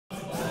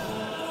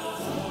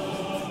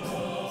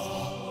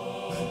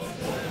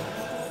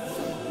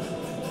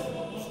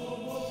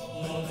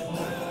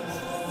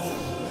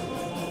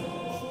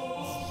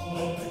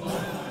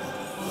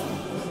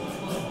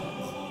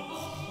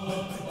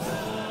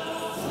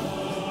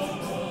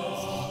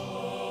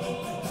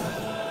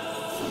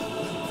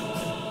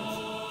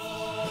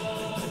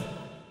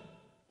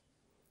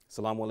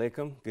Assalamu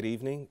alaikum. Good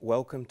evening.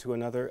 Welcome to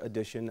another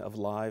edition of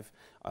live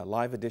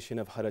edition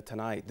of Huda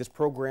Tonight. This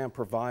program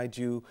provides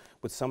you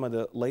with some of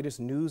the latest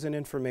news and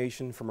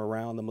information from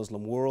around the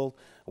Muslim world.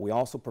 We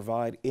also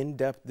provide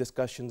in-depth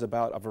discussions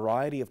about a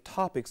variety of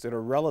topics that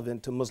are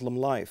relevant to Muslim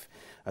life.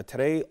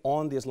 Today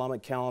on the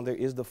Islamic calendar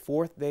is the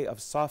 4th day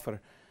of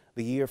Safar,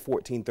 the year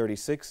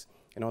 1436.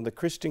 And on the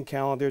Christian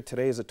calendar,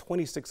 today is the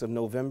 26th of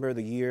November,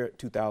 the year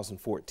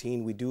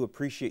 2014. We do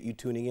appreciate you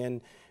tuning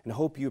in and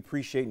hope you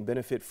appreciate and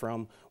benefit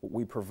from what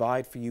we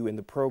provide for you in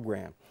the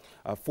program.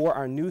 For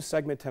our news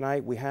segment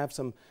tonight, we have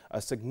some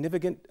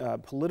significant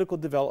political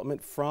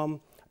development from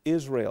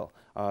Israel.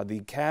 The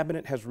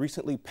cabinet has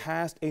recently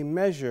passed a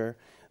measure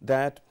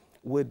that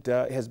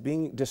has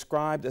been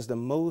described as the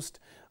most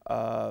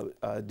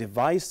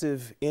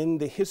divisive in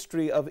the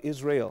history of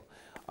Israel.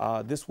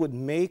 This would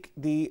make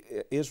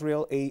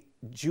Israel a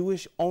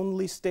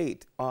Jewish-only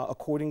state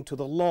according to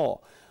the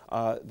law.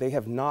 They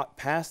have not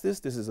passed this.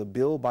 This is a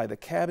bill by the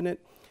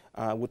cabinet.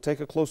 We'll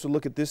take a closer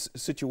look at this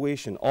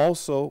situation.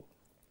 Also,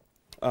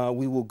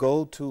 we will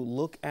go to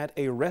look at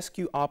a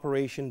rescue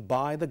operation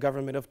by the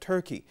government of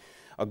Turkey.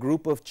 A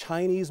group of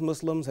Chinese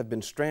Muslims have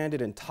been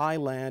stranded in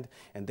Thailand,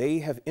 and they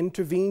have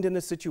intervened in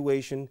the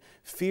situation,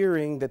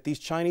 fearing that these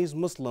Chinese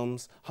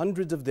Muslims,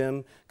 hundreds of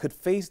them, could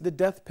face the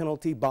death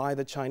penalty by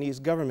the Chinese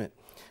government.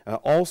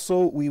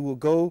 Also, we will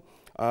go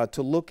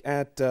to look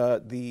at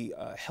the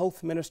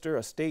health minister,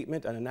 a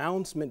statement, an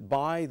announcement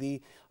by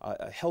the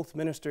health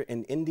minister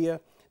in India.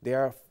 They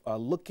are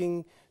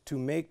looking to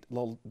make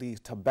the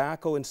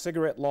tobacco and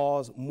cigarette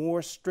laws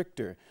more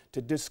stricter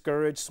to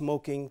discourage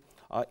smoking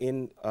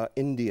in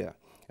India.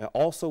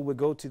 Also, we'll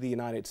go to the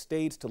United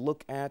States to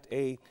look at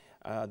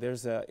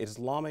there's an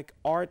Islamic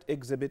art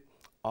exhibit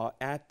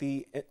at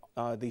the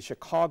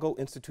Chicago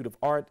Institute of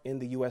Art in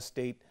the U.S.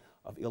 state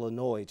of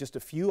Illinois. Just a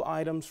few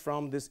items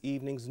from this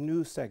evening's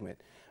news segment.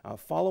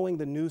 Following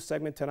the news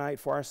segment tonight,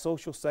 for our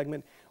social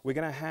segment, we're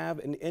going to have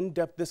an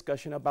in-depth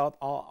discussion about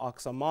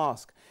Al-Aqsa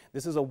Mosque.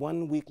 This is a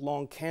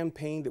one-week-long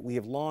campaign that we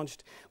have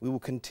launched. We will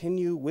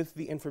continue with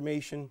the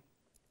information,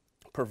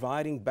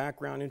 providing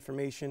background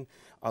information,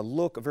 a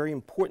very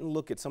important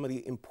look at some of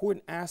the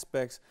important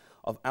aspects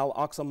of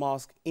Al-Aqsa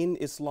Mosque in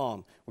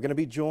Islam. We're going to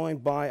be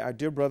joined by our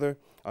dear brother,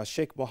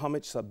 Sheikh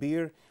Mohammed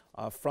Sabir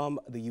from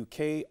the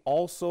UK.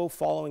 Also,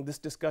 following this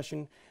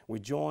discussion, we're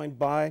joined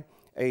by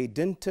a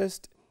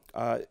dentist,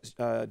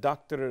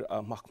 Dr.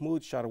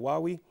 Mahmoud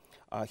Sharwawi.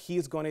 He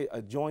is going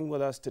to join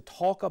with us to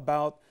talk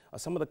about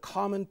some of the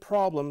common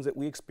problems that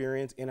we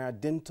experience in our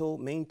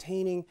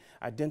maintaining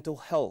our dental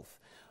health.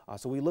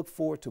 So we look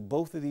forward to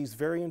both of these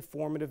very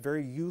informative,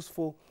 very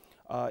useful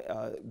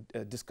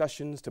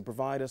discussions to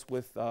provide us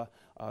with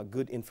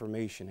good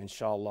information,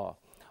 inshallah.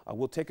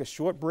 We'll take a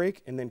short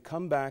break and then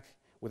come back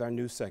with our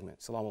news segment.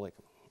 Assalamu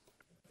alaikum.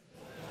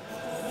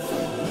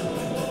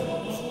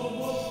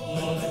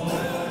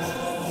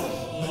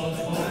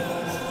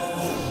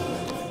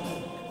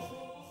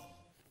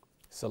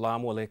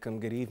 Assalamu alaikum,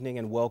 good evening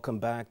and welcome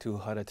back to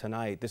Huda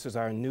Tonight. This is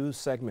our news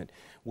segment.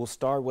 We'll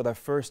start with our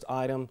first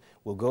item.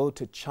 We'll go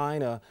to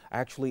China.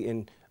 Actually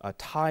in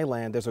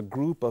Thailand, there's a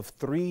group of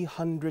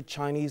 300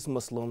 Chinese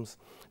Muslims.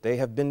 They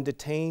have been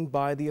detained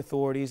by the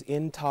authorities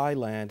in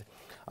Thailand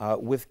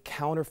with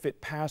counterfeit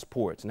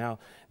passports. Now,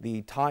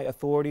 the Thai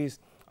authorities,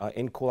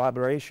 in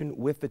collaboration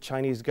with the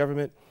Chinese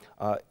government,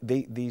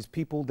 these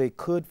people, they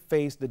could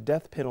face the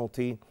death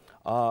penalty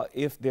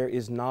if there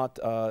is not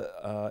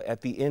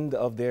at the end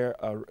of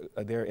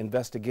their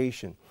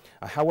investigation.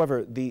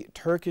 However, the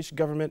Turkish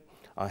government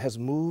has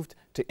moved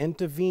to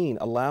intervene,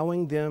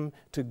 allowing them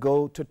to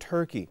go to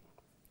Turkey.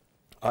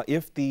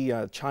 If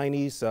the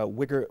Chinese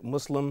Uyghur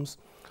Muslims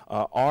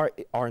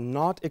are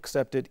not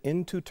accepted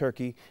into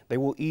Turkey, they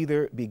will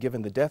either be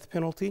given the death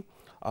penalty.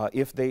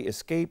 If they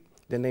escape,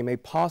 then they may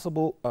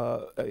possibly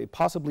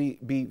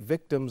be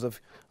victims of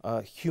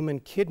human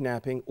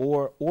kidnapping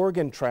or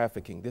organ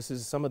trafficking. This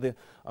is some of the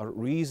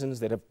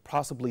reasons that have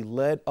possibly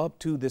led up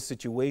to this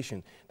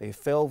situation. They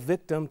fell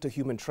victim to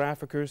human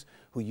traffickers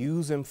who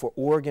use them for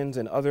organs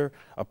and other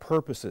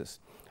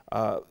purposes.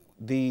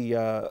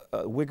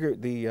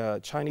 The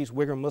Chinese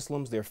Uyghur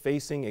Muslims, they're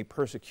facing a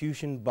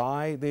persecution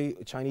by the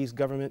Chinese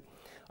government,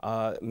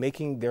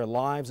 making their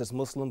lives as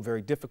Muslim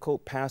very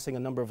difficult, passing a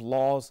number of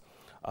laws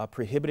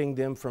prohibiting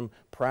them from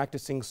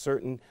practicing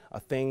certain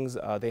things.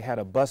 They had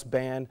a bus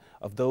ban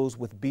of those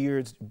with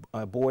beards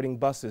boarding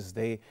buses.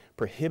 They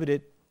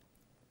prohibited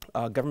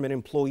government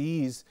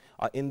employees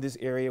in this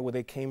area where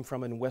they came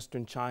from in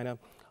Western China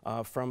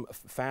from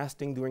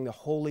fasting during the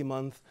holy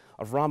month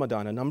of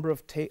Ramadan. A number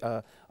of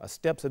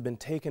steps have been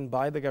taken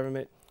by the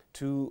government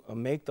to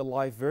make the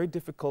life very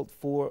difficult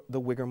for the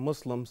Uyghur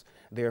Muslims.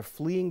 They're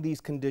fleeing these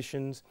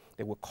conditions.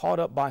 They were caught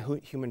up by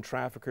human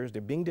traffickers.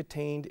 They're being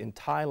detained in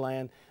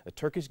Thailand. The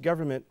Turkish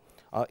government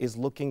is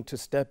looking to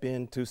step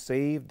in to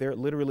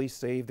literally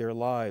save their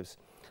lives.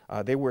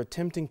 They were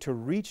attempting to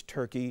reach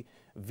Turkey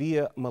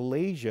via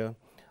Malaysia.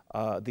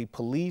 The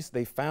police,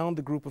 they found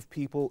the group of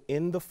people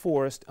in the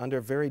forest under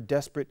very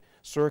desperate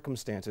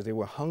circumstances. They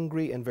were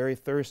hungry and very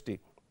thirsty.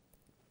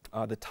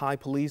 the Thai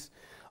police.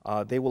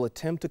 They will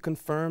attempt to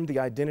confirm the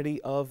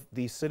identity of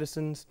these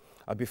citizens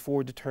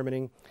before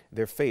determining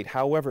their fate.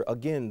 However,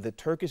 again, the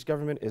Turkish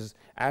government is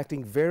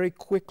acting very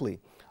quickly,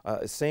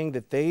 saying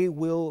that they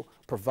will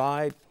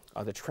provide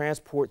the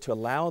transport to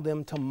allow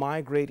them to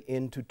migrate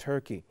into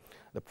Turkey.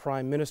 The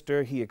Prime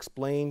Minister, he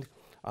explained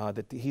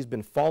that he's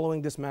been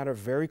following this matter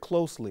very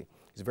closely.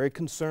 He's very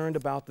concerned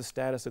about the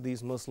status of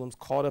these Muslims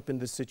caught up in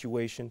this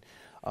situation.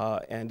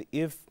 And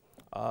if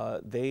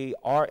they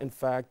are, in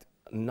fact,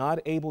 not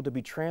able to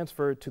be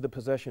transferred to the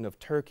possession of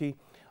Turkey,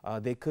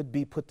 they could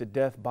be put to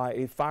death by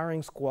a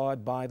firing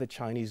squad by the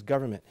Chinese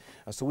government.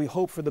 So we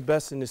hope for the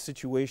best in this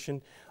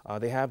situation.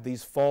 They have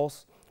these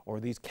false or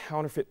these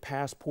counterfeit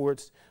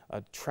passports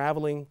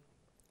traveling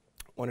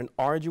on an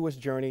arduous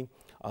journey,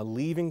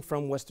 leaving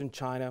from Western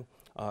China,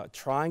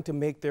 trying to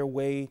make their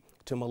way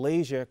to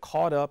Malaysia,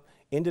 caught up,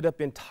 ended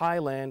up in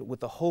Thailand with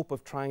the hope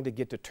of trying to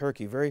get to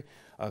Turkey. Very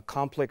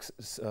complex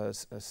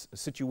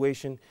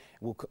situation.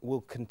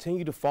 We'll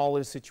continue to follow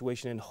the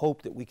situation and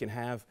hope that we can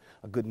have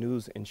good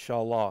news,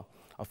 inshallah.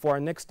 For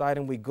our next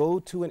item, we go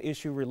to an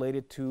issue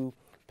related to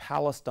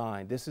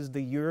Palestine. This is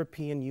the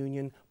European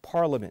Union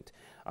Parliament.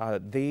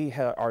 They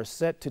are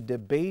set to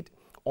debate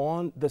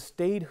on the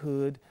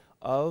statehood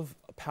of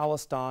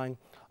Palestine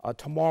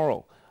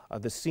tomorrow. One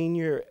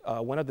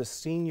of the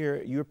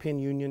senior European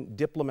Union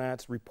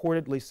diplomats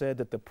reportedly said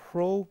that the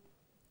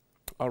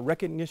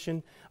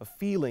recognition of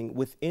feeling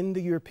within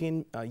the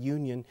European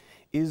Union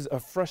is a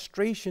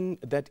frustration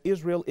that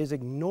Israel is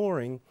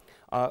ignoring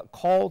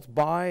calls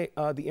by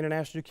the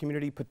international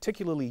community,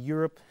 particularly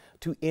Europe,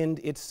 to end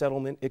its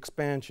settlement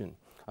expansion.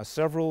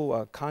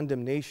 Several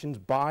condemnations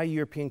by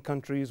European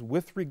countries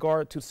with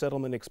regard to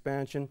settlement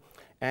expansion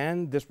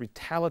and this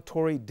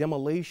retaliatory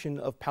demolition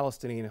of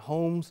Palestinian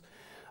homes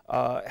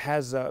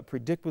has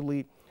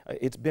predictably,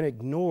 it's been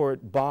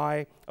ignored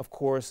by, of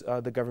course,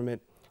 the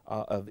government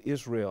of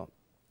Israel.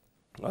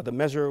 The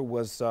measure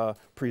was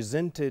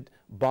presented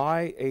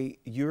by a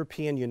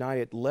European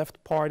United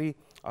Left Party,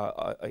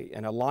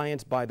 an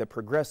alliance by the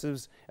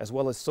progressives, as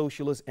well as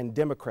socialists and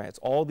Democrats.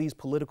 All these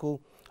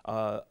political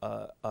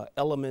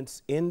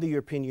elements in the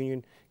European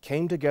Union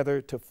came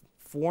together to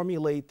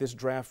formulate this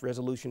draft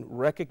resolution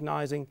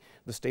recognizing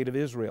the state of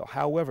Israel.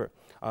 However,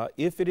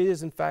 if it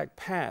is in fact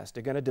passed,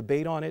 they're going to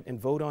debate on it and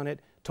vote on it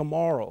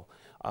tomorrow.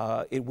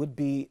 It would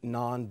be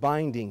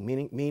non-binding,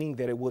 meaning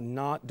that it would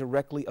not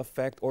directly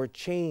affect or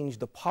change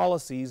the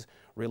policies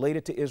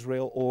related to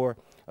Israel or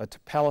to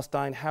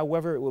Palestine.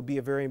 However, it will be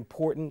a very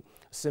important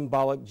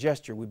symbolic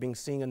gesture. We've been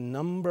seeing a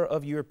number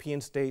of European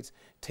states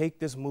take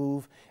this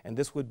move, and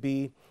this would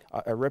be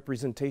a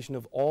representation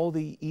of all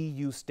the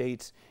EU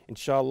states.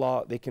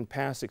 Inshallah, they can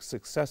pass it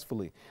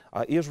successfully.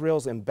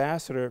 Israel's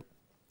ambassador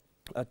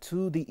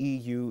to the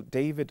EU,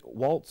 David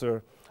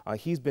Walzer,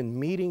 he's been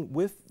meeting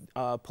with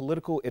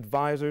political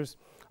advisors,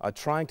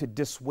 trying to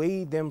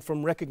dissuade them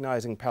from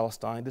recognizing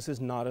Palestine. This is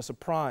not a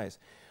surprise.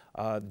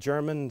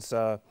 German's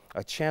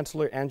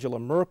Chancellor Angela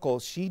Merkel,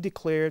 she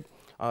declared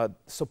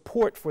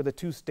support for the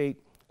two-state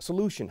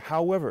solution.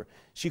 However,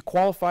 she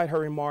qualified her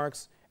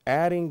remarks,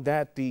 adding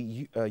that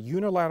the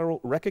unilateral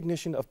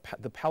recognition of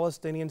the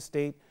Palestinian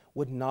state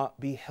would not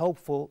be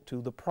helpful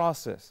to the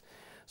process.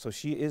 So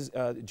she is,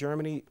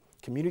 Germany,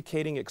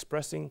 communicating,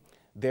 expressing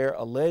their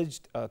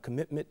alleged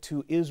commitment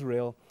to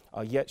Israel,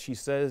 yet she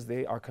says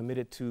they are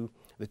committed to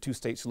the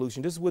two-state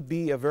solution. This would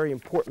be a very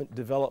important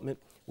development.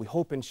 We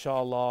hope,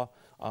 inshallah,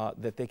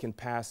 that they can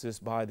pass this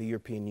by the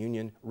European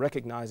Union,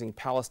 recognizing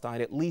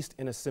Palestine, at least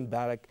in a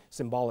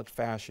symbolic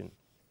fashion.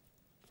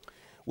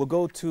 We'll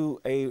go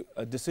to a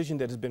decision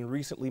that has been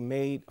recently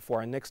made for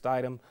our next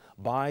item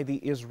by the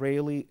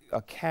Israeli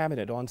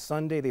cabinet. On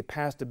Sunday, they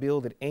passed a bill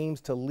that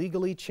aims to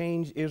legally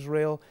change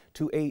Israel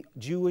to a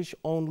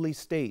Jewish-only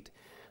state.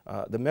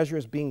 The measure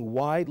is being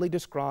widely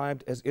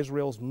described as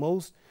Israel's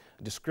most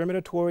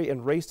discriminatory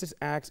and racist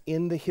acts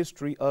in the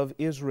history of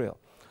Israel.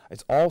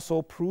 It's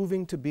also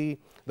proving to be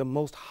the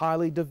most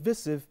highly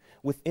divisive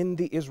within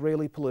the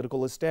Israeli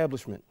political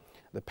establishment.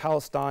 The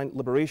Palestine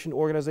Liberation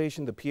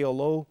Organization, the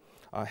PLO,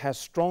 has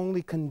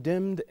strongly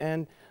condemned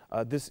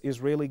this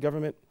Israeli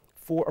government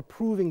for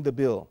approving the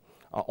bill.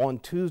 On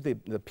Tuesday,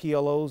 the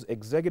PLO's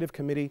executive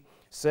committee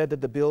said that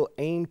the bill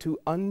aimed to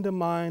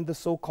undermine the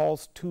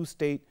so-called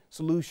two-state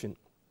solution.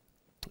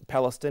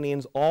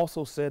 Palestinians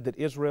also said that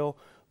Israel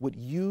would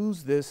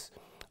use this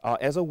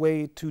as a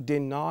way to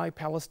deny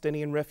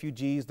Palestinian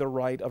refugees the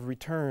right of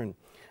return.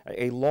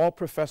 A law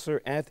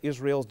professor at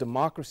Israel's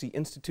Democracy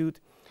Institute,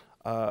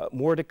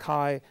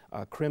 Mordecai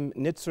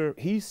Kremnitzer,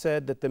 he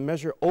said that the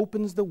measure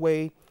opens the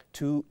way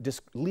to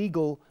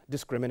legal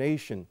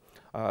discrimination.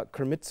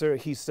 Kremnitzer,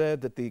 he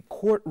said that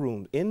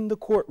in the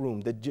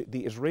courtroom,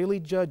 the Israeli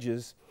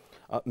judges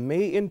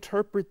may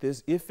interpret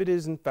this, if it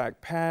is in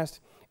fact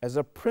passed, as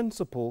a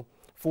principle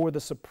for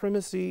the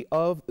supremacy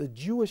of the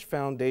Jewish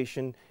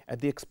foundation at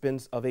the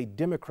expense of a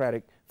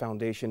democratic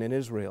foundation in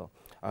Israel.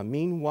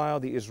 Meanwhile,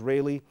 the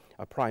Israeli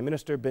Prime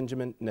Minister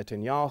Benjamin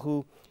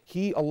Netanyahu,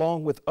 he,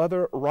 along with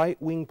other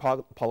right-wing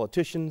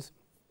politicians,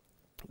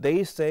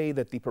 They say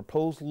that the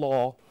proposed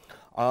law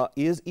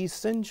is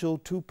essential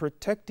to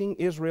protecting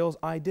Israel's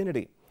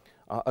identity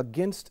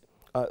against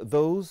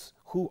those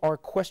who are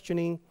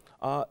questioning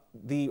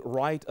the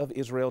right of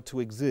Israel to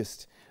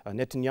exist.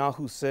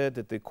 Netanyahu said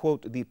that,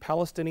 quote, the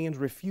Palestinians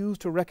refuse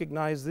to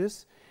recognize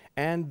this,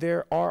 and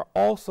there are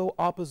also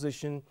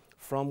opposition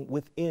from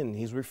within.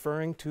 He's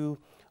referring to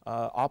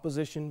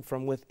opposition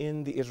from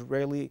within the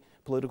Israeli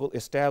political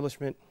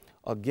establishment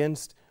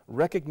against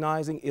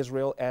recognizing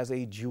Israel as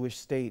a Jewish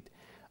state.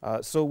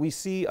 So we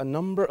see a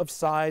number of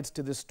sides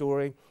to this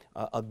story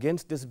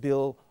against this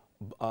bill.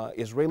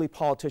 Israeli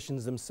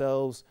politicians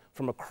themselves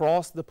from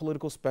across the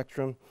political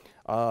spectrum,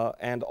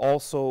 and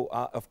also,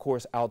 of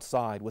course,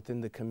 outside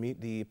within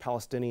the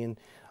Palestinian.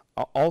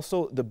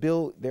 Also, the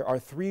bill, there are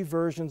 3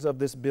 versions of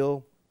this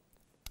bill.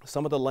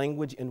 Some of the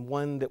language in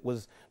one that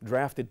was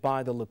drafted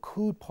by the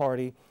Likud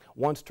party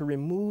wants to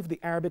remove the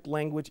Arabic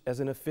language as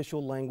an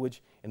official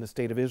language in the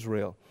state of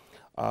Israel.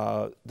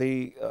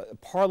 The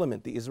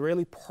parliament, the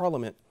Israeli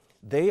parliament,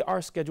 they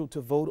are scheduled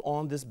to vote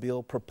on this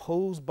bill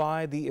proposed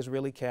by the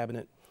Israeli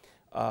cabinet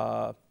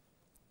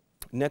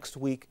next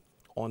week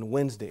on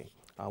Wednesday.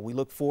 We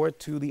look forward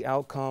to the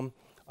outcome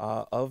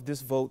of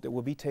this vote that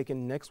will be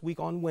taken next week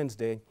on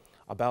Wednesday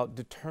about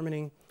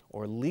determining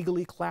or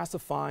legally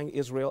classifying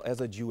Israel as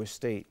a Jewish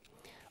state.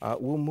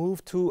 We'll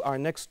move to our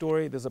next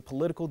story. There's a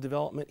political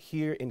development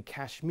here in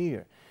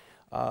Kashmir.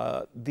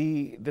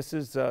 This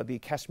is the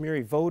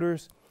Kashmiri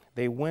voters.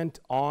 They went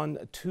on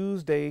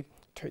Tuesday,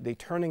 they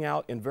turning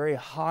out in very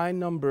high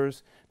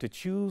numbers to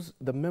choose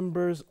the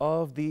members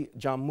of the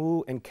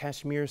Jammu and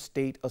Kashmir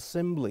State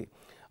Assembly,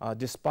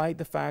 despite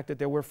the fact that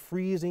there were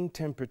freezing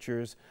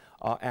temperatures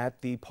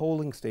at the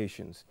polling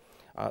stations.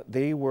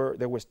 There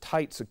was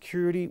tight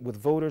security with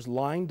voters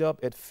lined up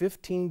at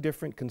 15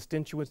 different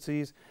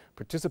constituencies,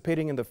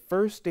 participating in the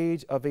first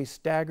stage of a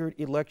staggered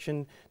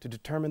election to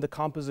determine the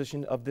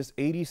composition of this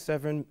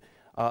 87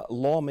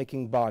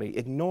 lawmaking body,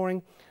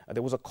 ignoring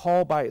there was a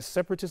call by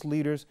separatist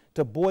leaders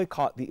to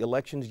boycott the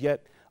elections,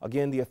 yet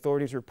again the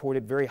authorities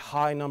reported very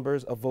high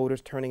numbers of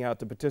voters turning out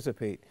to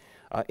participate.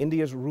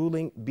 India's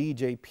ruling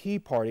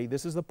BJP party,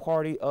 this is the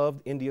party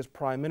of India's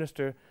Prime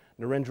Minister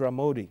Narendra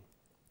Modi.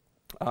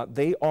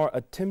 They are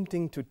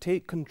attempting to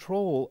take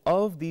control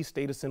of the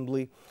state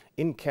assembly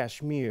in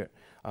Kashmir.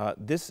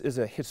 This is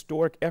a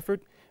historic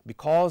effort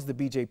because the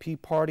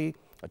BJP party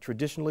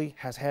traditionally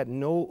has had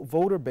no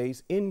voter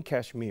base in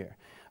Kashmir.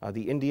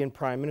 The Indian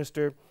Prime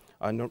Minister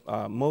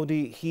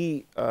Modi,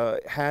 he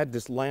had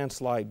this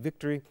landslide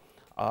victory,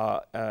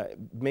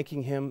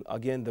 making him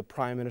again the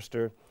Prime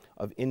Minister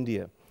of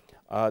India.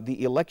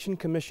 The Election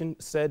Commission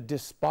said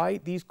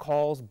despite these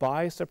calls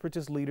by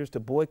separatist leaders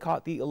to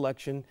boycott the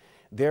election,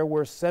 there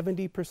were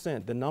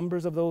 70%. The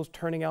numbers of those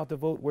turning out to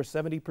vote were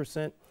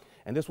 70%,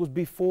 and this was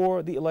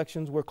before the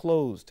elections were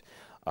closed.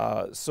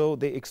 So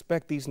they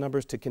expect these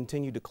numbers to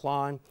continue to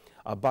climb.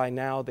 By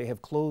now, they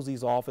have closed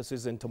these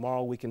offices, and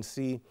tomorrow we can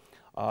see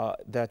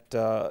that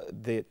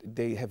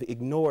they have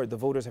ignored, the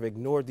voters have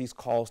ignored these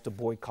calls to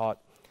boycott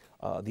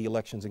the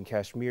elections in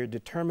Kashmir,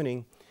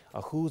 determining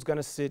who's going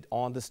to sit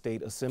on the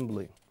state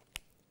assembly.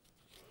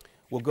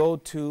 We'll go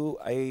to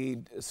a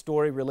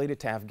story related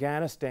to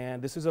Afghanistan.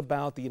 This is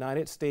about the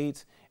United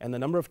States and the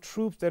number of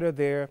troops that are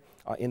there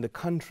in the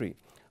country.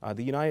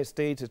 The United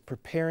States is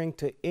preparing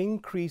to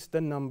increase the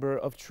number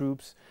of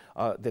troops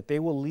that they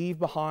will leave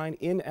behind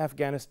in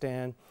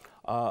Afghanistan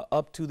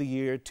up to the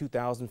year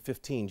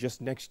 2015,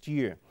 just next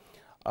year.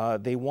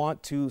 They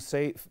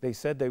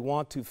said they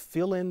want to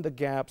fill in the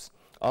gaps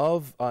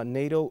of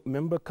NATO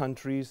member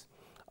countries,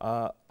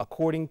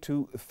 according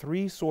to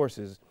 3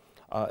 sources.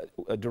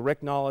 A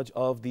direct knowledge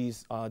of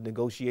these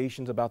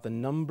negotiations about the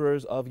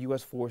numbers of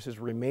U.S. forces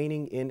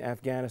remaining in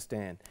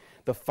Afghanistan.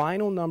 The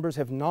final numbers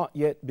have not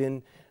yet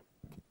been,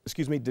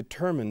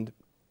 determined.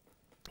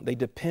 They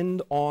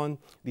depend on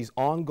these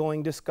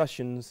ongoing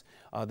discussions.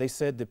 They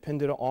said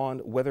depended on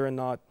whether or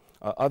not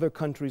other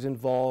countries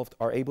involved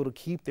are able to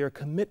keep their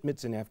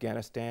commitments in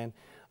Afghanistan,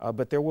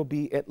 but there will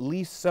be at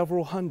least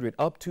several hundred,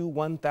 up to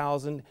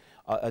 1,000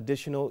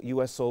 additional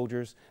U.S.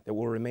 soldiers that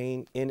will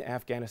remain in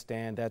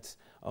Afghanistan. That's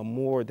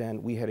more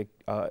than we had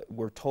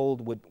were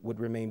told would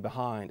remain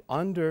behind.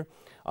 Under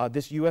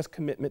this U.S.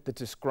 commitment that's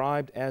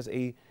described as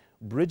a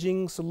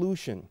bridging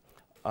solution,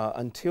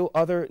 until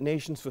other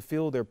nations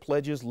fulfill their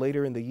pledges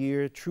later in the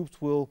year, troops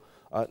will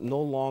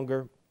no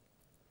longer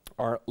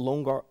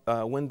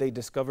when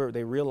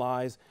they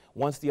realize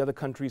once the other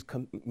countries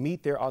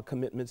meet their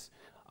commitments,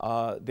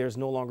 there's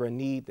no longer a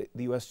need that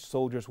the U.S.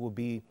 soldiers will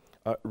be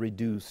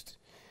reduced.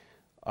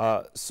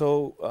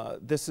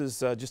 This is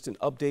just an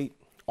update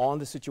on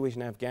the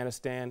situation in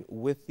Afghanistan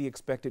with the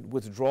expected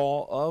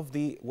withdrawal of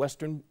the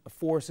Western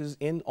forces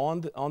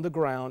on the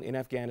ground in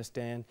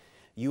Afghanistan.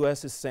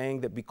 U.S. is saying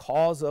that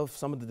because of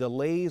some of the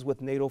delays with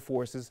NATO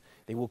forces,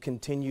 they will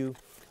continue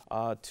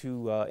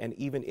and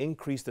even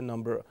increase the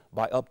number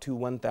by up to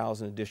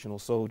 1,000 additional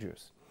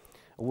soldiers.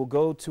 We'll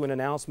go to an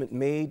announcement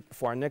made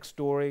for our next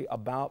story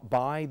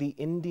by the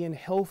Indian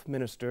Health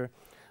Minister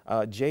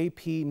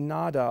J.P.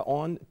 Nada,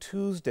 on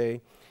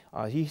Tuesday,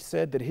 he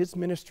said that his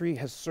ministry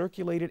has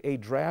circulated a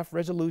draft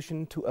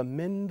resolution to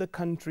amend the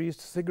country's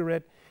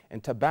cigarette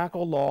and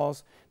tobacco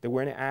laws that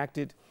were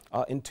enacted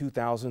in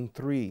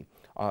 2003.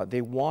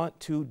 They want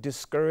to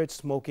discourage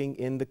smoking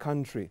in the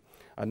country.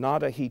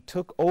 Nada, he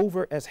took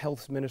over as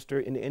health minister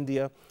in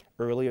India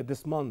earlier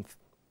this month.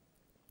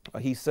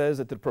 He says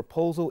that the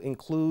proposal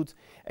includes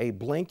a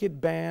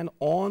blanket ban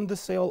on the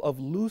sale of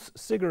loose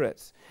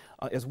cigarettes,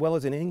 as well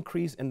as an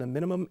increase in the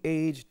minimum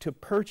age to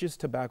purchase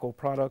tobacco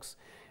products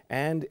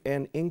and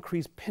an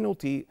increased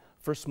penalty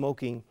for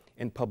smoking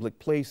in public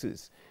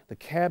places. The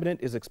cabinet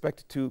is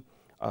expected to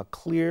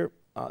clear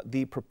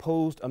the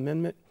proposed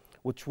amendment,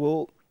 which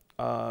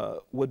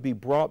would be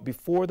brought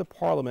before the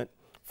parliament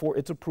for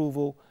its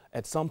approval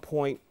at some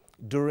point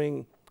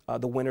during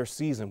the winter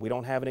season. We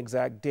don't have an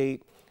exact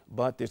date,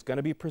 but it's going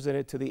to be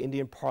presented to the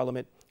Indian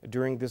Parliament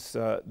during this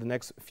the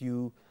next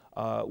few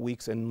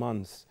weeks and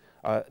months.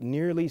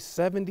 Nearly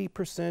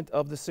 70%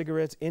 of the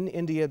cigarettes in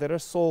India that are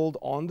sold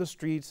on the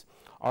streets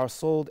are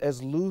sold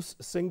as loose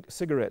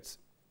cigarettes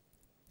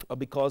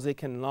because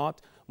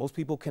most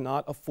people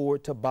cannot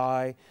afford to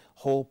buy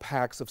whole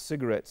packs of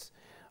cigarettes.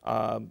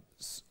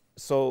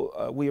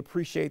 So we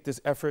appreciate this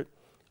effort.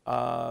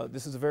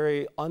 This is a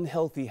very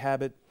unhealthy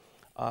habit,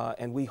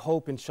 and we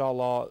hope,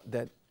 inshallah,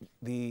 that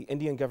the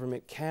Indian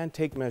government can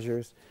take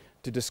measures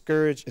to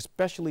discourage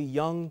especially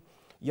young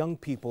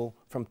people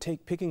from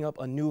picking up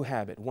a new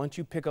habit. Once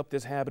you pick up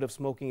this habit of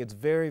smoking, it's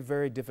very,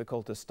 very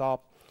difficult to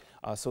stop.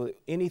 So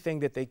anything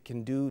that they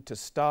can do to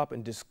stop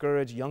and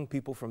discourage young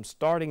people from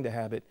starting the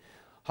habit,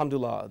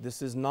 alhamdulillah,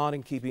 this is not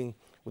in keeping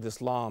with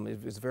Islam.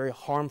 It's very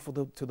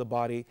harmful to the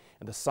body,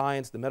 and the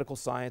science, the medical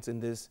science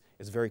in this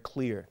is very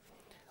clear.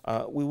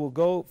 We will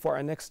go for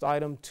our next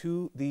item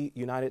to the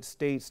United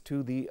States,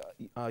 to the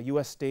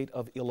U.S. state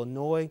of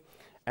Illinois,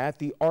 at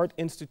the Art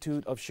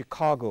Institute of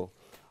Chicago.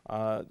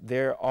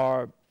 There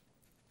are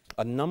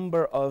a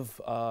number of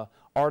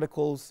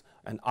articles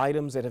and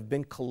items that have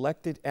been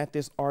collected at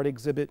this art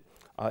exhibit.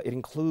 It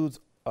includes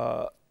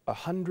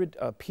 100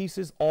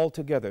 pieces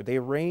altogether. They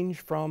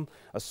range from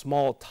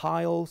small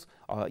tiles,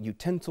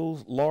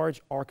 utensils,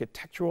 large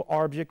architectural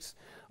objects,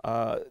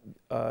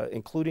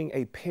 including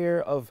a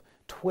pair of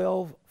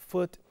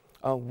 12-foot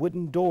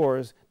wooden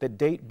doors that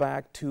date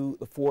back to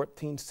the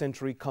 14th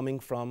century coming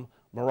from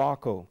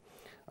Morocco.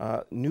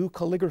 New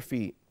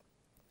calligraphy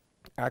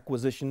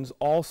acquisitions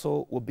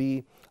also will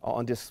be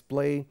on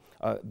display.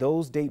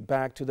 Those date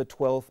back to the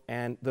 12th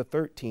and the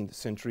 13th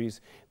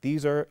centuries.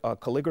 These are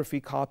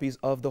calligraphy copies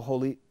of the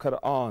Holy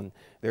Quran.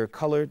 They're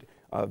colored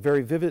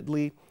very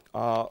vividly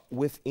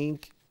with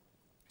ink,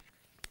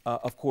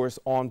 of course,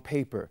 on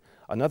paper.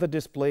 Another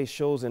display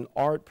shows an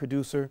art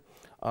producer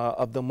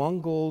of the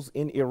Mongols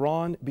in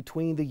Iran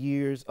between the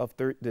years of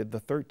the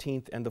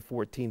 13th and the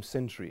 14th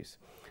centuries.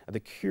 The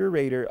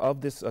curator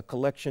of this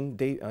collection,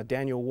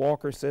 Daniel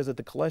Walker, says that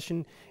the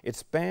collection, it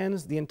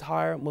spans the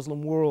entire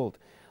Muslim world,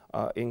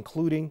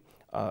 including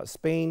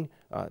Spain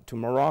to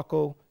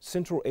Morocco,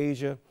 Central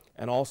Asia,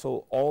 and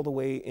also all the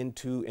way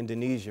into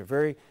Indonesia.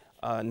 Very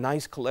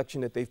nice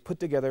collection that they've put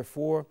together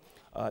for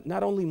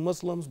not only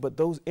Muslims, but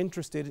those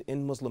interested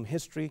in Muslim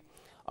history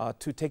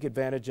to take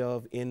advantage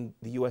of in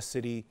the U.S.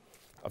 city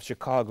of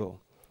Chicago.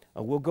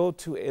 We'll go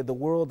to the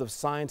world of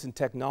science and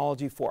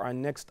technology for our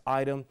next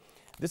item.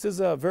 This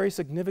is a very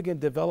significant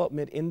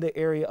development in the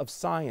area of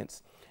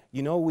science.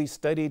 You know, we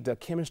studied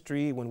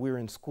chemistry when we were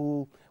in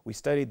school. We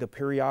studied the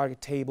periodic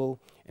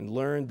table and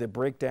learned the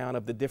breakdown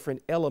of the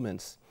different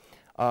elements.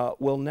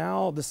 Well,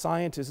 now the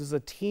scientists, this is a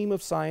team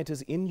of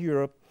scientists in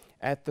Europe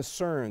at the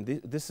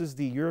CERN. This is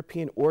the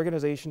European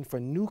Organization for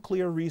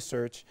Nuclear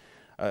Research,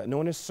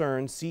 known as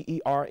CERN,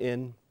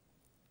 C-E-R-N.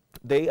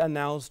 They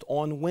announced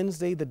on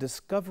Wednesday the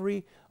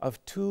discovery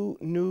of 2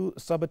 new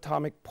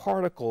subatomic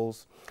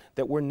particles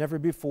that were never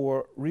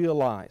before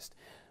realized.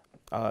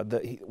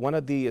 One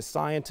of the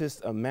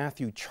scientists,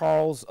 Matthew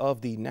Charles of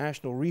the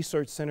National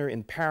Research Center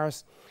in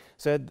Paris,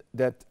 said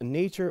that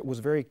nature was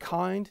very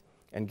kind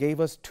and gave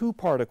us 2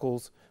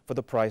 particles for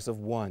the price of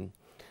 1.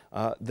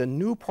 The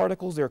new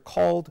particles, they're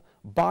called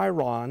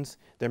byrons.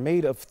 They're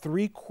made of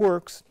 3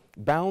 quarks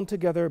bound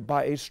together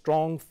by a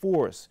strong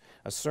force.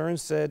 CERN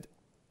said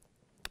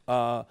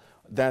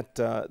that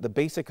the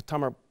basic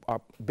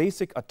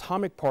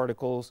atomic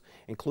particles,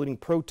 including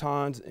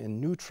protons and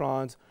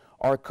neutrons,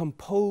 are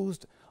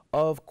composed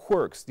of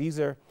quarks. These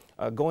are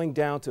going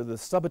down to the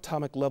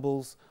subatomic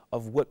levels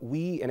of what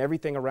we and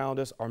everything around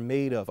us are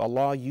made of.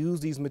 Allah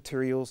used these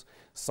materials.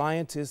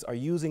 Scientists are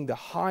using the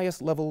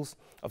highest levels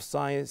of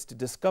science to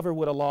discover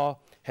what Allah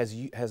has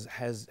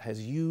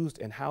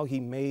used and how He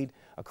made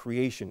a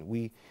creation.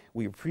 We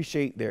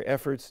appreciate their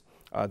efforts.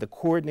 The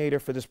coordinator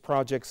for this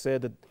project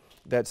said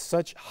that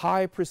such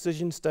high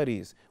precision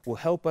studies will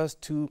help us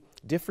to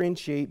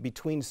differentiate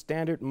between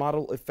standard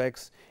model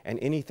effects and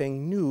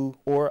anything new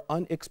or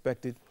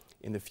unexpected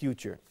in the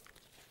future.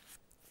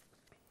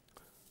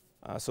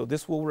 So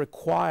this will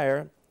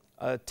require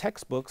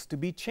textbooks to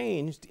be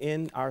changed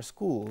in our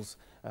schools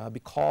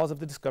because of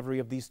the discovery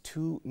of these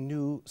two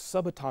new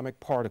subatomic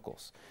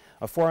particles.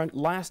 For our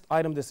last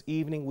item this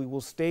evening, we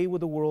will stay with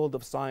the world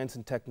of science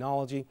and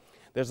technology.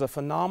 There's a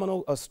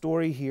phenomenal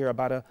story here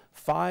about a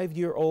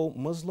 5-year-old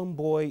Muslim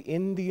boy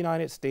in the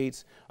United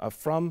States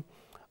from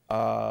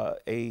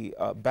a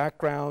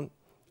background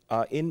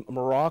in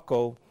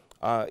Morocco.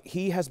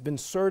 He has been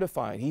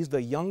certified. He's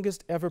the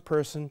youngest ever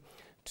person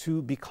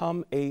to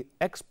become an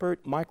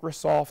expert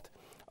Microsoft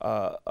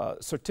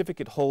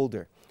certificate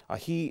holder.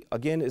 He,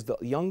 again, is the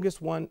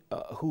youngest one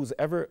who's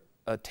ever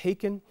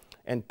taken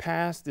and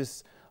passed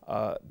this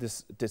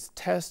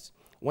test,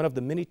 one of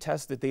the many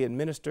tests that they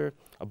administer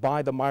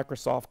by the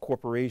Microsoft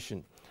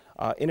Corporation.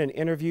 In an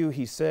interview,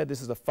 he said,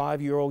 this is a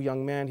 5-year-old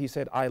young man, he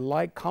said, I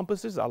like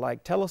compasses, I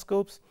like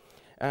telescopes,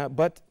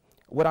 but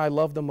what I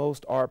love the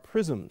most are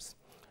prisms.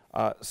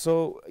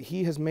 So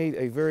he has made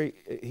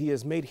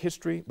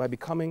history by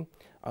becoming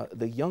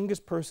the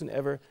youngest person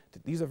ever.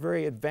 These are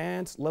very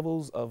advanced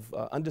levels of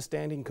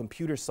understanding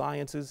computer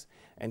sciences,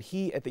 and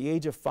he, at the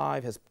age of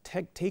 5, has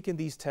taken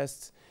these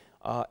tests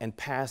and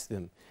passed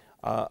them.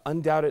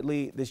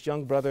 Undoubtedly, this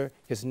young brother,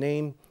 his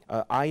name,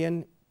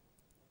 Ayan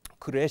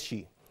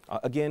Qureshi,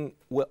 again,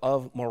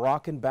 of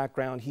Moroccan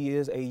background. He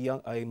is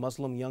a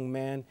Muslim young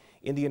man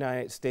in the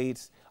United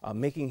States,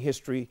 making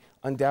history.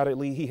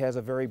 Undoubtedly, he has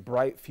a very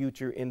bright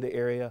future in the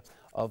area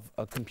of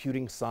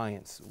computing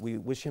science. We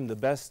wish him the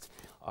best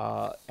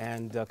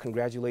and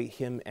congratulate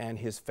him and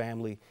his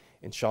family,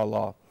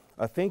 inshallah.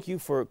 Thank you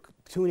for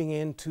tuning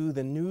in to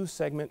the news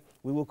segment.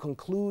 We will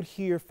conclude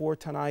here for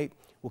tonight.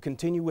 We'll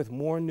continue with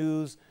more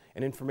news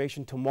and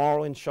information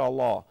tomorrow,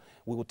 inshallah.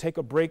 We will take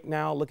a break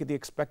now, look at the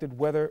expected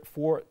weather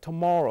for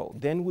tomorrow.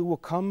 Then we will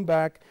come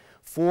back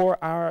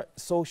for our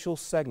social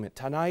segment,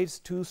 tonight's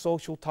 2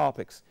 social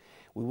topics.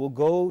 We will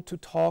go to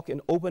talk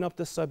and open up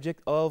the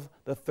subject of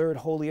the 3rd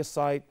holiest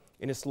site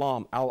in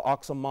Islam,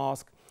 Al-Aqsa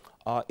Mosque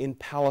in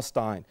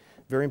Palestine.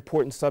 Very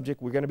important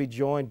subject. We're going to be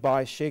joined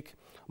by Sheikh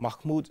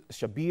Mahmoud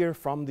Shabir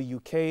from the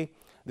UK.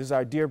 This is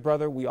our dear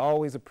brother. We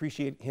always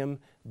appreciate him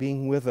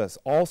being with us.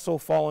 Also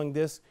following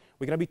this,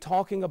 we're going to be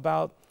talking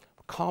about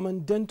common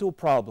dental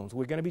problems.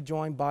 We're going to be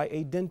joined by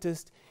a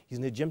dentist. He's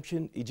an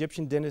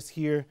Egyptian dentist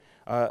here,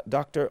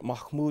 Dr.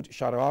 Mahmoud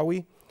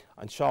Sharawi.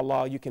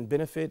 Inshallah, you can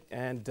benefit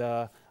and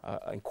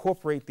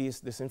incorporate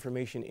this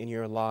information in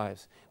your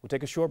lives. We'll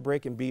take a short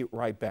break and be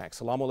right back.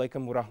 Assalamu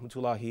alaikum wa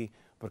rahmatullahi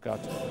wa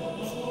barakatuh.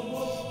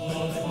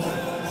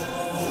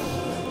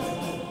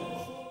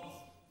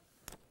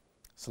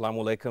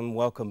 Assalamu alaikum.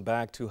 Welcome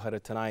back to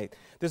Huda Tonight.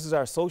 This is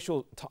our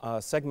social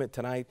segment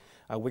tonight.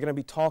 We're going to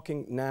be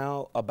talking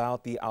now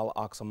about the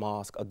Al-Aqsa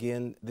Mosque.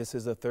 Again, this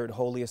is the 3rd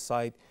holiest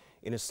site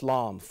in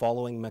Islam,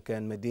 following Mecca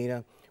and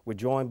Medina. We're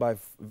joined by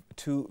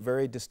 2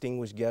 very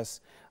distinguished guests.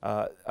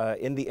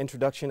 In the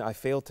introduction, I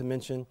failed to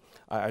mention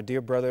our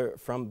dear brother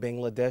from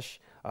Bangladesh,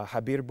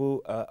 Habibur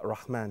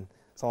Rahman.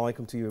 Assalamu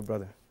alaikum to you,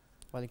 brother.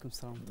 Walaikum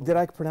salam. Did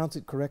I pronounce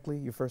it correctly,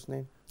 your first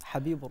name?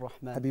 Habibur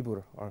Rahman.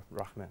 Habibur or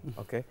Rahman,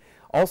 okay.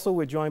 Also,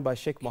 we're joined by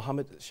Sheikh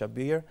Mohammed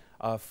Shabir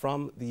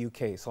from the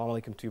UK. Assalamu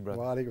alaikum to you, brother.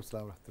 Wa alaikum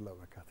salam wa rahmatullahi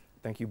wa barakatuh.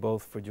 Thank you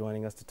both for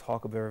joining us to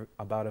talk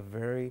about a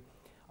very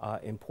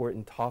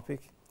important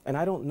topic. And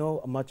I don't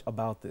know much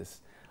about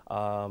this.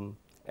 And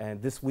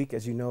this week,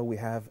 as you know, we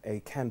have a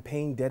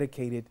campaign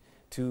dedicated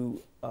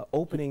to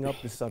opening up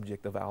the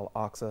subject of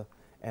Al-Aqsa.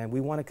 And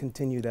we want to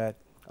continue that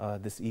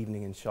this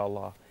evening,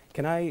 inshallah.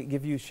 Can I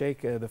give you,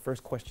 Sheikh, the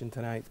first question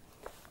tonight?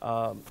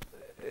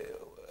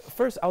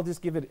 First, I'll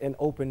just give it an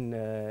open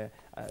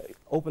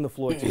the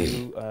floor to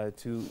you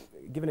to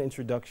give an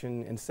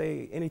introduction and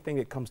say anything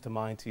that comes to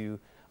mind to you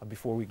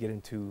before we get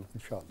into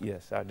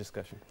our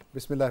discussion.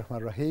 Bismillah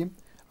ar-Rahman ar-Rahim.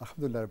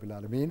 Alhamdulillah Rabbil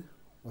Alameen.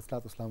 Wa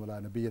salatu wassalamu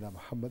ala nabiyyina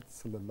Muhammad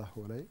sallallahu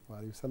alayhi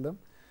wa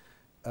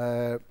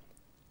sallam.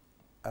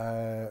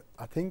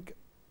 I think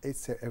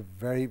it's a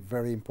very,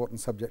 very important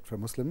subject for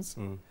Muslims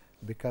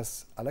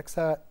because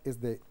Al-Aqsa is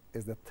the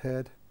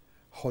 3rd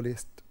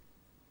holiest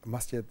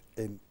masjid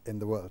in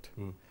the world,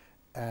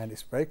 and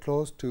it's very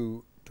close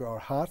to our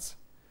hearts.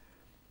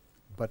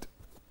 But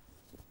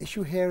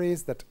issue here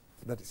is that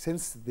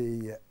since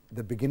the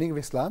beginning of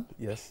Islam,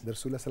 yes, the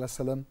Rasulullah sallallahu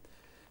alaihi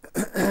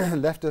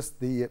wasallam left us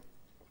the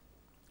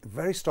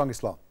very strong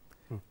Islam,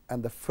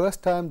 and the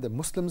first time the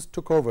Muslims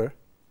took over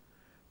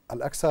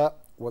Al-Aqsa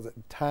was at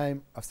the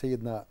time of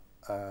Sayyidina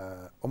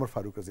Umar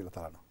Farooq radhiyallahu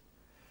ta'ala,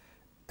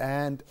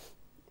 and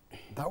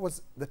that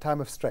was the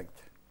time of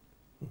strength.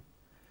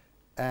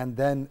 And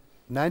then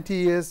 90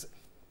 years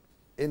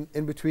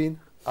in between,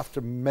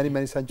 after many,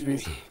 many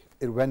centuries,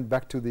 it went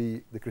back to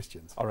the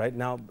Christians. All right.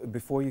 Now,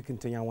 before you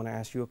continue, I want to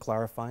ask you a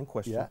clarifying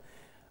question. Yeah.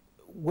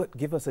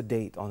 Give us a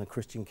date on the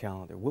Christian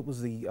calendar. What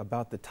was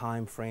about the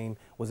time frame?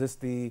 Was this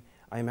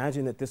I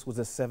imagine that this was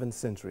the 7th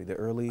century, the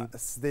early...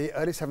 the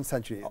early 7th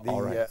century.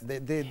 All right.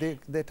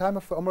 The time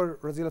of Umar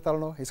radhiyallahu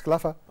ta'ala, his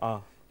Khilafah,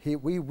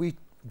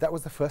 that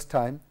was the first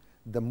time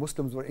the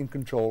Muslims were in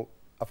control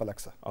of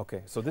Al-Aqsa.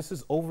 Okay, so this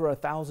is over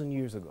 1,000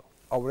 years ago.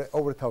 over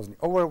 1,000,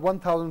 over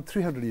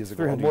 1,300 years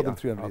ago, or 300, more than yeah.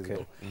 300 years Okay.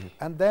 ago. Mhm.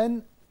 And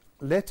then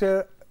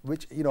later,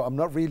 which I'm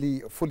not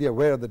really fully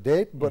aware of the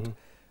date, but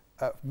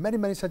many,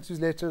 many centuries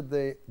later,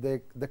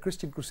 the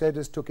Christian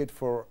Crusaders took it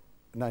for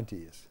 90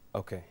 years.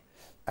 Okay.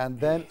 And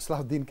then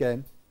Salahuddin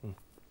came,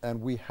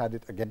 and we had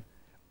it again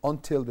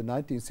until the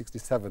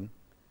 1967,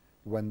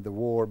 when the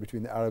war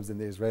between the Arabs and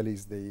the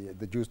Israelis,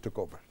 the Jews took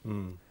over.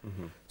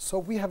 So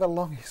we have a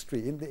long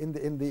history.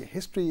 In the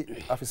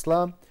history of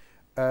Islam,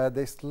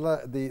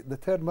 the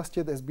third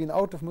masjid has been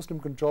out of Muslim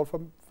control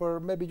for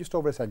maybe just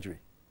over a century.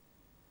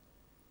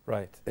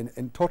 Right.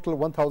 In total,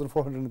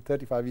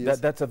 1,435 years.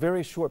 That's a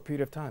very short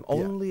period of time.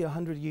 Only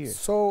 100 years.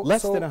 So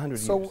less than 100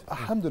 years. So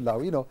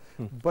alhamdulillah,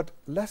 but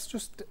let's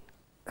just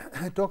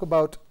talk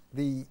about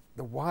the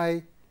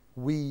why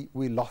we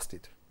lost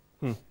it.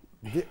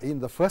 In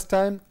the first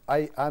time,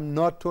 I'm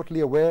not totally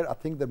aware. I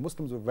think that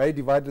Muslims were very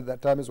divided at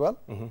that time as well.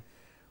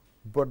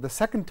 But the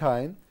second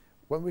time,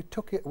 when we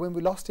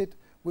lost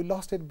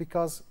it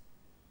because,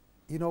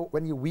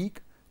 when you're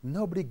weak,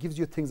 nobody gives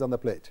you things on the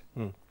plate.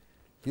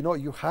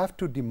 You have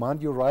to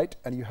demand your right,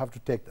 and you have to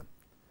take them.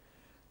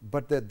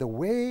 But the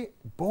way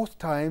both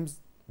times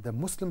the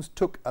Muslims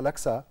took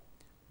Al-Aqsa,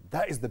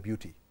 that is the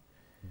beauty.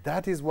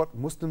 That is what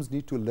Muslims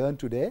need to learn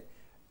today,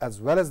 as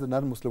well as the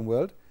non-Muslim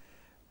world.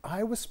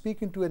 I was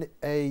speaking to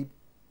a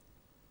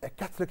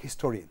Catholic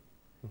historian,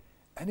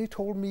 and he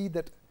told me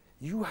that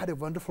you had a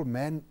wonderful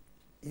man,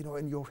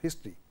 in your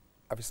history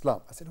of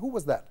Islam. I said, who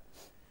was that?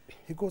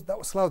 He goes, that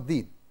was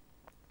Salahuddin.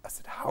 I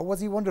said, how was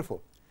he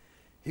wonderful?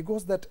 He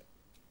goes, that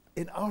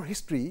in our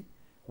history,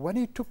 when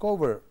he took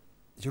over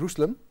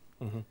Jerusalem,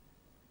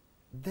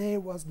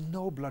 there was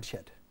no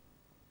bloodshed.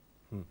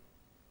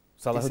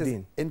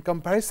 Salahuddin. In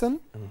comparison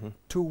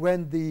to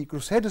when the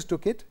Crusaders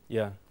took it,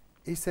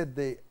 he said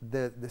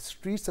the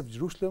streets of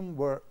Jerusalem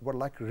were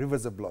like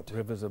rivers of blood.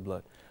 Rivers of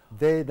blood.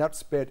 They not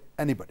spared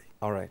anybody.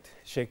 All right.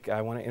 Sheikh,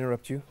 I want to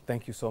interrupt you.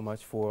 Thank you so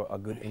much for a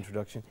good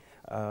introduction.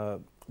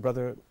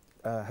 Brother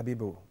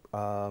Habibur,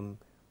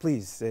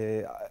 please,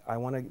 I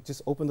want to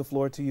just open the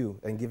floor to you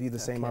and give you the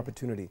same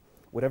opportunity.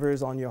 Whatever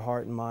is on your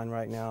heart and mind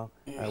right now,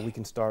 we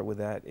can start with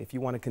that. If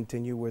you want to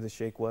continue where the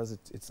Sheikh was,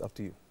 it's up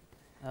to you.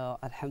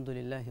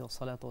 Alhamdulillah wa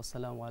salatu wa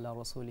salamu ala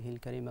rasulihil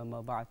kareem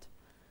amma ba'd.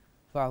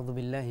 فأعوذ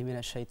بالله من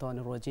الشيطان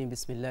الرجيم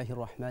بسم الله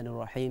الرحمن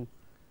الرحيم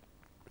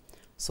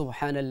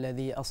سبحان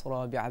الذي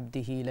أسرى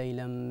بعبده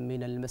ليلا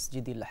من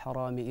المسجد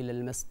الحرام إلى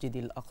المسجد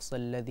الأقصى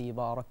الذي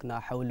باركنا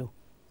حوله.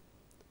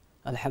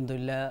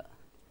 Alhamdulillah.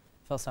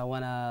 First I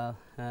want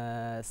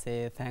to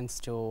say thanks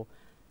to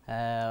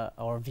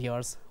our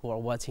viewers who are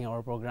watching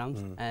our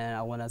programs, and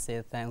I want to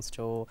say thanks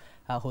to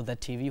Huda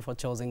TV for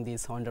choosing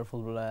these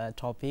wonderful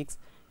topics.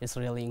 It's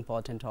really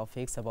important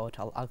topics about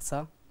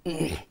Al-Aqsa.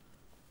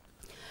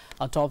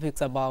 Topics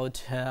about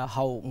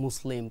how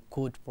Muslim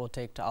could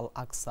protect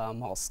Al-Aqsa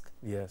Mosque.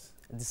 Yes.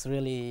 It's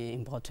really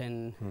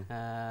important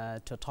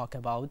to talk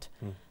about.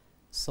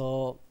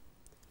 So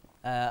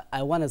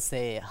I want to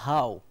say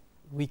how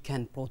we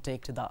can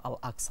protect the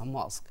Al-Aqsa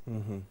Mosque.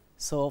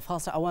 So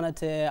first I want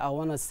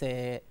to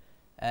say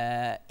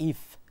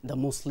if the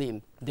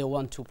Muslim, they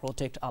want to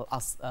protect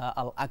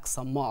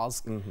Al-Aqsa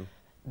Mosque,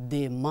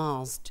 they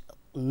must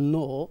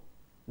know,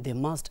 they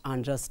must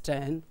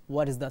understand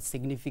what is the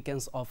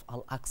significance of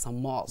Al-Aqsa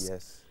Mosque.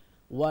 Yes.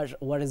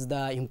 What is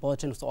the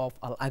importance of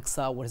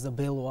Al-Aqsa, what is the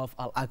value of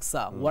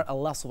Al-Aqsa, what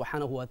Allah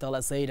subhanahu wa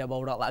ta'ala said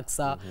about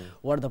Al-Aqsa,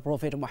 what the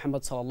Prophet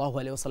Muhammad sallallahu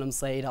alayhi wa sallam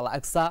said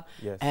Al-Aqsa,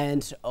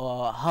 and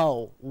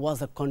how was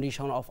the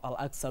condition of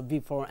Al-Aqsa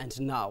before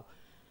and now.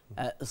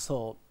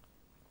 So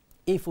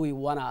if we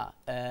want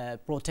to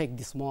protect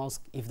this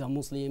mosque, if the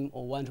Muslim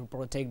want to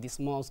protect this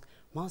mosque,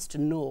 must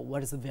know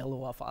what is the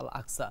value of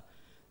Al-Aqsa.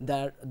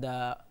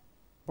 The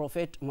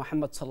Prophet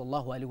Muhammad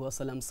sallallahu alaihi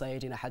wasallam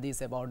said in a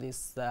hadith about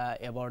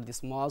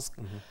this mosque.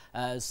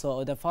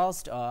 So the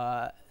first,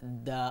 the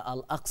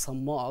Al-Aqsa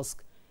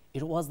Mosque,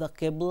 it was the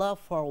Qibla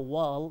for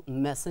all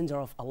messenger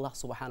of Allah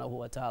subhanahu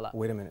wa ta'ala.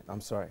 Wait a minute,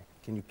 I'm sorry.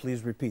 Can you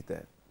please repeat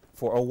that?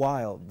 For a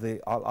while,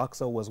 the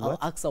Al-Aqsa was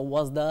what? Al-Aqsa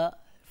was the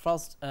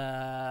first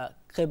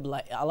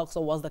Qibla.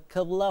 Al-Aqsa was the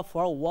Qibla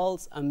for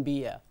world's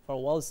Anbiya,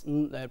 for world's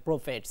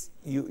prophets.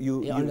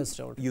 You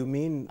understood? You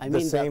mean I the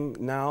mean same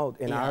now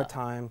in our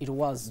time? It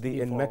was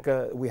in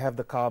Mecca, we have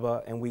the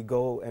Kaaba, and we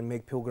go and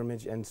make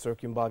pilgrimage and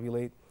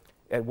circumambulate.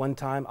 At one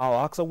time,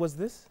 Al-Aqsa was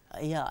this?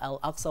 Yeah,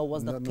 Al-Aqsa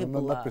was the Qibla. No,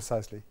 not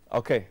precisely.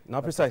 Okay,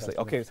 not precisely.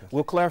 Okay,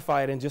 we'll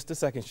clarify it in just a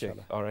second, Sheikh.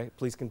 All right,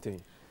 please continue.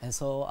 And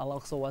so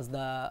Al-Aqsa was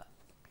the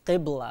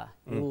Qibla.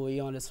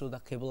 You understood the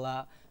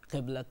Qibla.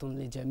 Qiblatun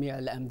li jami'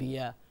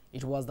 al-anbiya.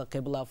 It was the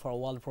Qibla for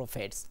all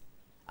prophets.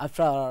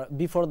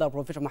 Before the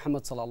Prophet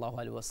Muhammad sallallahu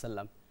alaihi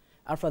wasallam.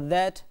 After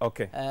that,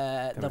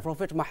 the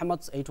Prophet Muhammad,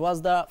 it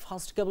was the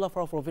first Qibla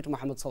for Prophet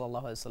Muhammad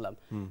sallallahu alaihi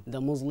wasallam.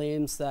 The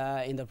Muslims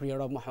in the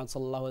period of Muhammad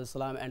sallallahu alaihi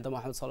wasallam and the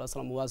Muhammad sallallahu alaihi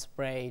wasallam was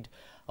prayed.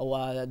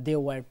 They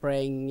were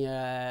praying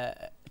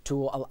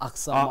to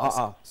Al-Aqsa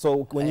Mosque.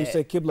 So when you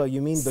say Qibla,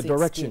 you mean the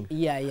direction?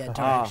 Yeah,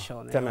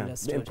 direction.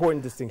 The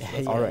important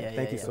distinction. All right,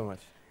 thank you so much.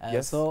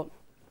 So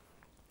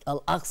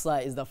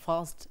Al-Aqsa is the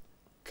first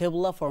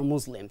Qibla for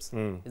Muslims.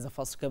 It's the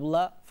first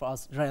Qibla for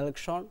us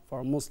religion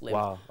for Muslims.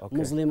 Wow, okay.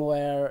 Muslims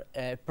were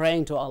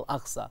praying to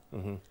Al-Aqsa.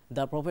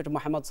 The Prophet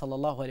Muhammad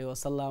sallallahu alaihi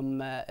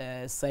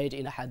wasallam said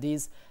in a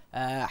hadith,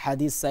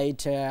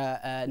 said,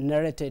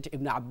 narrated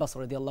Ibn Abbas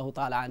radiallahu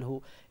ta'ala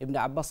anhu. Ibn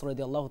Abbas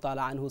radiallahu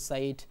ta'ala anhu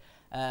said,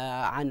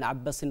 عن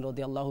عباس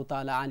رضي الله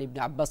تعالى عن ابن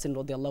عباس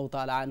رضي الله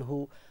تعالى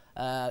عنه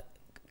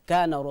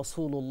كان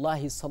رسول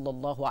الله صلى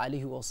الله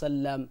عليه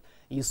وسلم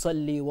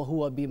يصلي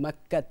وهو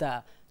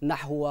بمكة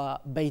نحو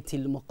بيت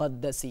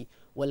المقدس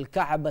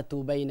والكعبة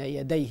بين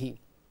يديه.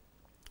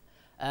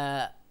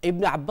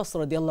 Ibn Abbas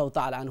radiallahu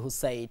ta'ala anhu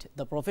said,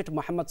 the Prophet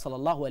Muhammad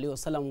sallallahu alayhi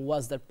wasallam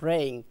was the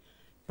praying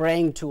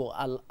to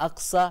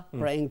Al-Aqsa,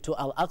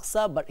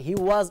 but he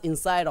was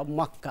inside of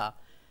Makkah.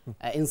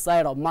 And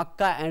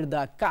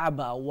the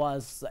Kaaba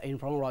was in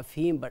front of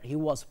him, but he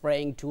was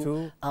praying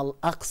to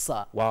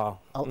Al-Aqsa. Wow.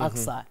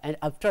 Al-Aqsa. And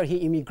after he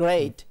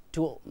immigrated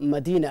to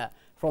Medina,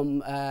 from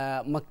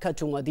Makkah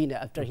to Medina,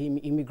 after he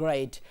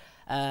immigrated,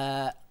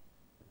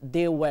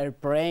 they were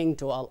praying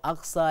to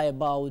Al-Aqsa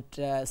about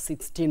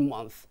 16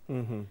 months.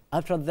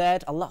 After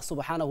that, Allah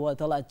subhanahu wa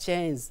ta'ala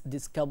changed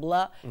this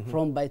Qibla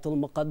from Baytul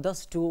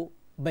Muqaddas to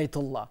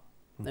Baytullah.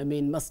 I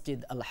mean,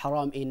 Masjid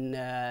Al-Haram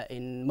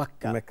in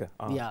Mecca.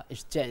 Yeah,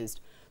 it's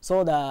changed.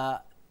 So the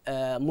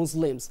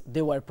Muslims,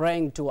 they were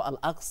praying to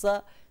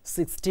Al-Aqsa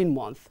 16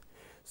 months.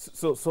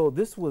 So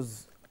this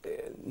was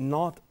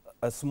not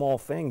a small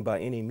thing by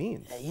any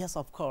means. Yes,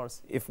 of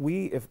course. If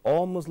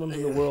all Muslims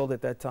in the world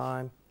at that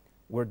time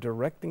were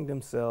directing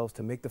themselves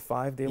to make the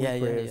 5 daily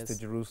prayers to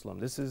Jerusalem,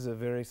 this is a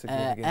very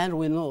significant. And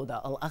we know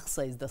that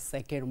Al-Aqsa is the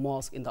second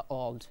mosque in the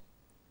old.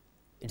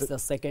 It's the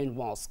second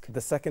mosque. The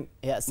second,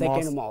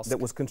 mosque that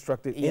was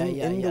constructed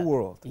in the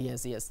world.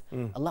 Yes.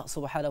 Allah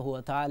subhanahu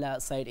wa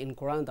ta'ala said in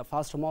Quran, the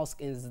first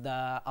mosque is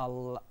the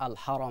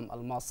Al-Haram,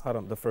 Al-Mosque.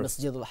 The first.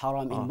 Masjid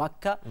Al-Haram in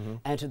Makkah.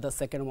 And the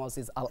second mosque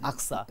is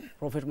Al-Aqsa.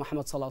 Prophet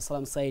Muhammad sallallahu alaihi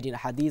wasallam said in a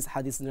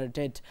hadith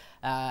narrated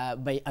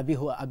by Abi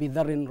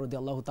Dharr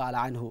radiallahu ta'ala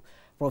anhu.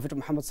 Prophet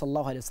Muhammad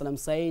sallallahu alaihi wasallam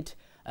said,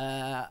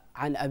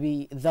 عن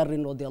أبي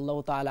ذر رضي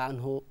الله تعالى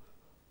عنه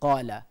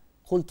قال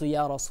قلت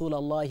يا رسول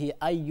الله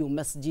أي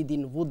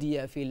مسجد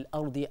وضي في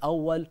الأرض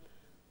أول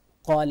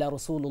قال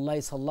رسول الله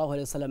صلى الله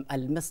عليه وسلم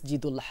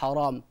المسجد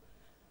الحرام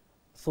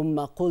ثم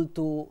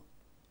قلت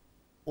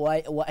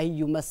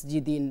وأي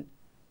مسجد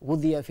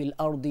وضي في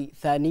الأرض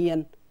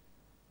ثانيا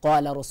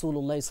قال رسول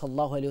الله صلى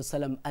الله عليه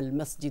وسلم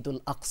المسجد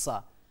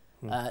الأقصى.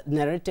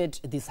 Narrated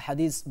this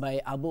hadith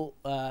by Abu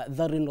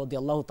Dharr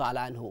radiallahu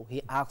ta'ala anhu.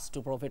 He asked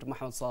to Prophet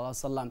Muhammad sallallahu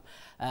alaihi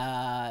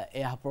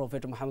wasallam,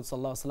 Prophet Muhammad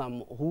sallallahu alaihi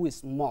wasallam, who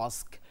is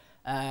mosque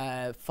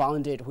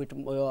founded,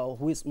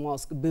 who is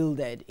mosque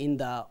builded in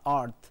the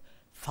earth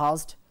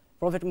first?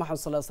 Prophet Muhammad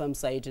sallallahu alaihi wasallam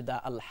said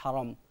the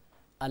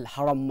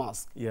Al-Haram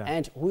mosque.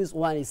 And who is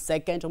one is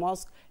second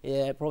mosque?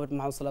 Prophet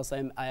Muhammad sallallahu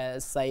alaihi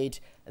wasallam said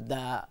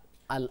the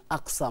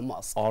Al-Aqsa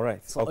mosque. All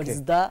right. So it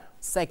is the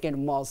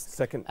second mosque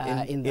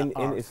in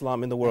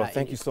Islam in the world.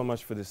 Thank you so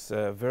much for this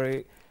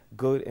very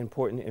good,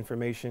 important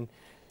information.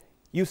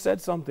 You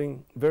said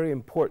something very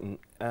important.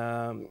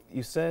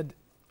 You said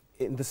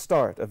in the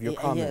start of your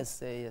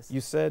comment,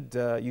 you said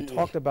you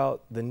talked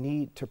about the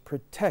need to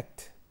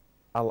protect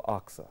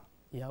Al-Aqsa.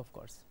 Yeah, of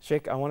course.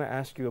 Sheikh, I want to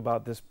ask you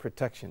about this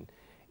protection.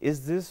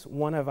 Is this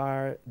one of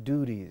our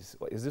duties?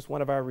 Is this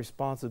one of our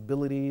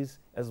responsibilities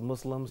as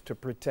Muslims to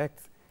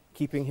protect,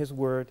 keeping his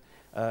word,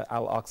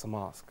 Al-Aqsa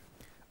Mosque?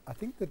 I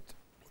think that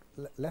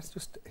let's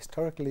just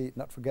historically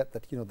not forget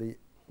that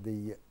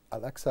the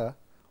Al-Aqsa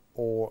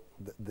or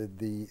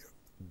the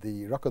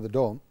Rock of the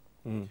Dome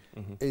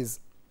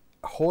is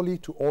holy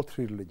to all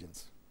 3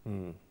 religions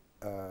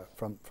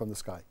from the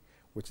sky,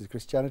 which is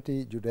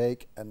Christianity,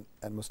 Judaic, and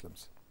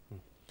Muslims.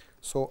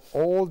 So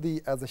all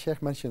as the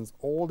Sheikh mentions,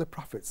 all the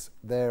prophets,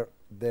 their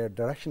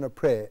direction of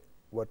prayer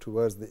were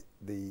towards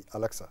the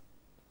Al-Aqsa.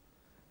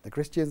 The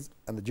Christians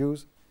and the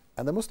Jews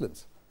and the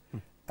Muslims.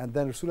 And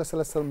then Rasulullah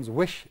sallallahu alaihi wasallam's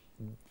wish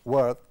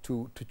were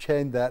to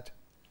change that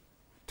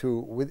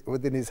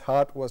within his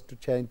heart was to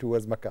change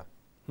towards Makkah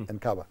and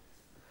Kaaba.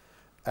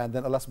 And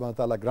then Allah subhanahu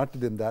wa ta'ala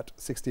granted him that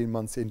 16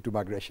 months into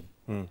migration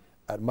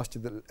at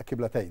Masjid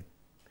al-Qiblatayn.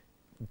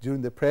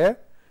 During the prayer,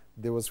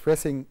 they was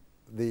facing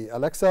the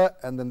Al-Aqsa,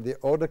 and then the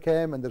order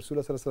came and the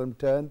Rasulullah sallallahu alaihi wasallam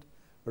turned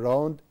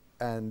around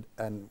and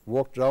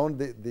walked around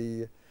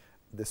the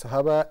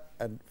Sahaba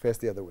and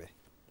faced the other way.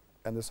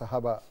 And the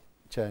Sahaba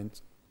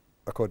changed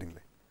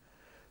accordingly.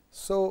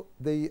 So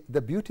the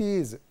beauty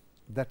is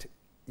that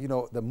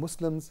the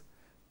Muslims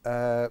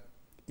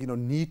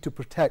need to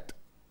protect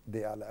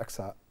the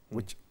Al-Aqsa,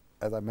 which,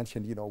 as I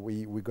mentioned,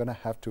 we're going to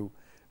have to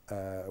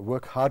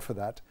work hard for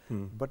that.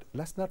 But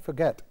let's not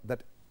forget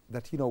that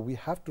we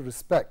have to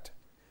respect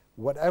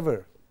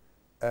whatever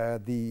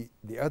the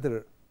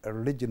other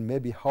religion may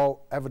be,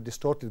 however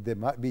distorted they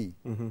might be,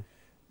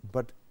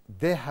 but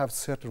they have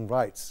certain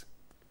rights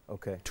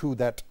to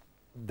that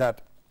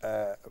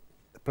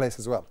place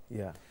as well.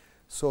 Yeah.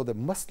 So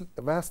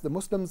as the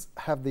Muslims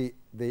have the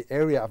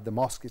area of the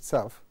mosque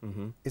itself,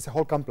 it's a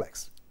whole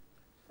complex.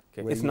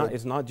 Okay.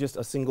 It's not just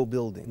a single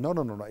building. No.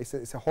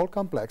 It's a whole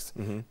complex,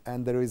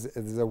 and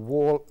there's a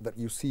wall that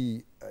you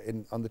see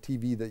on the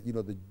TV that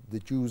the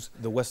Jews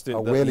the Western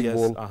are Wailing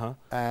Wall,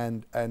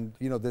 and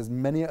there's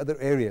many other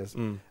areas.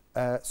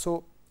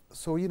 So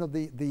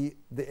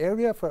the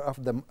area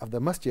of the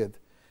masjid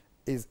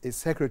is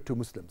sacred to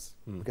Muslims,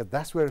 because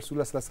that's where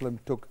Rasulullah Sallallahu Alaihi Wasallam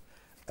took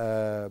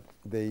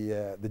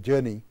the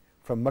journey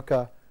from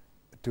Mecca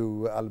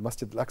to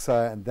Al-Masjid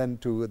Al-Aqsa and then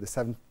to the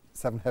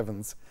seven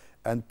heavens,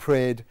 and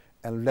prayed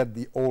and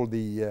led all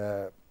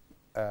the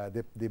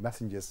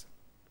messengers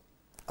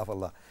of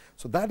Allah.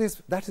 So that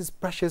is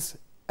precious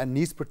and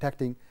needs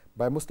protecting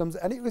by Muslims,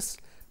 and it was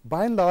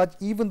by and large,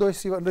 even though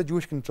it's under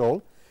Jewish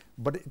control,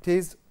 but it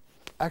is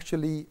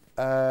actually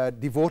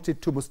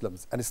devoted to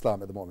Muslims and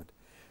Islam at the moment.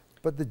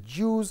 But the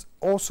Jews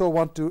also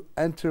want to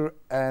enter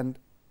and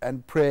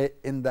pray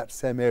in that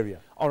same area.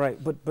 All right,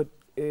 but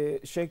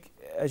Sheikh,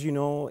 as you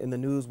know, in the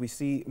news we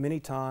see many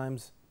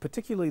times,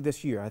 particularly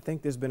this year, I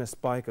think there's been a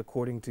spike,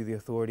 according to the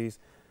authorities,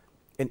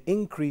 an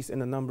increase in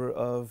the number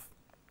of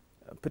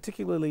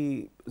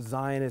particularly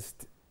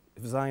Zionist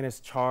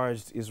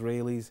charged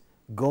Israelis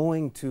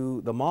going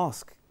to the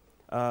mosque.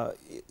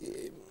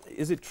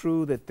 Is it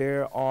true that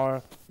there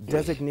are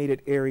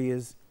designated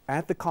areas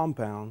at the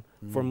compound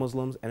for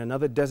Muslims and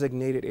another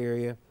designated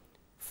area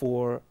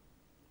for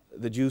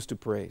the Jews to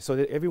pray, so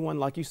that everyone,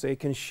 like you say,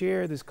 can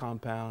share this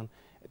compound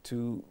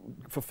to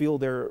fulfill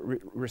their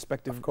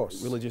respective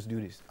religious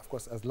duties? Of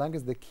course, as long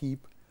as they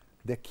keep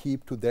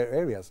to their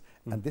areas.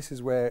 And this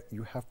is where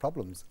you have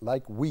problems.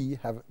 Like we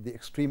have the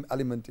extreme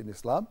element in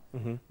Islam,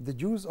 the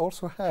Jews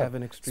also have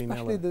an extreme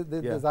especially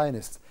element. the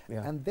Zionists.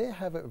 And they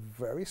have a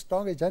very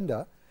strong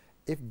agenda.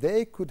 If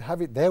they could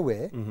have it their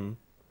way,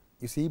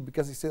 you see,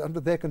 because it's under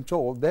their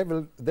control, they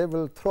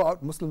will throw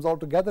out Muslims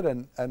altogether.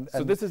 And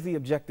so this is the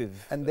objective.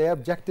 And their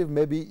objective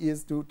maybe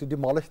is to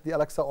demolish the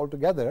Al-Aqsa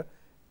altogether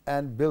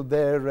and build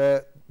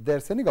their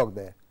synagogue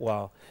there.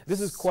 Wow, this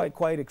is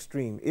quite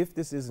extreme. If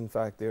this is in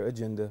fact their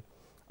agenda,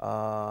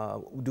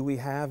 do we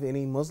have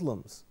any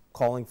Muslims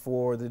calling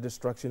for the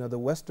destruction of the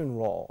Western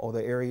Wall or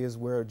the areas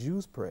where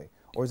Jews pray?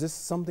 Or is this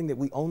something that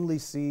we only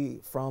see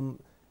from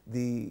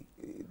the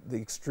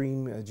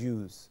extreme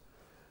Jews?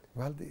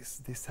 Well,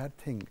 the sad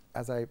thing,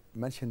 as I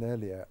mentioned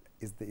earlier,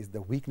 is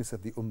the weakness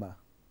of the Ummah.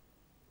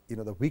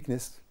 The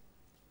weakness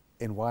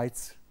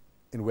invites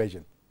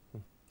invasion,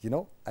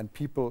 and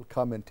people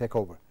come and take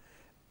over.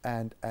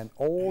 And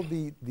all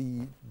the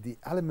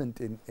element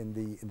in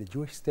the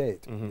Jewish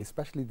state,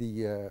 especially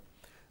the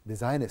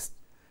Zionists,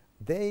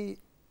 they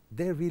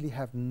really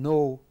have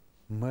no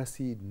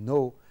mercy,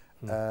 no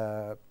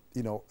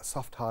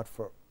soft heart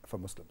for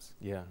Muslims.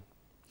 Yeah.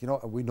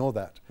 We know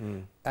that.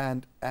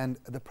 And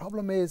the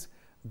problem is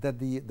that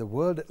the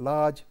world at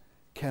large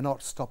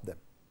cannot stop them.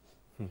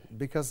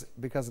 Because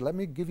let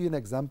me give you an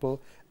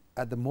example.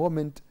 At the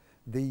moment,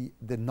 the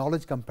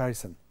knowledge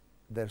comparison,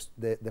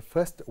 the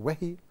first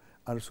wahi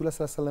and Rasulullah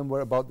Sallallahu Alaihi Wasallam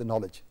were about the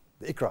knowledge,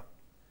 the Iqra.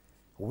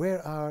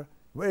 Where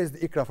is the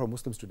Iqra for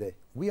Muslims today?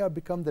 We are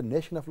become the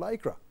nation of La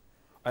Iqra.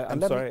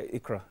 I'm sorry,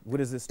 Iqra. What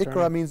is this term?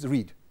 Iqra means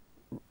read.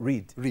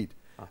 Read. Read.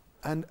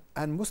 And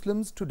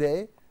Muslims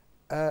today,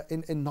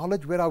 in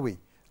knowledge, where are we?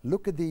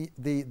 Look at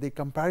the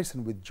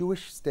comparison with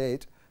Jewish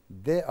state.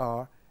 They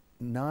are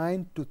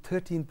 9 to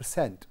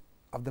 13%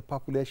 of the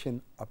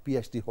population are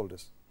PhD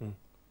holders.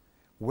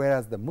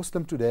 Whereas the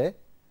Muslim today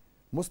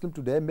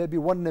may be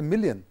 1 in a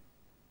million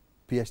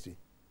PhD.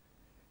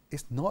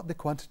 It's not the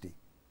quantity,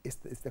 it's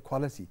the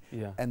quality.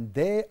 Yeah. And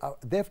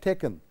they've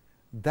taken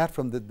that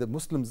from the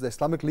Muslims, the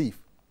Islamic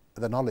belief,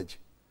 the knowledge,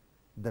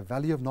 the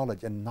value of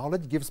knowledge, and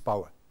knowledge gives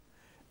power.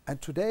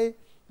 And today,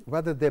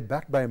 whether they're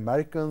backed by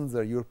Americans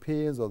or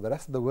Europeans or the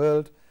rest of the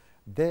world,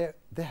 they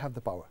have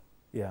the power.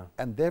 Yeah.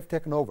 And they've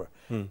taken over.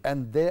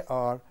 And they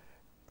are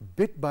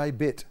bit by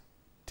bit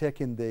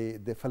taking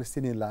the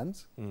Palestinian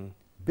lands,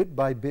 bit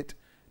by bit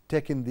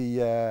taking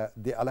the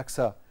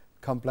Al-Aqsa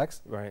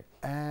complex. Right.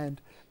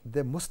 And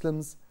the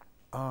Muslims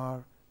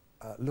are,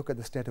 look at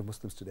the state of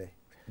Muslims today.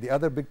 The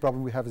other big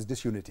problem we have is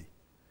disunity.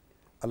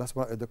 Allah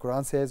subhanahu, the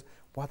Quran says,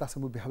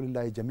 وَاعْتَصِمُوا بِحَبْلِ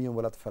اللَّهِ جَمِيعًا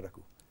وَلَا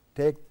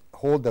تَفَرَّقُوا.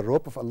 Hold the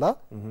rope of Allah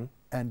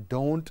and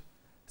don't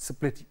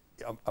split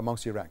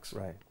amongst your ranks.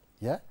 Right.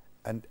 Yeah?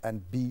 And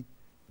be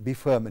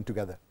firm and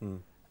together.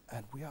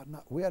 And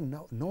we are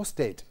no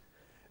state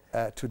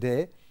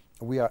today.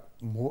 We are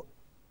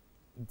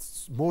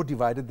more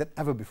divided than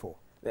ever before.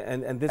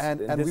 And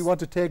we want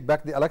to take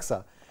back the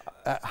Al-Aqsa.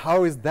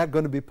 How is that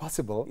going to be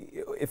possible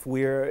if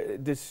we're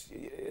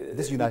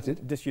disunited?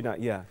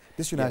 Yeah.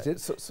 Disunited.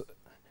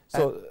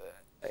 So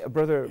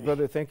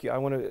brother, thank you. I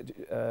want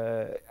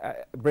to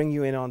bring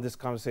you in on this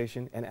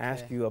conversation and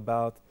ask you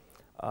about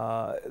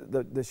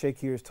the Sheikh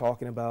here is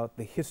talking about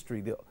the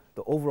history, the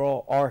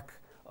overall arc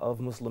of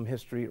Muslim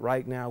history.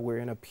 Right now, we're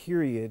in a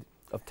period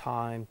of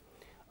time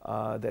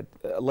that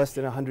less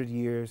than 100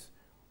 years,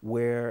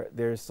 where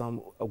there's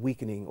some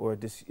weakening, or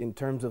in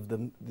terms of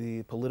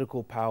the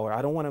political power.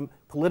 I don't want to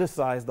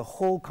politicize the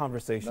whole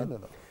conversation.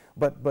 No.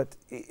 But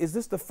is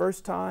this the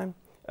first time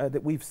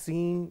that we've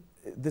seen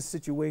this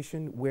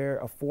situation where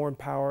a foreign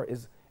power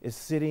is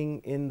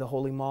sitting in the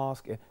Holy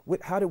Mosque?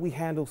 How did we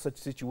handle such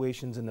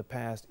situations in the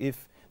past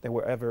if there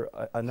were ever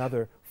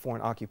another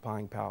foreign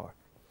occupying power?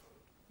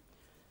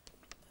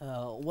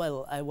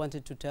 Well, I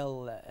wanted to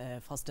tell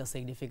first the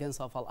significance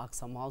of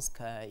Al-Aqsa Mosque.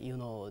 You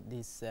know,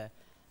 this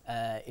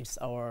it's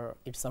our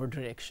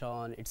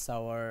direction, it's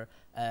our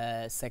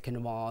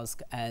second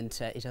mosque, and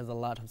it has a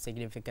lot of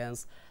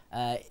significance.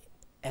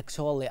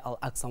 Actually,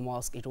 Al-Aqsa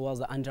Mosque, it was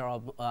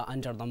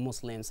under the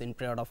Muslims in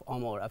period of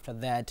Umar. After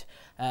that,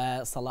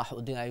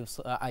 Salahuddin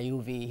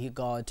Ayyubi,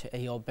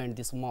 he opened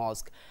this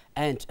mosque,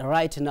 and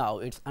right now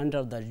it's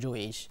under the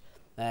Jewish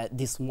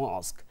this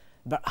mosque.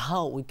 But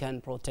how we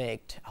can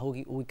protect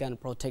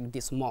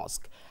this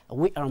mosque?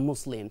 We are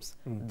Muslims.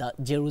 The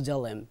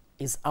Jerusalem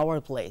is our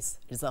place.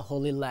 It's a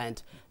holy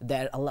land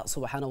that Allah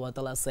subhanahu wa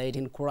ta'ala said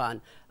in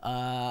Quran.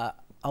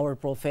 Our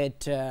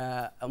prophet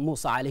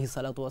Musa alayhi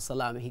salatu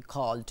wasalam, he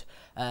called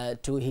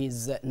to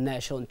his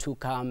nation to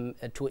come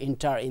to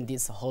enter in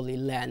this holy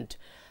land,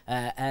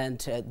 and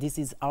this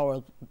is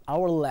our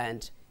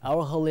land,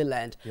 our holy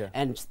land,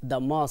 and the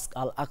mosque,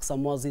 Al-Aqsa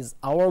Mosque, is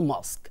our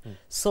mosque.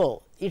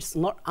 So it's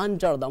not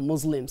under the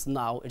Muslims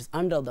now, it's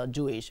under the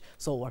Jewish.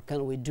 So what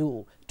can we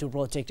do to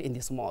protect in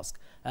this mosque?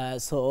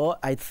 So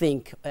I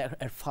think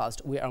at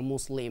first we are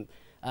Muslim.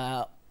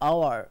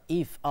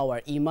 If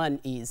our iman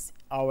is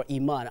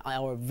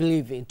our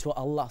believing to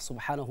Allah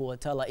subhanahu wa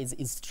ta'ala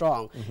is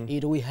strong,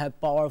 if we have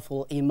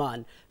powerful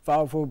iman,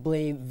 powerful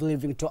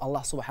believing to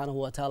Allah subhanahu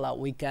wa ta'ala,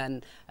 we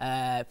can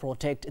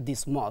protect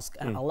this mosque,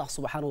 and Allah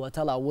subhanahu wa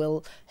ta'ala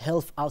will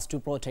help us to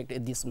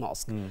protect this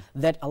mosque.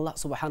 That Allah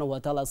subhanahu wa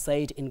ta'ala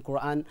said in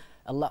Quran,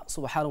 Allah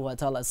subhanahu wa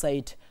ta'ala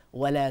said,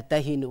 وَلَا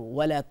تَهِنُوا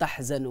وَلَا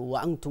تَحْزَنُوا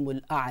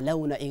وَأَنْتُمُ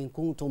الْأَعْلَوْنَ إِن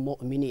كُنْتُم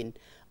مُؤْمِنِينَ.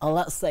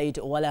 Allah said,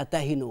 وَلَا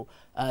تَهِنُوا,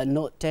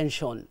 no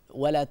tension,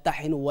 وَلَا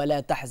تَحِنُوا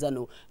وَلَا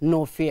تَحْزَنُوا,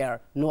 no fear,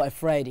 no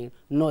afraid,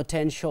 no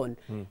tension.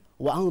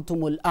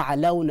 وَأَنْتُمُ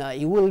الْأَعْلَوْنَ,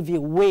 you will be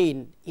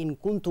win in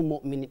kuntum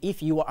mu'min,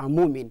 if you are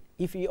mu'min,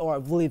 if you are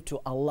believed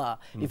to Allah,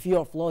 if you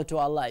are flow to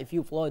Allah, if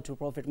you flow to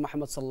Prophet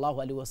Muhammad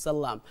sallallahu alaihi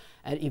wasallam,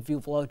 and if you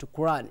flow to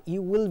Quran,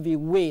 you will be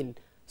win.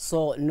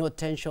 So no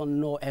tension,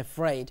 no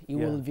afraid, you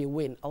will be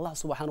win. Allah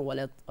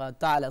subhanahu wa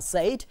ta'ala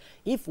said,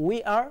 if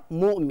we are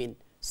mu'min,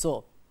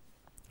 so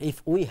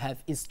if we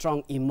have a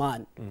strong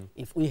iman,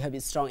 if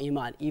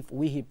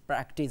we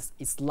practice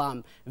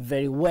Islam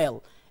very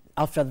well,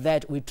 after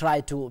that we try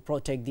to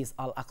protect this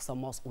Al-Aqsa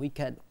Mosque, we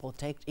can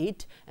protect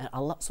it, and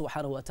Allah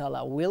subhanahu wa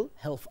ta'ala will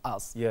help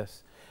us.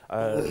 Yes.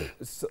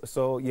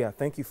 So yeah,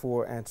 thank you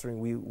for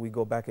answering. We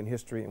go back in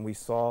history and we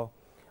saw,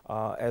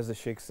 as the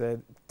Sheikh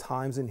said,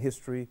 times in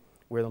history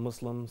where the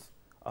Muslims,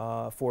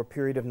 for a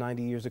period of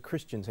 90 years, the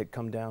Christians had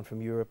come down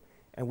from Europe,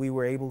 and we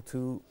were able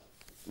to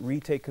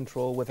retake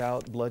control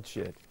without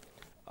bloodshed.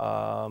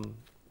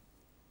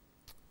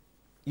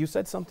 You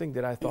said something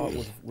that I thought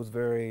was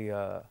very,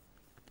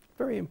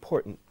 very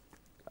important.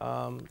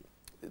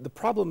 The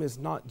problem is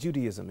not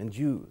Judaism and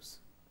Jews.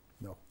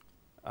 No.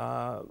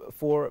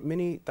 For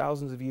many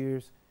thousands of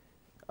years,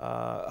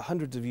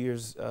 hundreds of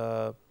years,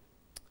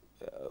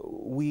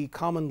 we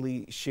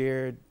commonly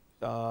shared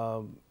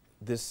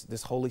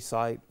this holy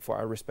site for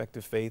our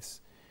respective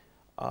faiths.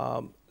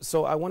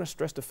 So I want to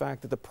stress the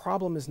fact that the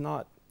problem is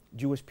not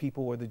Jewish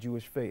people or the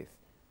Jewish faith.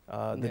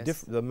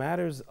 The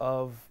matters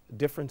of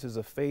differences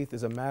of faith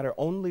is a matter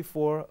only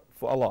for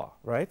Allah,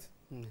 right?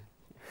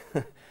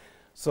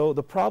 So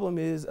the problem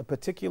is a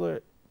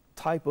particular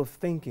type of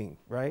thinking,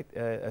 right?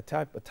 A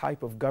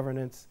type of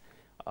governance,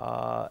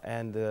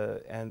 and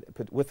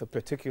with a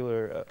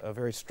particular, a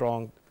very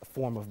strong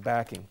form of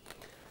backing.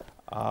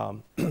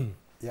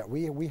 Yeah,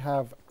 we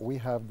have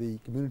the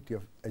community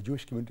of a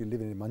Jewish community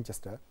living in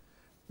Manchester,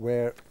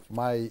 where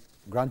my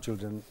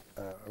grandchildren,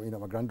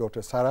 my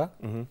granddaughter Sarah,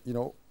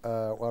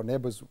 our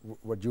neighbors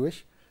were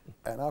Jewish,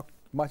 and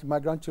my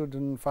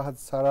grandchildren Fahad,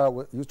 Sarah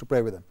used to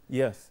pray with them.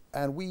 Yes.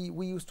 And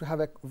we used to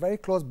have a very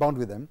close bond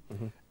with them,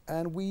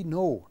 and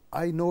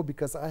I know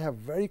because I have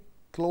very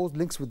close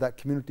links with that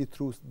community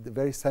through the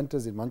various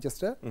centers in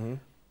Manchester.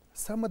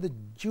 Some of the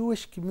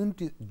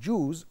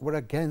Jews were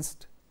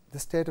against the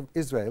state of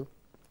Israel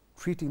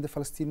treating the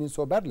Palestinians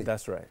so badly.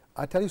 That's right.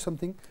 I tell you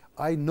something,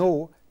 I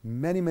know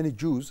many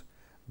Jews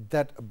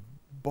that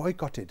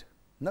boycotted,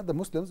 not the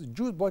Muslims,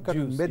 Jews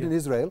boycotted made in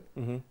Israel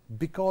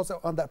because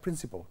on that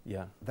principle,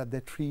 that they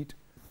treat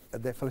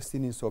the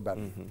Palestinians so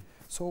badly.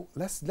 So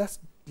let's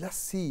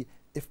see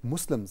if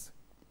Muslims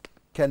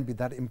can be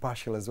that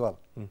impartial as well.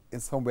 In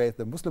some way, if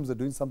the Muslims are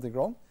doing something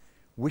wrong,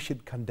 we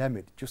should condemn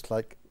it just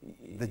like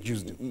the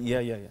Jews do.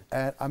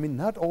 And I mean,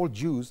 not all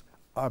Jews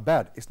are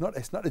bad. It's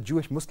not a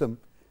Jewish Muslim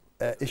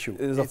issue.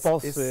 It's a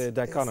false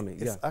dichotomy.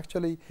 It's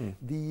actually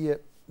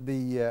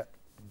the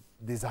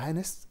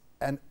Zionists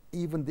and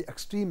even the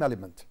extreme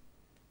element,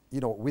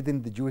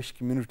 within the Jewish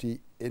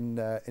community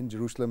in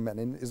Jerusalem and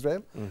in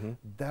Israel,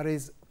 that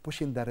is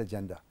pushing that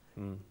agenda.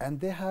 And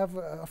they have,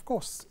 of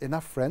course,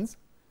 enough friends,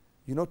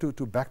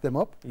 to back them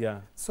up.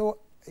 So,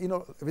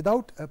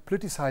 without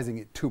politicizing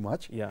it too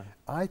much,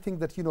 I think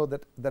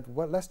that,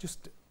 well, let's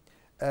just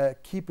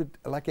keep it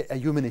like a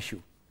human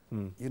issue.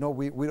 You know,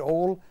 we're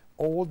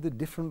all the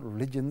different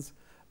religions,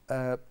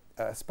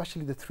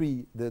 especially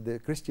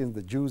the Christians,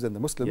 the Jews, and the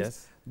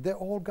Muslims, they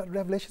all got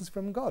revelations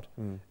from God.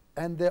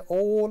 And they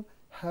all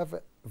have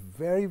a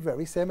very,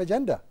 very same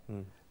agenda.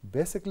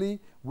 Basically,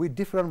 we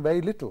differ on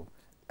very little.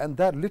 And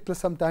that little is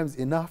sometimes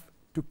enough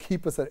to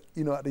keep us at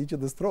each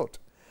other's throat.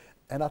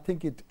 And I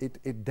think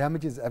it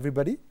damages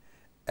everybody.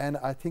 And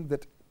I think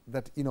that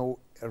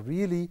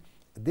really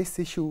this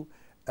issue,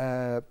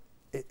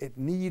 it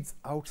needs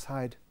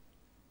outside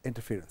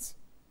interference.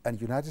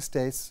 And United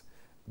States,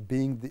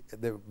 being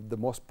the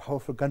most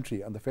powerful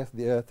country on the face of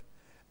the earth,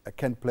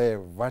 can play a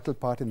vital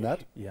part in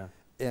that.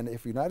 And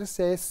if United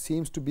States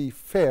seems to be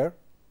fair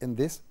in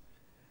this,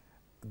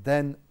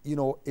 then it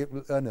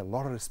will earn a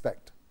lot of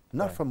respect,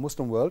 not from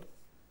Muslim world,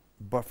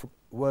 but from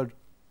world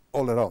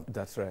all around.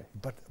 That's right.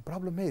 But the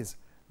problem is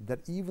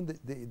that even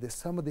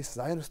some of this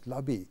Zionist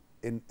lobby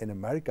in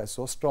America is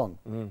so strong.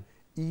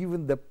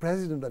 Even the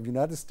president of the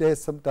United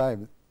States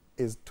sometimes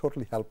is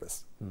totally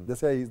helpless. They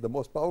say he's the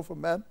most powerful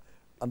man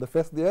on the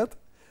face of the earth.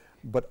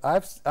 But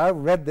I've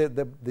read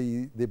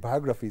the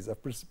biographies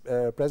of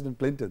President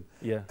Clinton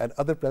and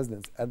other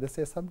presidents, and they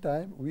say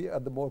sometimes we are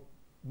the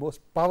most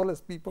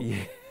powerless people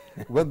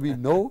when we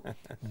know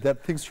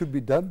that things should be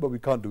done, but we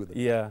can't do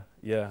them.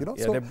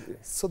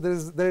 So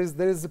there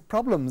is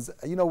problems.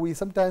 We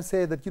sometimes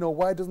say that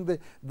why doesn't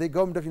the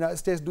government of the United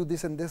States do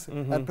this and this,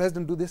 and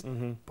president do this?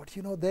 But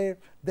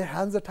their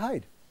hands are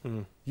tied.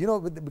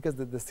 Because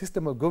the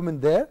system of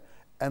government there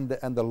and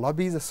the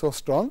lobbies are so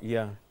strong.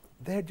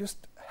 They're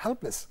just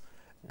helpless.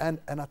 And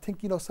I think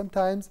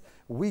sometimes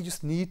we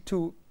just need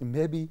to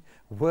maybe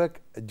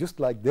work just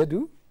like they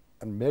do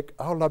and make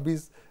our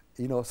lobbies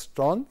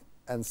strong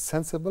and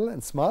sensible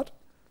and smart.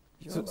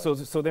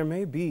 So there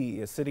may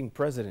be a sitting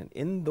president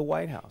in the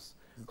White House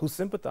who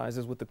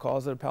sympathizes with the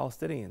cause of the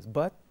Palestinians,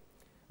 but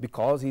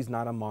because he's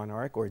not a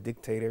monarch or a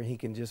dictator, he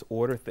can just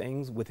order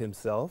things with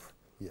himself.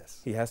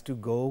 He has to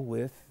go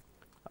with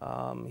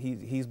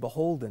he's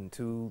beholden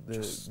to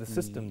the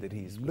system that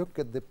he's look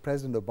at the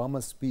President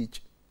Obama's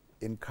speech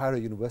in Cairo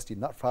University,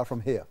 not far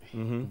from here,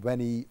 when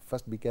he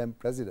first became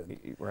president.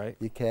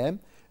 He came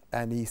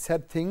and he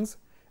said things,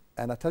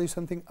 and I tell you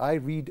something, I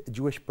read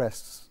Jewish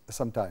press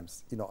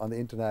sometimes, on the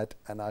internet,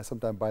 and I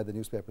sometimes buy the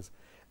newspapers.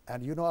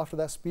 And after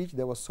that speech,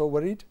 they were so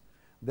worried.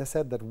 They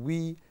said that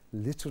we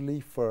literally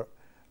for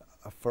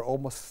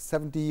almost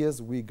 70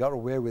 years, we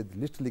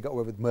literally got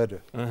away with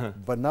murder.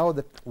 But now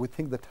that we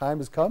think the time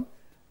has come,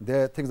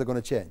 things are going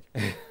to change.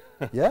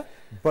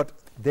 But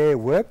they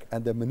work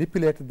and they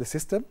manipulated the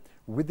system.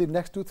 Within the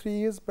next 2-3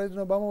 years,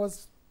 President Obama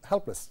was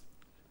helpless.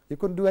 He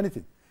couldn't do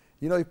anything.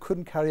 He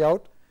couldn't carry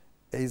out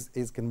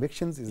his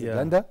convictions, his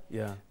agenda.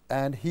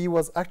 And he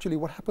was actually,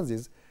 what happens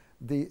is,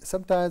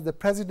 sometimes the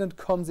president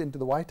comes into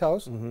the White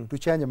House to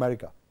change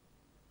America.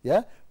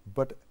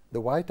 But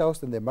the White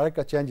House and the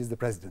America changes the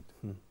president.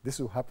 This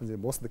is what happens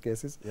in most of the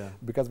cases.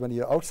 Because when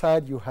you're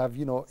outside, you have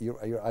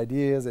your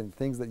ideas and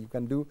things that you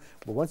can do.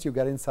 But once you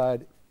get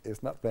inside,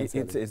 it's not plain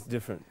sailing. It's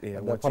different.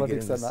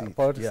 Politics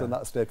are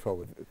not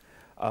straightforward.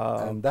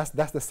 And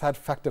that's the sad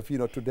fact of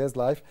today's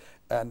life.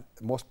 And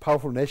most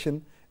powerful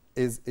nation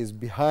is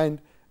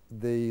behind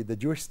the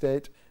Jewish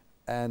state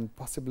and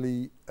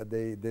possibly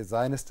the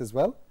Zionist as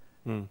well.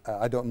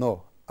 I don't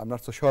know. I'm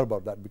not so sure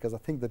about that, because I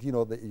think that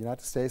the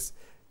United States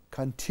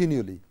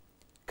continually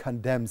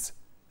condemns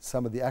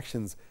some of the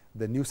actions,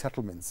 the new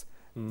settlements,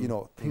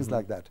 things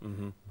like that.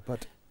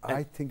 But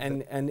I think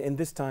and in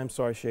this time,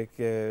 sorry, Sheikh,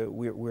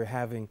 we're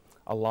having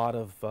a lot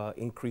of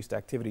increased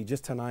activity.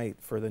 Just tonight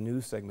for the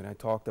news segment, I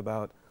talked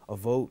about a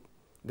vote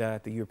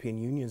that the European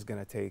Union is going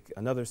to take,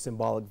 another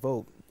symbolic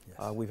vote.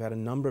 We've had a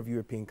number of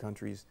European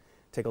countries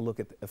take a look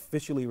at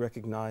officially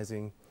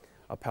recognizing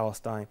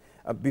Palestine.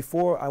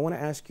 Before, I want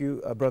to ask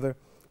you, brother,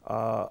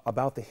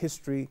 about the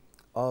history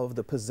of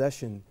the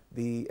possession,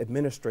 the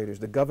administrators,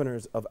 the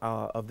governors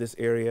of this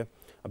area.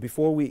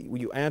 Before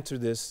you answer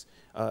this,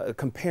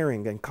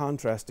 comparing and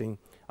contrasting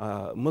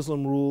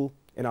Muslim rule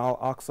in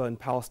Al-Aqsa in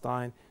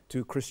Palestine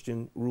to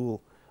Christian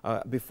rule.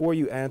 Before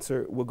you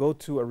answer, we'll go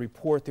to a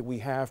report that we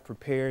have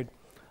prepared.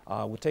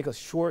 We'll take a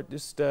short,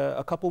 just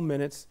a couple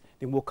minutes,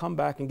 then we'll come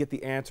back and get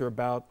the answer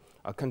about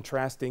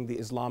contrasting the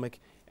Islamic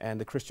and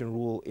the Christian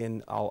rule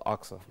in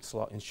Al-Aqsa,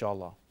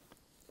 inshallah.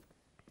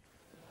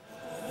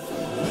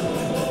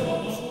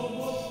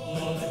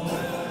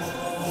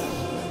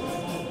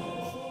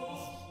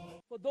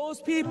 For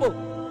those people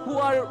who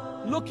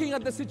are looking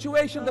at the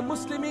situation, the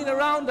Muslimin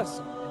around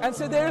us, and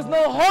say there is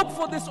no hope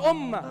for this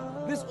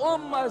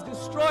ummah is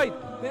destroyed,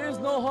 there is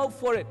no hope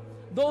for it.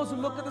 Those who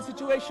look at the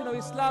situation of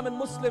Islam and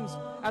Muslims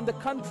and the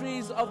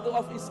countries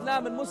of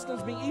Islam and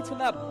Muslims being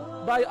eaten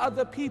up by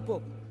other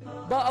people.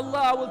 But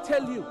Allah, I will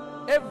tell you,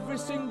 every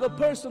single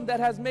person that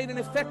has made an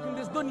effect in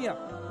this dunya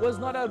was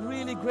not a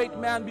really great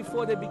man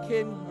before they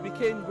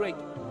became great.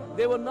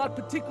 They were not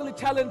particularly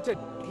talented,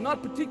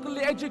 not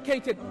particularly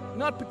educated,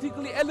 not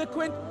particularly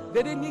eloquent.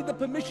 They didn't need the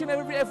permission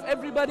of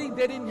everybody.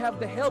 They didn't have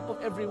the help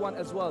of everyone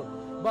as well.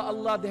 But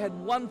Allah, they had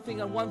one thing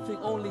and one thing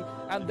only,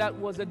 and that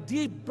was a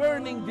deep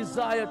burning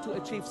desire to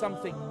achieve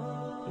something.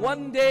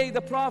 One day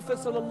the Prophet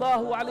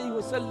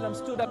ﷺ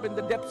stood up in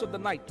the depths of the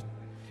night.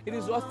 It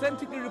is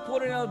authentically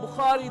reported in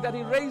Al-Bukhari that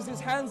he raised his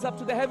hands up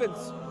to the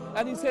heavens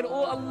and he said,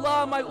 "Oh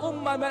Allah, my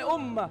ummah, my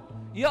ummah.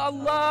 Ya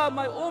Allah,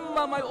 my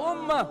ummah, my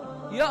ummah.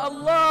 Ya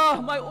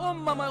Allah, my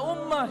ummah, my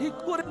ummah." He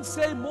couldn't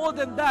say more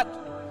than that.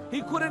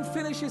 He couldn't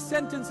finish his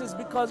sentences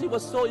because he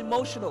was so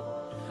emotional.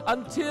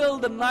 Until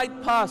the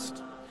night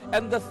passed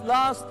and the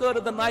last third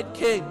of the night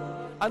came,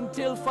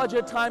 until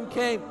Fajr time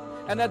came.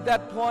 And at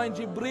that point,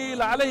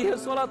 Jibreel alayhi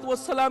salatu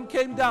wasalam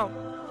came down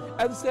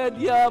and said,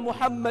 Ya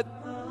Muhammad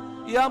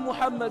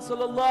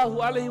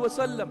sallallahu alayhi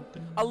wasallam,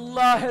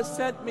 Allah has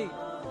sent me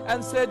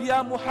and said,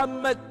 Ya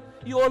Muhammad,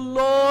 your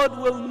Lord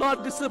will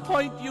not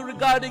disappoint you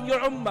regarding your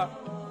ummah.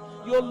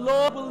 Your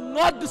Lord will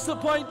not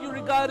disappoint you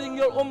regarding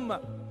your ummah.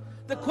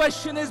 The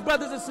question is,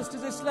 brothers and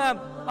sisters in Islam,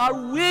 are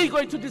we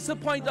going to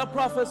disappoint our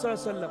Prophet sallallahu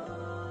alaihi wasallam?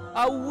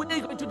 Are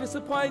we going to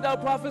disappoint our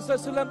Prophet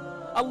sallallahu alaihi wasallam?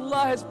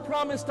 Allah has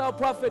promised our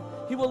Prophet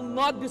He will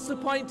not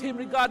disappoint him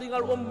regarding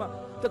our ummah.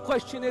 The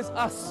question is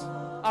us.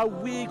 Are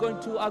we going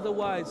to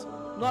otherwise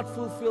not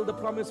fulfill the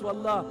promise of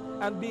Allah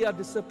and be a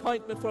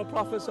disappointment for our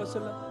Prophet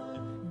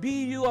ﷺ?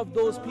 Be you of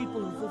those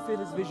people who fulfill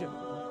his vision.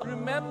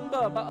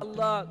 Remember, by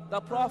Allah, the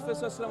Prophet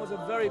ﷺ was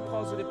a very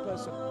positive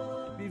person.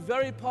 Be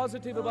very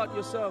positive about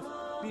yourself.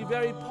 Be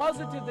very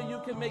positive that you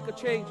can make a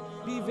change.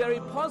 Be very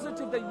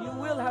positive that you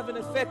will have an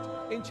effect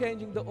in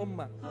changing the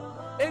ummah.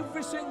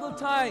 Every single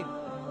time,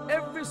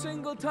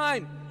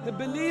 the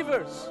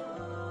believers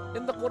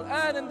in the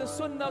Quran and the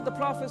Sunnah of the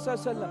Prophet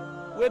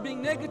ﷺ were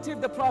being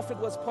negative, the Prophet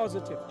was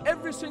positive.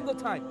 Every single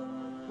time.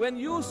 When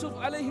Yusuf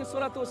alayhi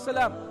salatu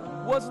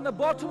wasalam was in the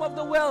bottom of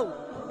the well,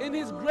 in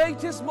his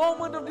greatest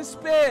moment of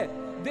despair,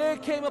 there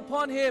came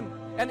upon him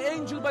an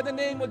angel by the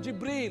name of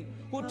Jibreel,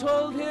 who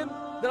told him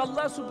that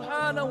Allah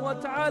subhanahu wa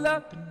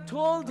ta'ala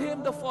told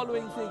him the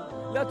following thing: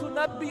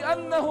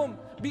 لَتُنَبِّئَنَّهُمْ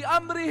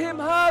بِأَمْرِهِمْ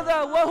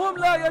هَذَا وَهُمْ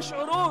لَا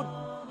يَشْعُرُونَ.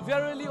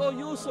 Verily, O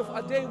Yusuf,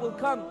 a day will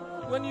come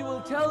when you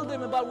will tell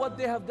them about what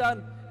they have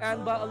done,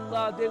 and by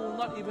Allah, they will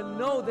not even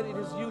know that it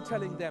is you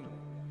telling them.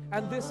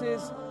 And this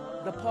is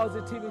the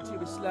positivity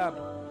of Islam.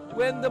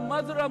 When the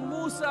mother of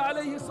Musa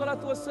alayhi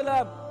salatu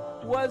wasalam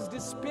was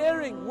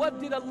despairing, what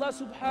did Allah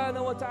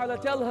subhanahu wa ta'ala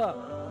tell her?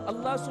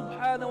 Allah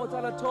subhanahu wa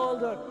ta'ala told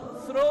her,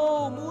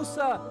 throw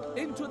Musa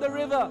into the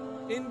river.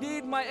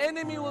 Indeed, my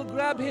enemy will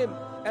grab him.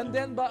 And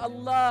then by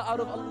Allah, out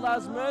of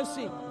Allah's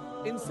mercy,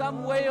 in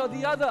some way or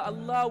the other,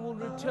 Allah will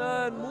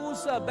return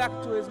Musa back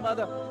to his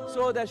mother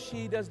so that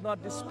she does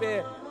not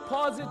despair.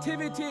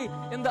 Positivity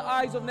in the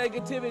eyes of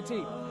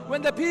negativity.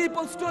 When the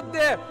people stood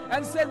there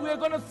and said, we're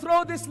going to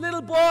throw this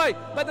little boy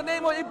by the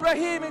name of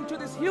Ibrahim into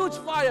this huge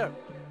fire,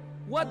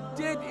 what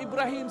did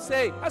Ibrahim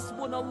say?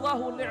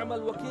 Hasbunallahu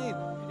ni'mal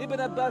wakeel. Ibn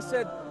Abbas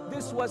said,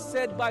 this was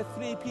said by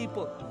three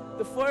people.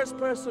 The first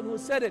person who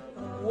said it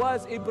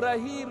was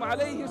Ibrahim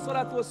alayhi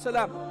salatu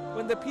wassalam.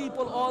 When the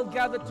people all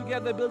gathered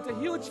together, built a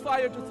huge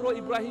fire to throw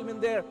Ibrahim in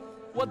there,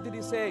 what did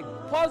he say?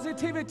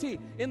 Positivity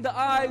in the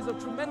eyes of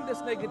tremendous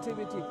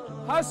negativity.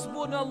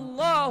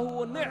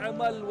 Hasbunallahu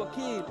ni'mal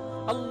wakeel.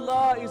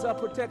 Allah is our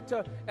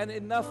protector, and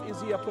enough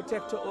is He a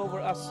protector over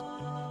us.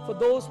 For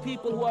those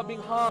people who are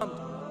being harmed,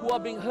 who are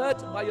being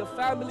hurt by your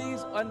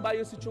families and by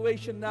your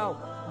situation now.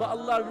 But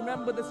Allah,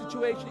 remember the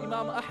situation,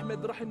 Imam Ahmed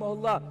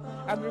rahimahullah,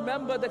 and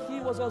remember that he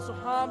was also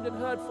harmed and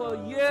hurt for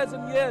years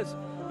and years.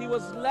 He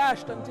was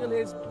lashed until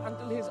his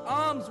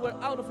arms were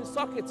out of his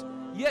sockets,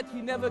 yet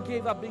he never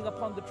gave up being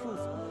upon the truth.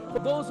 For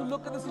those who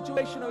look at the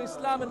situation of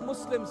Islam and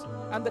Muslims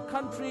and the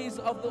countries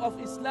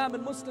of Islam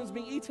and Muslims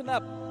being eaten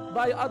up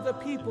by other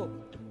people,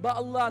 but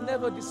Allah,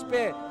 never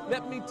despair.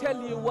 Let me tell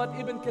you what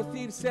Ibn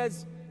Kathir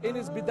says in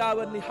his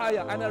Bidaya and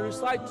Nihaya, and I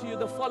recite to you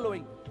the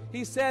following.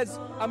 He says,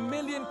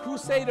 1,000,000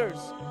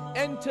 crusaders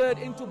entered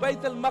into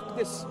Bayt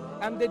al-Maqdis,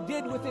 and they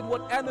did with it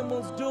what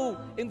animals do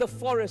in the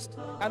forest,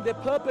 and they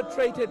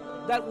perpetrated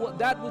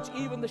that which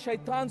even the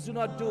shaitans do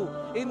not do.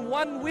 In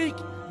 1 week,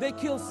 they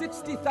killed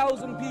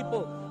 60,000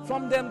 people.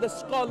 From them, the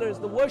scholars,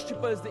 the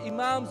worshippers, the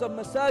imams of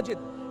masajid,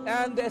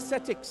 and the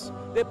ascetics.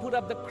 They put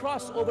up the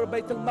cross over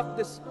Bayt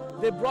al-Maqdis.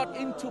 They brought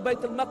into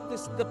Bayt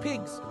al-Maqdis the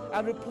pigs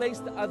and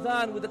replaced the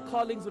adhan with the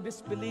callings of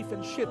disbelief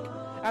and shirk.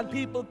 And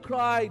people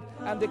cried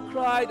and they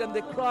cried and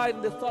they cried,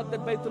 and they thought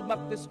that Bayt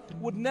al-Maqdis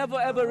would never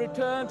ever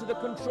return to the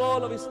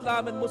control of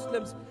Islam and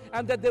Muslims,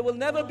 and that there will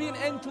never be an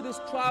end to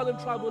this trial and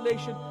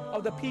tribulation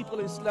of the people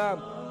of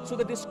Islam. So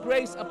the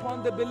disgrace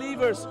upon the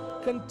believers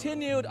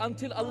continued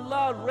until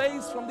Allah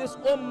raised from this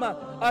ummah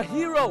a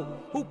hero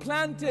who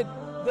planted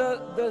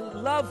the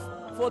love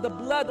for the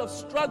blood of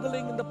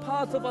struggling in the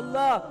path of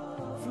Allah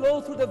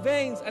flow through the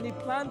veins, and he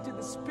planted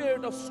the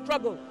spirit of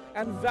struggle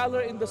and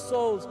valor in the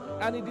souls,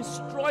 and he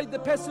destroyed the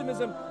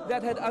pessimism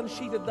that had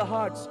unsheathed the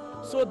hearts.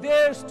 So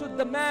there stood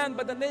the man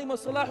by the name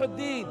of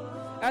Salahuddin,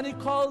 and he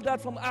called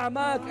out from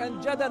A'mak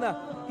and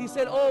Jadana. He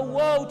said, oh,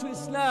 woe to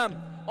Islam.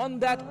 On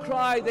that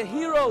cry, the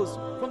heroes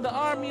from the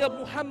army of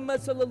Muhammad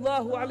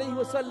sallallahu alaihi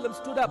wasallam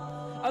stood up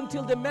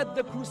until they met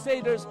the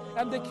Crusaders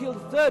and they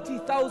killed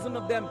 30,000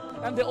 of them,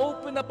 and they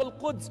opened up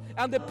Al-Quds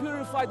and they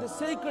purified the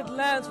sacred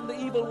lands from the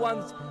evil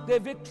ones. Their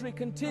victory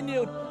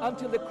continued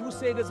until the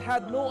Crusaders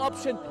had no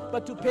option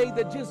but to pay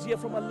the jizya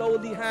from a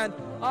lowly hand,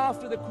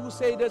 after the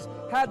Crusaders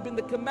had been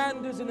the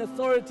commanders in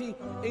authority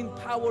in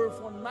power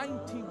for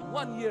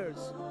 91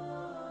 years.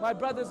 My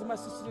brothers and my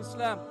sisters in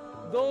Islam,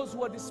 those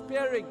who are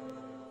despairing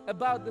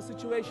about the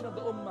situation of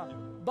the Ummah,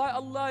 by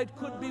Allah, it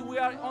could be we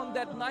are on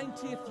that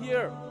 90th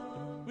year.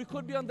 We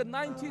could be on the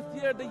 90th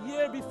year, the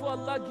year before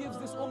Allah gives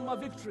this Ummah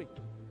victory.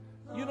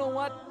 You know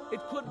what?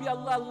 It could be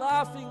Allah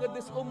laughing at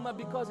this Ummah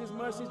because His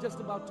mercy is just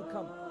about to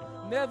come.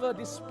 Never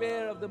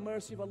despair of the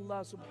mercy of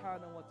Allah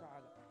subhanahu wa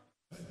ta'ala.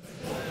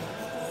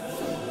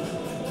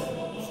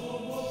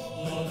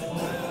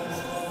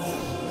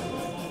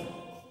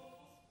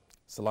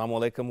 Assalamu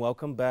alaikum.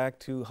 Welcome back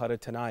to Huda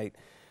Tonight.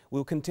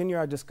 We'll continue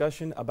our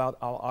discussion about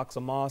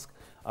Al-Aqsa Mosque.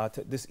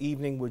 This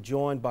evening we're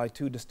joined by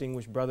two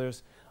distinguished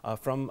brothers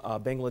from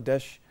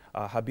Bangladesh,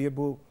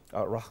 Habibur,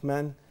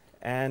 Rahman,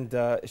 and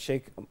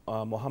Sheikh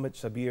Mohammed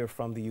Sabir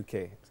from the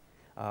UK.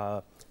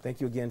 Thank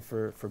you again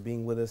for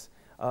being with us.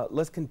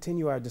 Let's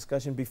continue our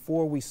discussion.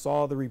 Before we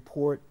saw the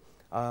report,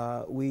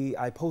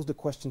 I posed a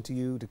question to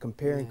you to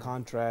compare and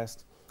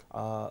contrast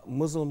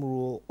Muslim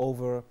rule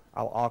over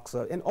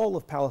Al-Aqsa and all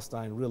of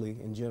Palestine really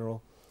in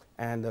general,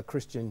 and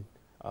Christian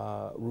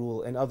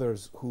rule and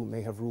others who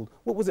may have ruled.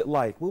 What was it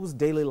like? What was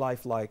daily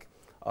life like?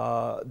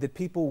 Did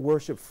people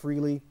worship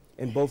freely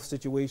in both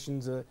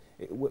situations?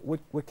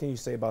 What can you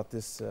say about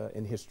this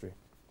in history?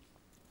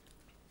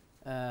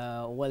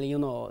 Well, you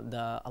know,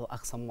 the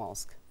Al-Aqsa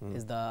Mosque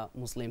is the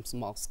Muslims'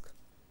 mosque,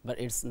 but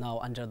it's now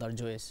under the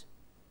Jewish,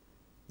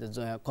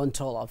 the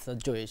control of the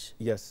Jewish.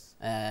 Yes.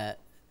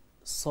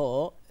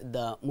 So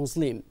the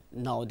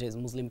nowadays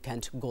Muslim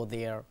can't go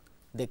there,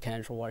 they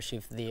can't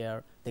worship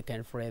there, they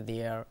can't pray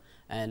there,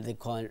 and they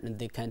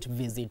can't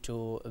visit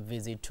to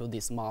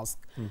this mosque.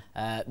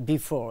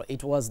 Before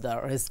it was the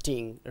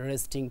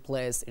resting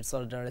place. It's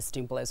the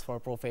resting place for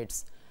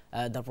prophets.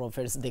 The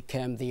prophets, they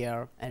came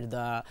there, and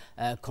the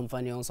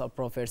companions of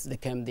prophets, they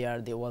came there,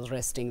 they was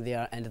resting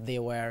there, and they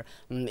were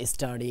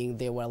studying,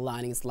 they were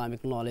learning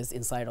Islamic knowledge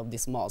inside of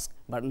this mosque.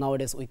 But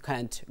nowadays we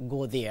can't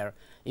go there.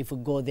 If we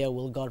go there,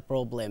 we'll got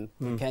problem.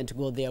 We can't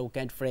go there, we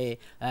can't pray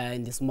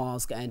in this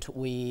mosque, and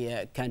we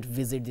can't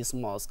visit this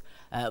mosque.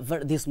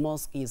 But this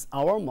mosque is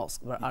our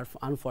mosque, but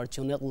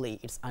unfortunately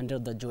it's under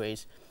the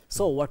Jewish.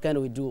 So what can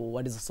we do?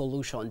 What is the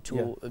solution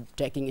to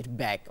taking it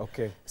back?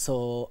 Okay.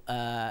 So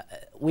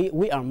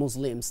we are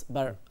Muslims,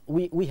 but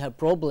we have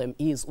problem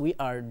is we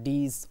are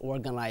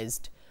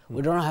disorganized.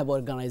 We don't have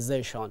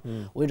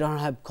organization. We don't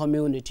have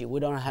community. We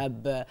don't have.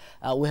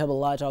 We have a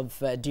lot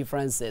of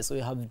differences.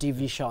 We have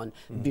division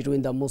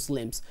between the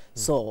Muslims.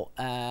 So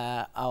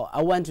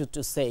I wanted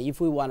to say,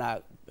 if we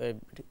wanna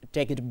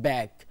take it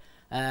back,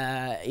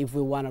 if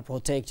we want to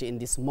protect in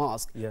this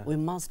mosque, we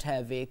must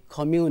have a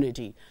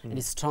community,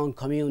 a strong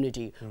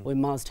community. We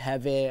must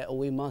have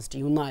we must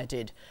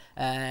united,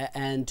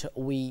 and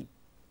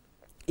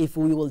if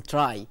we will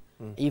try,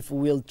 if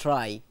we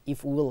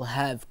will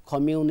have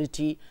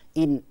community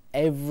in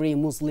every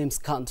Muslim's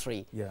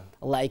country,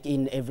 like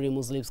in every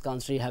Muslim's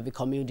country have a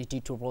community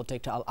to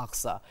protect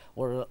Al-Aqsa,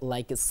 or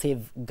like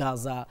save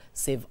Gaza,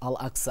 save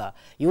Al-Aqsa.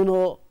 You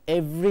know,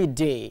 every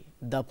day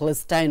the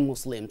Palestine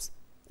Muslims,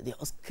 they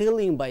are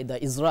killing by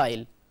the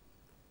Israel.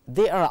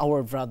 They are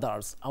our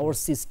brothers, our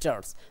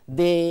sisters.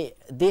 They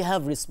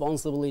have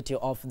responsibility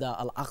of the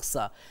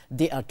Al-Aqsa.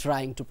 They are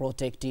trying to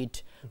protect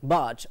it.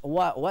 But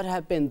what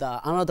happened? The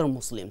another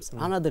Muslims,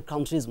 another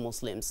countries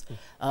Muslims,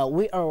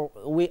 we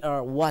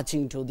are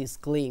watching to this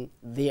killing.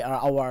 They are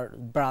our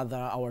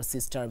brother, our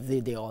sister.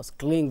 They are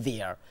killing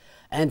there,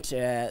 and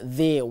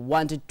they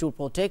wanted to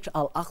protect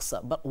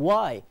Al-Aqsa. But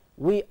why?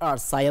 We are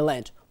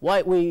silent.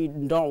 Why we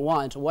don't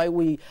want, why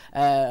we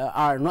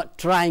are not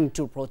trying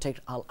to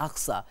protect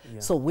Al-Aqsa.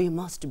 So we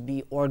must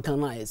be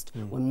organized.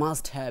 We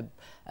must have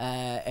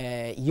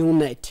a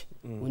unit.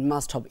 We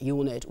must have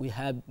unit. We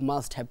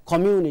must have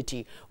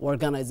community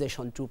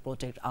organization to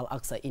protect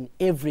Al-Aqsa in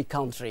every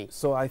country.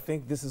 So I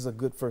think this is a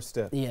good first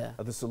step.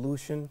 The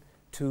solution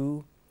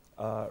to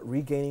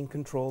regaining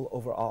control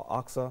over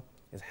Al-Aqsa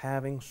is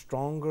having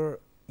stronger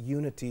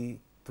unity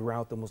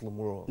throughout the Muslim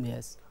world.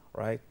 Yes.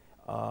 Right?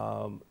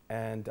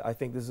 And I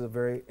think this is a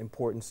very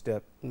important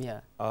step.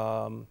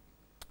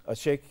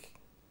 Sheikh,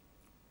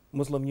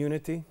 Muslim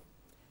unity,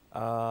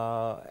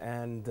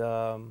 and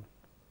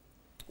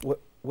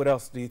what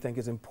else do you think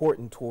is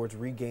important towards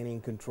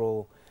regaining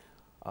control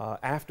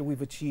after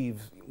we've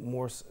achieved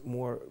more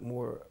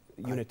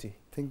unity?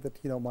 I think that,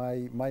 you know,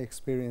 my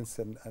experience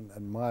and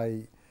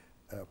my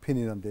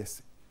opinion on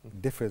this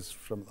differs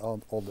from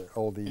all the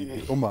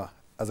Ummah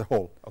as a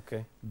whole.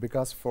 Okay.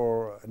 Because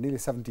for nearly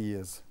 70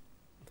 years,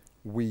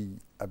 we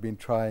have been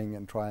trying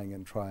and trying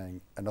and trying,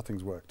 and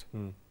nothing's worked.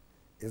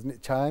 Isn't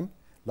it time?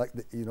 Like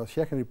the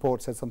Sheikh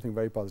report said something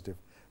very positive.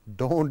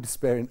 Don't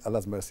despair in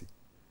Allah's mercy.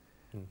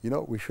 You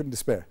know, we shouldn't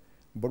despair,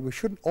 but we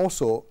shouldn't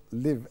also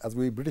live, as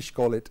we British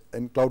call it,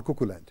 in cloud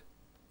cuckoo land.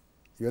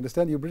 You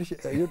understand? You British?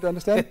 You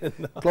understand?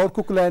 No. Cloud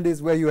cuckoo land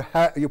is where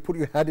you put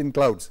your head in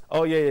clouds.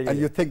 Oh, yeah. And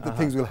you think that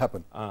things will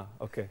happen.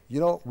 Okay. You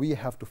know, we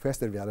have to face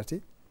the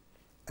reality.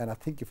 And I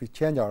think if we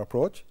change our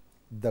approach,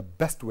 the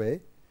best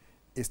way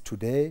is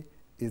today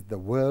is the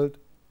world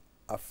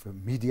of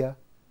media,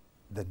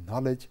 the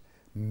knowledge,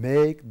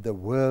 make the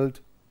world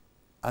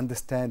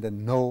understand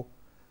and know,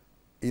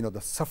 you know,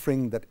 the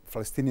suffering that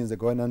Palestinians are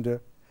going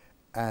under,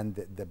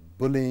 and the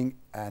bullying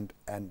and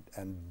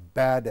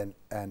bad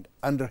and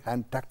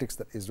underhand tactics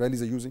that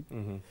Israelis are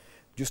using.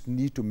 Just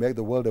need to make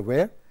the world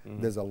aware.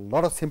 There's a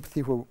lot of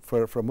sympathy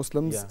for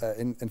Muslims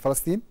in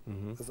Palestine.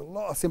 There's a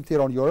lot of sympathy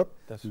around Europe,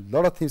 a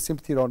lot of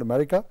sympathy around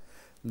America,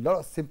 a lot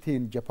of sympathy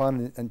in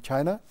Japan and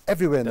China,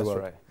 everywhere in the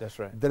world. That's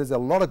right. There is a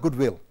lot of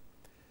goodwill.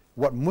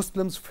 What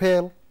Muslims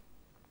fail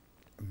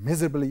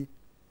miserably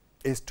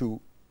is to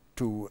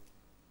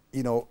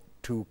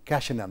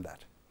cash in on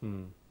that.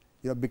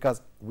 You know,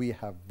 because we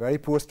have very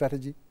poor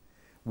strategy.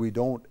 We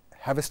don't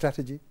have a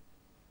strategy.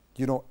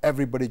 You know,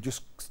 everybody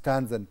just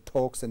stands and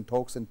talks and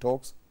talks and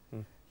talks.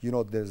 You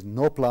know, there's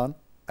no plan.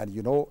 And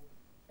you know,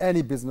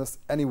 any business,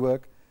 any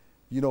work,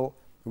 you know,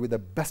 with the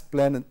best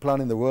plan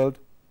in the world,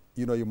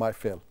 you know, you might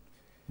fail.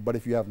 But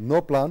if you have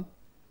no plan,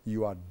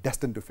 you are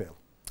destined to fail.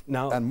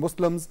 Now, and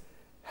Muslims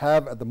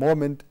have at the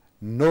moment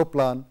no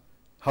plan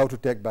how to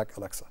take back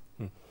Al-Aqsa.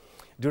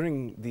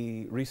 During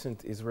the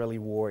recent Israeli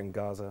war in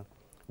Gaza,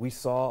 we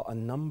saw a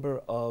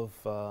number of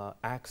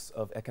acts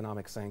of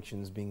economic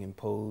sanctions being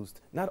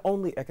imposed, not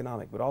only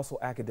economic, but also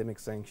academic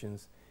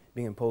sanctions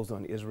being imposed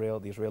on Israel,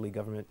 the Israeli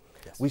government.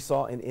 We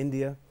saw in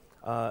India,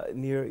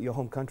 near your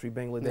home country,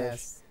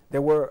 Bangladesh,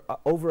 there were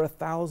over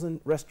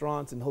 1,000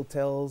 restaurants and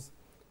hotels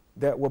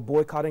that were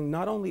boycotting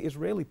not only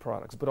Israeli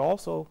products, but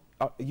also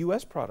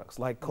U.S. products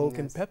like Coke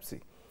and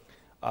Pepsi.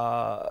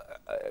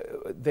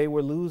 They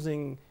were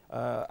losing,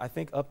 I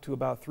think, up to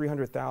about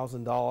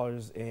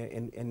 $300,000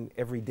 in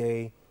every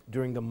day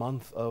during the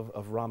month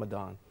of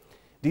Ramadan.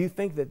 Do you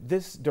think that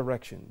this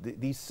direction,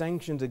 these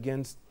sanctions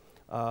against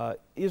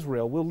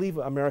Israel, we'll leave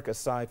America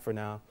aside for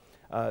now,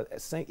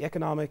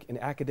 economic and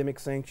academic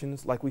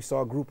sanctions, like we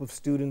saw a group of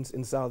students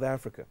in South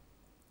Africa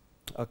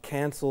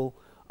cancel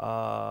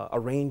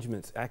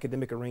arrangements,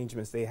 academic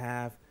arrangements they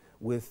have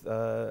with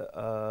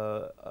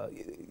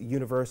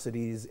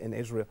universities in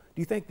Israel.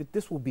 Do you think that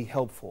this will be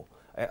helpful?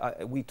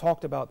 We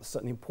talked about the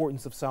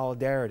importance of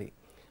solidarity.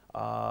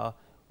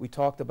 We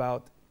talked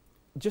about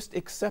just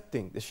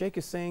accepting, the Sheikh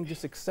is saying,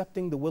 just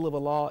accepting the will of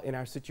Allah in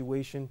our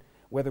situation,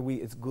 whether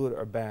it's good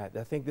or bad.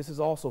 I think this is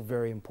also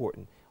very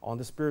important on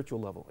the spiritual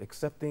level,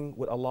 accepting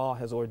what Allah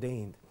has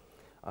ordained.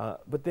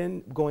 But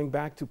then going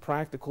back to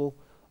practical,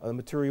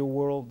 material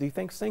world, do you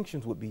think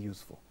sanctions would be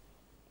useful?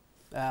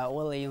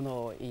 Well, you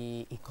know,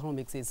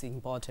 economics is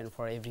important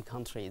for every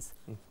country.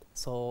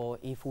 So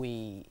if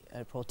we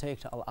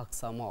protect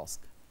Al-Aqsa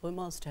Mosque, we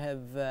must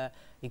have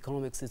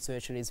economic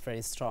situation is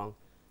very strong.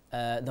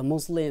 The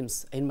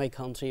Muslims in my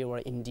country or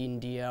in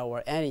India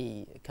or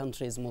any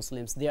countries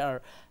Muslims, they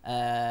are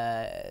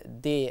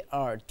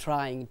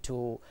trying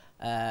to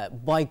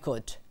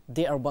boycott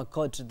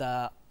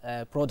the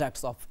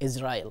products of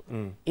Israel.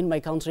 In my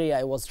country,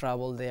 I was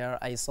traveled there.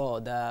 I saw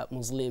the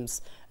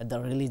Muslims,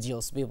 the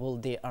religious people,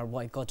 they are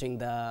boycotting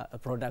the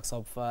products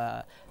of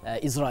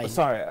Israel.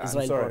 I'm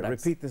sorry.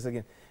 Repeat this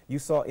again. You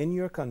saw in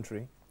your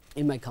country?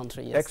 In my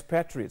country, yes.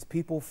 Expatriates,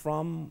 people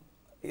from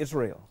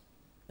Israel.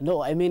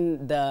 No, I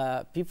mean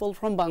the people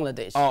from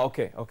Bangladesh. Oh,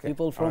 okay.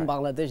 People from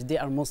Bangladesh, they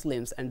are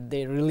Muslims and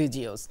they're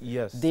religious.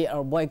 Yes. They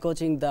are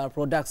boycotting the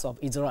products of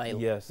Israel.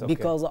 Yes,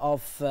 because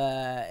of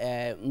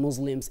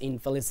Muslims in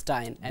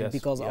Palestine and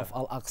because of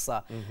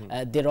Al-Aqsa.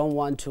 They don't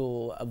want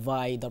to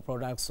buy the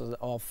products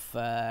of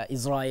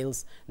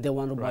Israel's. They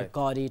want to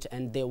boycott it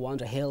and they want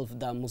to help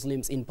the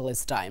Muslims in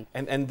Palestine.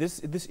 And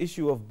this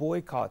issue of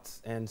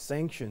boycotts and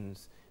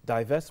sanctions,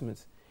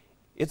 divestments,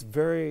 it's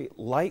very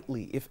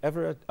lightly, if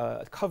ever,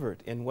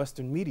 covered in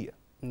Western media.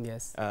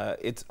 Yes.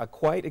 It's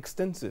quite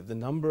extensive, the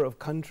number of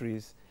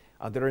countries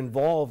that are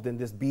involved in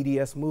this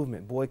BDS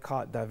movement,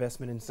 boycott,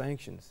 divestment, and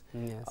sanctions.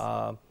 Yes.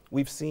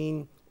 We've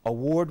seen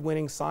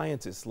award-winning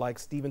scientists like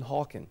Stephen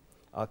Hawking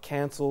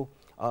cancel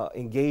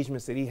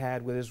engagements that he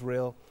had with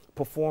Israel,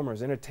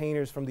 performers,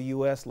 entertainers from the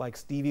U.S. like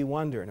Stevie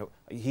Wonder,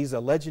 he's a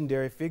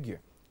legendary figure,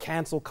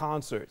 cancel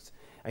concerts.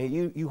 And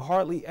you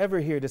hardly ever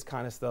hear this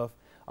kind of stuff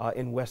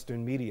in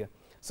Western media.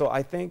 So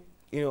I think,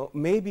 you know,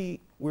 maybe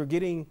we're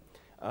getting,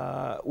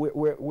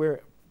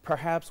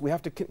 perhaps we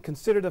have to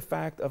consider the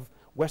fact of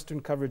Western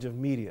coverage of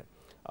media,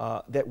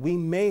 that we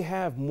may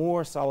have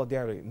more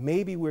solidarity.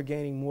 Maybe we're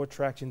gaining more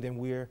traction than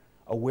we're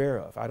aware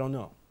of. I don't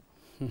know.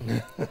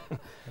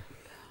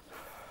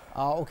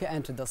 Okay,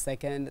 and to the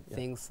second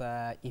things,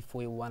 if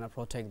we want to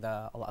protect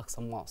the Al-Aqsa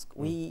Mosque,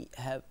 we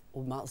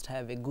must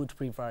have a good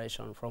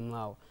preparation from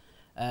now.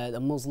 The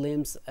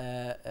Muslims,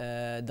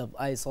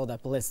 I saw the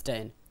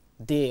Palestine.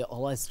 they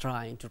always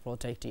trying to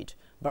protect it.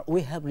 But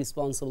we have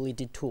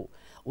responsibility too.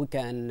 We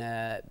can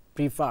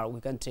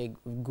we can take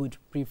good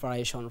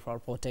preparation for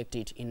protect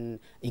it in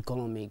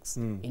economics,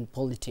 in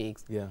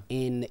politics,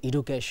 in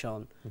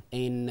education,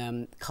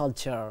 in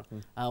culture,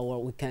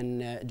 or we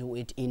can do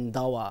it in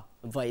dawah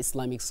by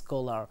Islamic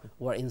scholar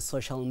or in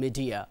social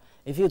media.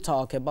 If you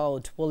talk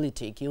about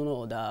politics, you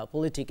know, the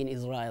politics in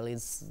Israel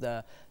is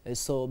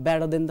so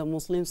better than the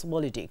Muslims'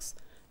 politics.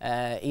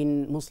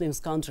 In Muslims'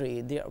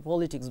 country, their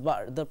politics,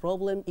 but the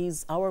problem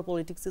is our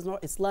politics is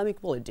not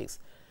Islamic politics.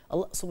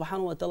 Allah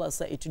subhanahu wa ta'ala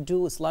said to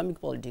do Islamic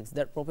politics,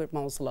 that Prophet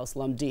Muhammad sallallahu alaihi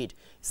wasallam did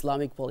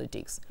Islamic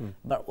politics.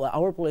 But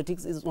our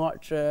politics is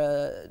not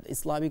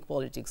Islamic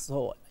politics.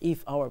 So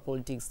if our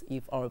politics,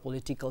 if our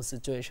political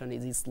situation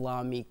is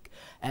Islamic,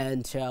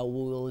 and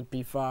we'll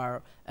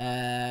prefer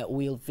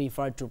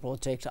to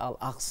protect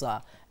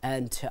Al-Aqsa,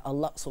 and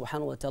Allah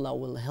subhanahu wa ta'ala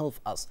will help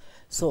us.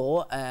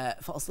 So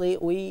firstly,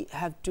 we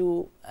have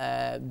to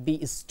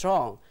be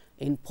strong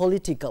in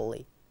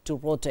politically to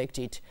protect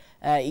it.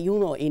 You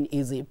know, in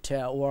Egypt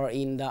or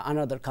in the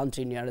another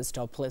country nearest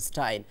of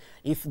Palestine,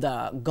 if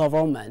the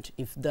government,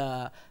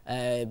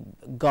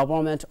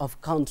 government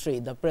of country,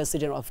 the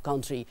president of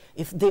country,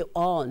 if they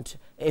want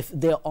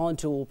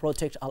to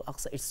protect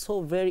Al-Aqsa, it's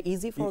so very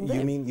easy for them.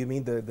 You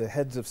mean the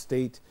heads of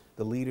state,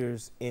 the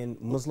leaders in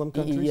Muslim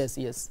countries? Yes,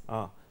 yes.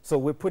 So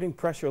we're putting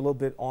pressure a little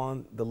bit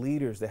on the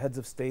leaders, the heads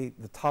of state,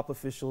 the top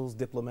officials,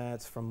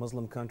 diplomats from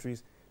Muslim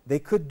countries. They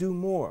could do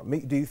more.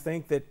 Do you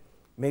think that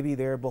maybe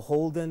they're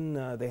beholden,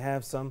 they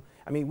have some,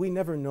 I mean, we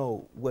never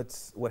know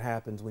what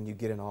happens when you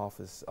get in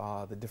office,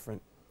 the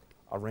different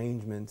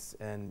arrangements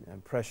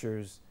and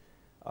pressures,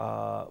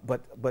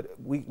 but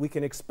we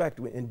can expect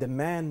and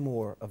demand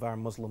more of our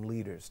Muslim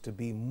leaders to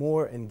be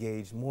more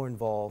engaged, more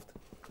involved,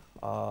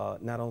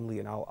 not only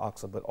in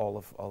Al-Aqsa, but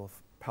all of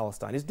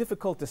Palestine. It's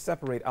difficult to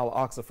separate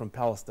Al-Aqsa from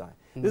Palestine.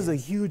 This is a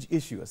huge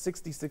issue, a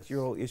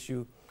 66-year-old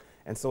issue,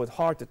 and so it's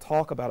hard to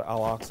talk about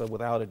Al-Aqsa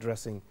without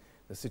addressing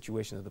the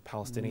situation of the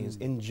Palestinians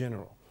in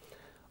general.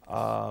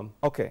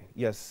 Okay,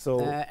 yes, so...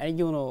 and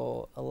you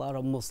know, a lot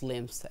of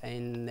Muslims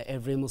in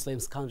every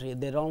Muslim's country,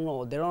 they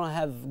don't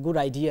have good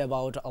idea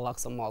about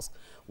Al-Aqsa Mosque.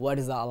 What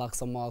is the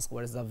Al-Aqsa Mosque?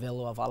 What is the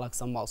value of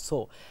Al-Aqsa Mosque?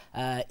 So,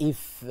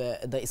 if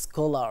the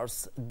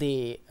scholars,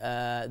 they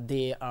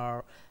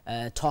are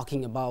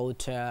talking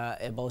about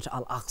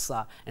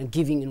Al-Aqsa and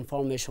giving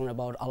information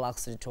about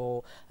Al-Aqsa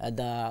to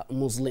the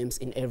Muslims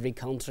in every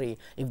country,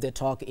 if they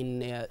talk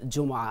in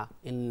Jum'ah,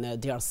 in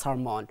their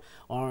sermon,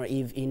 or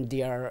if in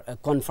their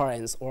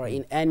conference, or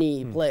in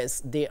any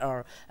place they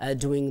are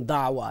doing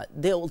da'wah,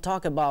 they will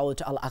talk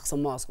about Al-Aqsa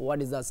Mosque.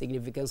 What is the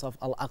significance of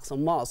Al-Aqsa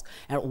Mosque,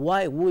 and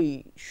why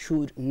we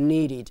should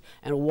need it,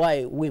 and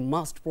why we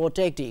must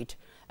protect it.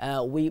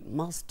 We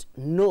must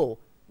know.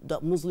 The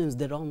Muslims,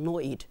 they don't know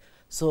it.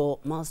 So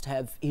must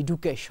have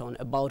education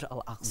about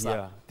Al-Aqsa.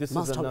 Yeah, this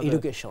must is have another,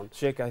 education.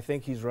 Sheikh, I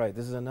think he's right.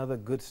 This is another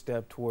good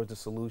step towards a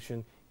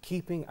solution,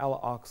 keeping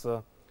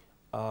Al-Aqsa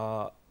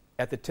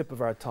at the tip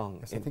of our tongue.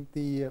 Yes, I think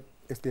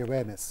it's the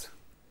awareness.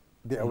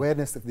 The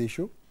awareness of the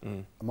issue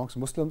amongst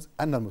Muslims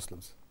and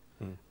non-Muslims.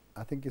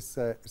 I think it's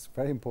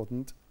very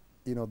important.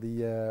 You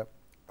know,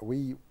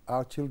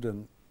 our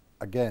children,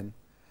 again,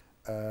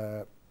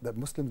 that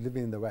Muslims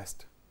living in the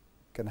West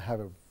can have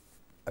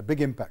a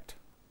big impact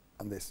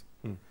on this.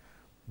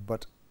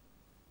 But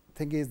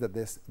thing is that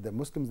the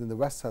Muslims in the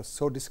West are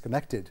so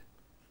disconnected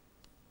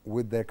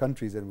with their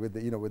countries and with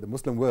the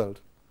Muslim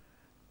world,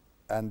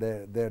 and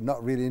they're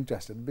not really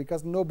interested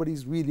because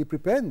nobody's really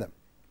preparing them.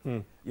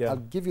 I'll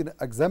give you an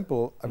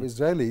example of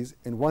Israelis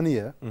in 1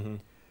 year.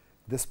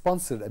 They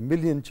sponsored 1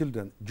 million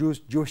children,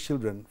 Jewish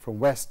children from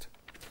West,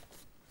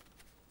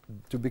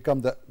 to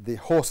become the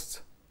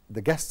hosts,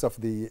 the guests of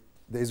the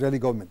Israeli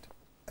government.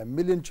 1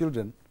 million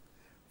children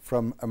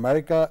from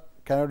America,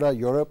 Canada,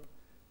 Europe,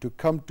 to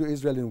come to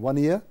Israel in 1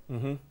 year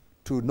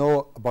to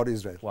know about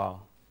Israel.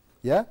 Wow.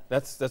 Yeah?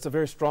 That's a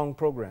very strong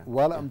program.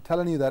 Well, I'm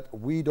telling you that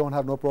we don't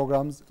have no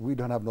programs, we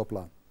don't have no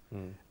plan.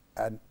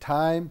 And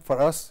time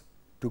for us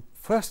to,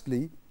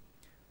 firstly,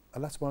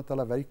 Allah subhanahu wa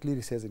ta'ala very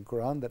clearly says in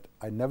Quran that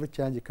I never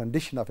change a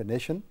condition of a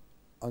nation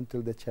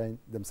until they change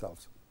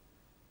themselves.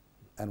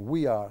 And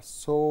we are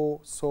so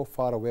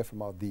far away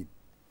from our deen,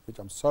 which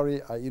I'm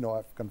sorry,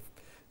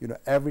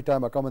 every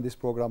time I come on this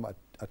program,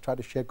 I try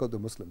to shake out the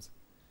Muslims.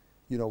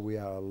 You know, we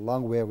are a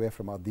long way away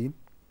from our deen,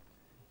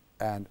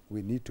 and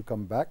we need to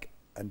come back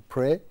and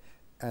pray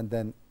and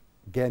then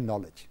gain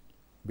knowledge,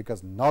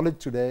 because knowledge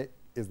today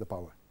is the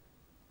power.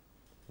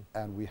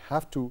 And we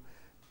have to,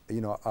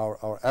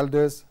 our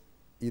elders,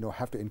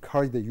 have to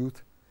encourage the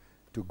youth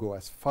to go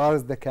as far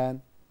as they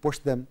can, push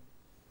them,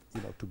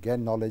 to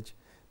gain knowledge,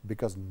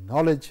 because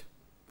knowledge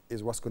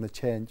is what's going to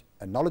change,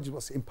 and knowledge is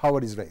what's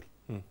empowered Israel.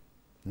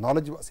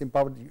 Knowledge is what's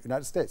empowered the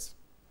United States.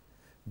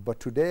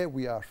 But today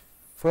we are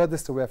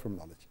furthest away from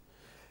knowledge.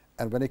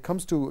 And when it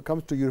comes to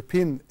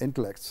European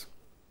intellects,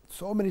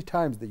 so many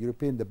times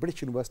the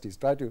British universities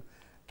try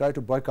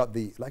to boycott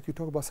like you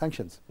talk about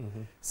sanctions.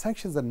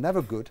 Sanctions are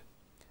never good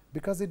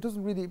because it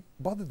doesn't really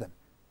bother them.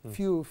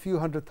 few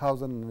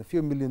 100,000, a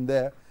few million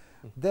there.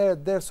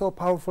 They're so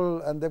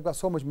powerful and they've got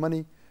so much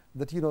money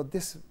that, you know,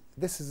 this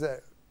is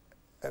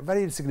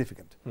very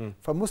insignificant.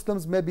 For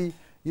Muslims, maybe,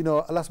 you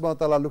know, Allah subhanahu wa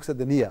ta'ala looks at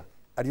the niyyah,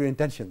 at your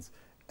intentions,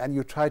 and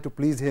you try to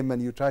please Him,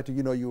 and you try to,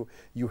 you know,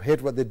 you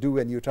hate what they do,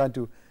 and you're trying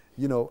to,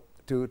 you know,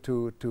 to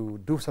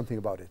do something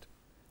about it.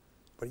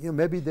 But, you know,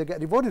 maybe they get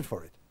rewarded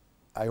for it.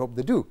 I hope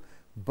they do.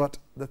 But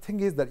the thing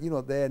is that, you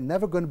know, they're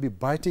never going to be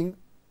biting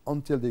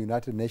until the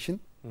United Nations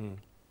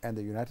and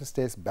the United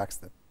States backs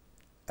them.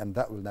 And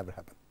that will never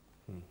happen.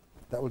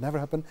 That will never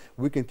happen.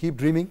 We can keep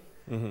dreaming.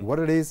 What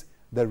it is,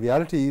 the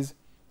reality is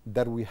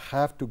that we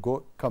have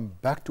to come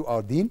back to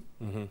our deen,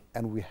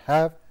 and we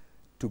have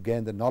to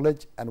gain the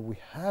knowledge, and we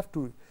have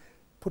to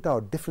put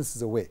our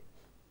differences away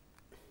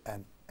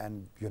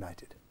and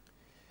unite it.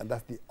 And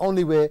that's the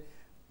only way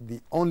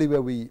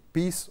we,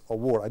 peace or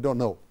war, I don't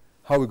know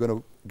how we're going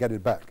to get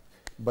it back,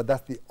 but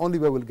that's the only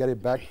way we'll get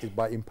it back, is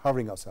by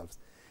empowering ourselves.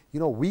 You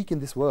know, weak in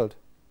this world,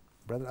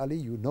 Brother Ali,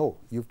 you know,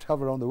 you've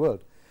traveled around the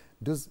world.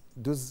 Does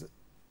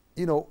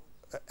you know,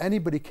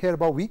 anybody care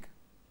about weak?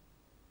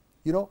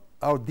 You know,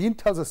 our deen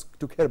tells us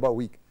to care about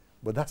weak,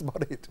 but that's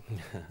about it.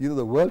 You know,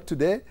 the world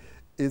today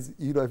is,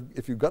 you know,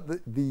 if you got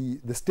the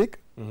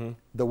stick,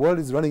 the world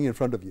is running in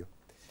front of you.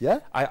 Yeah?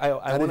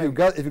 And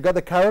if you got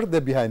the carrot,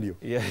 they're behind you.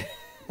 Yeah.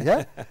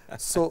 Yeah?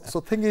 So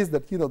thing is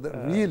that, you know, that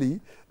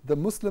really the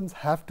Muslims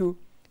have to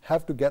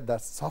get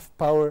that soft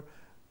power,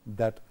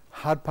 that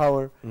hard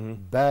power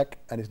back,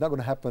 and it's not going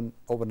to happen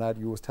overnight.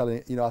 You was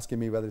asking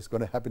me whether it's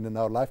going to happen in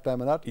our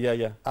lifetime or not.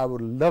 Yeah. I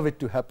would love it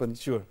to happen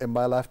in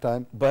my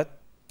lifetime. But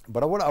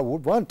what I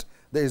would want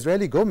the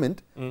Israeli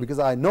government, because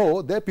I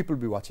know their people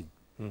will be watching.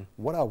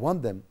 What I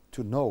want them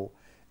to know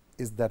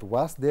is that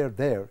whilst they're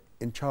there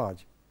in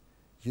charge,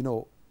 you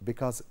know,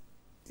 because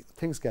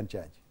things can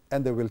change,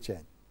 and they will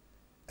change.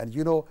 And,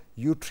 you know,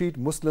 you treat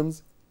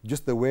Muslims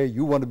just the way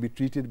you want to be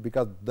treated,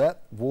 because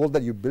that wall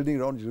that you're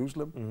building around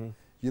Jerusalem,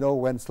 you know,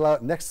 when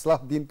next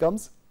Salahuddin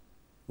comes,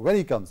 when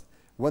he comes,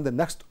 when the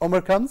next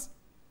Umar comes,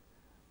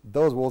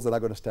 those walls are not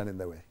going to stand in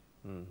their way.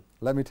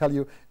 Let me tell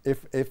you,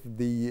 if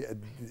the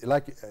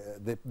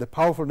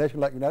powerful nation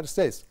like United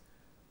States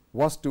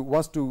wants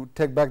to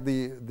take back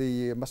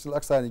the Masjid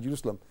Al-Aqsa in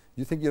Jerusalem,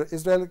 you think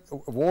Israel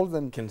walls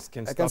can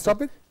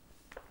stop it?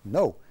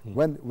 No.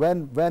 When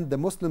the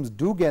Muslims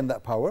do gain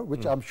that power,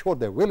 which I'm sure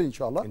they will,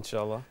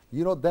 inshallah,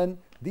 you know, then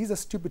these are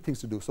stupid things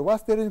to do. So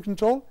whilst they're in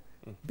control,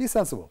 be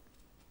sensible,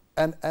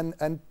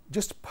 and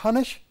just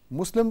punish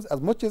Muslims as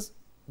much as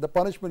the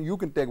punishment you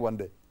can take one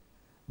day,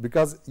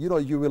 because, you know,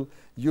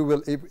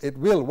 it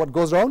will what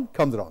goes around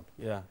comes around.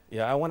 Yeah.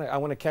 I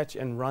want to catch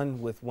and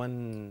run with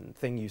one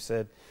thing you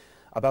said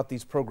about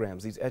these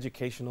programs, these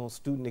educational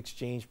student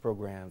exchange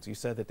programs. You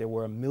said that there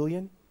were 1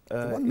 million.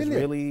 1 million.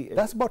 Israeli,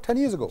 that's about 10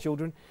 years ago.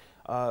 Children,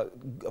 a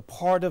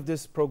part of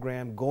this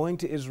program, going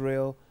to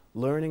Israel,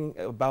 learning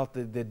about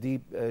the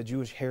deep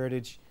Jewish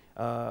heritage,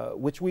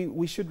 which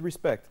we should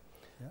respect.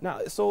 Yeah. Now,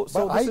 so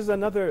this is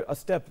another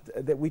step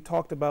that we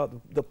talked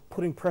about, the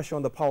putting pressure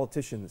on the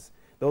politicians,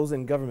 those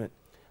in government.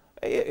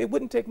 It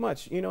wouldn't take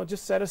much, you know,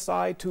 just set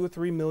aside $2 or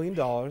 $3 million,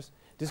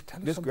 just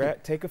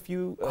take a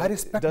few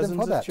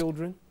dozens of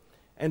children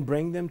and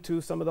bring them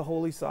to some of the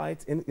holy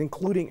sites,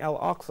 including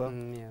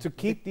Al-Aqsa, to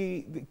keep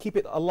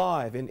it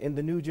alive in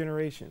the new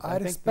generation. I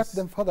respect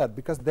them for that,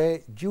 because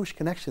their Jewish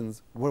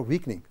connections were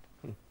weakening.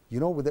 You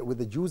know, with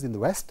the Jews in the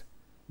West,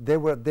 they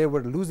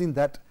were losing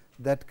that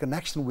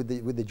connection with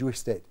the Jewish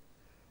state,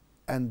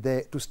 and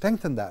to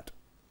strengthen that,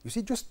 you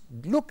see, just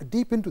look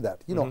deep into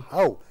that. You know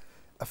how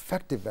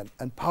effective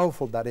and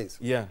powerful that is.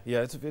 Yeah,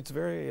 it's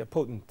very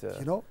potent.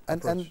 You know,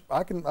 and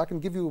I can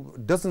give you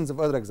dozens of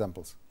other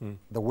examples.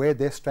 The way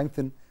they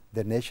strengthen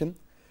their nation,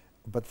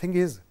 but thing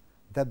is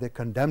that they're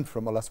condemned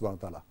from Allah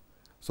subhanahu wa ta'ala.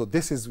 So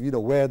this is, you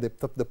know, where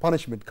the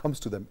punishment comes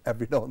to them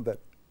every now and then,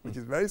 which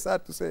is very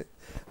sad to say,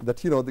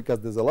 that, you know, because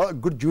there's a lot of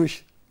good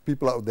Jewish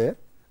people out there,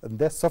 and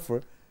they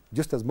suffer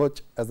just as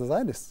much as the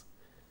Zionists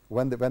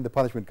when the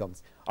punishment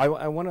comes. I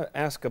want to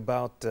ask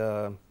about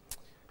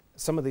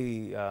some of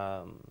the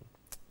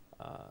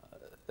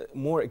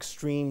more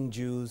extreme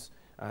Jews.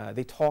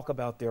 They talk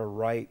about their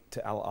right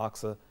to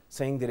Al-Aqsa,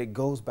 saying that it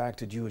goes back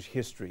to Jewish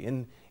history.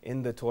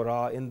 In the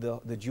Torah, in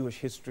the Jewish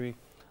history,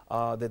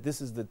 that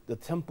this is the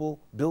temple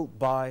built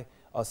by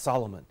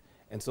Solomon.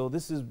 And so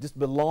this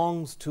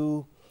belongs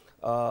to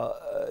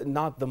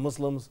not the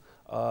Muslims,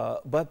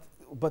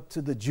 but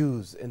to the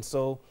Jews. And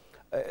so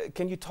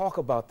can you talk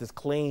about this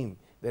claim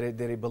that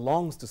it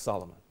belongs to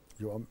Solomon?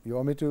 You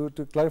want me to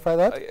clarify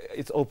that?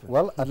 It's open.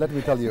 Well, let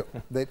me tell you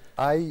that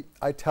I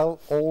tell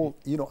all,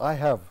 you know, I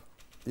have,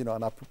 you know,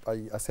 and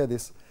I say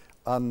this,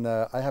 and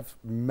I have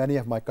many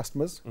of my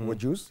customers who are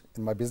Jews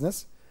in my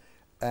business,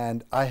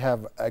 and I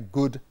have a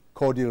good,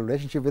 cordial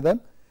relationship with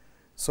them.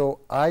 So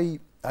I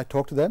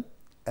talk to them,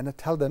 and I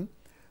tell them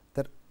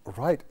that,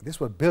 right, this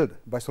was built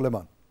by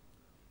Solomon,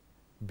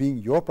 being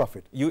your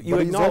prophet. You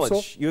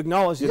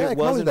acknowledge that it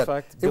was in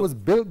fact it was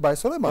built by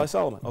Solomon. By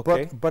Solomon,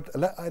 okay. But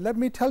let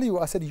me tell you,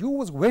 I said, you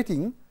was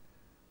waiting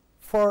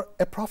for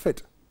a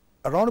prophet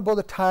around about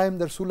the time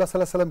that Rasulullah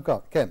sallallahu alaihi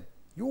wasallam came,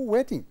 you were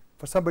waiting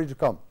for somebody to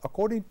come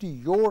according to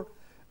your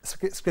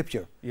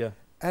scripture. Yeah.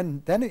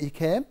 And then he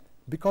came,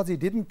 because he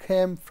didn't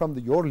come from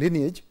your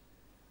lineage,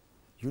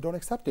 you don't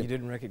accept him. You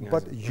didn't recognize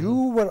but him.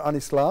 You were on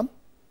Islam,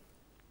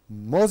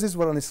 Moses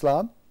were on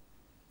Islam,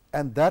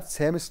 and that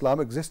same Islam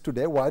exists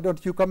today. Why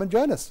don't you come and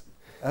join us?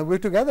 And we're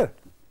together.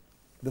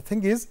 The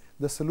thing is,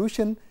 the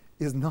solution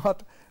is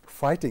not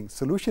fighting.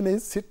 Solution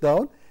is sit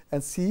down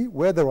and see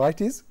where the right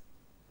is,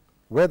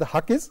 where the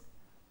haqq is,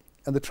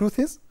 and the truth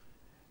is,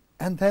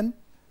 and then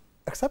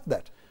accept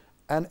that.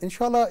 And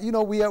inshallah, you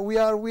know, we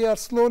are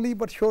slowly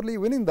but surely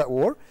winning that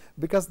war,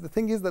 because the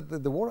thing is that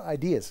the war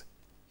ideas,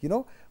 you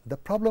know, the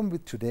problem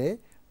with today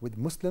with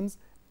Muslims,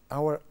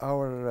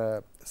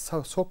 our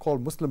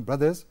so-called Muslim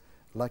brothers,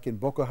 like in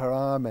Boko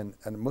Haram and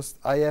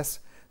IS,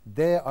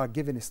 they are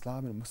giving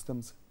Islam and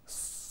Muslims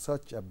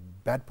such a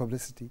bad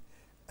publicity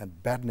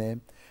and bad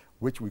name,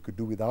 which we could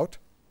do without.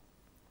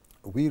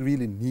 We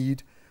really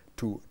need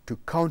to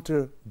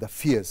counter the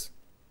fears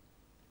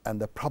and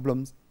the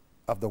problems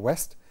of the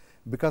West,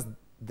 because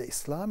the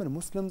Islam and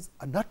Muslims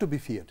are not to be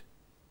feared.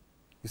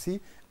 You see,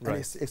 right.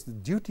 And it's the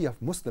duty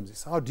of Muslims,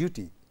 it's our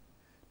duty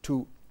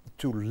to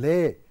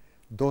lay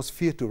those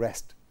fears to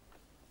rest,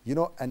 you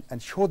know,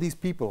 and show these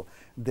people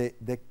the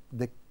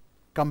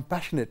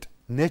compassionate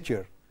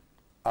nature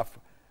of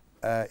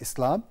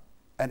Islam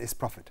and its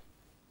Prophet.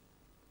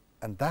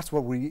 And that's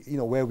what we, you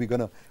know, where we're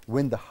going to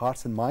win the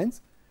hearts and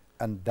minds,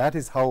 and that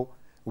is how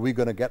we're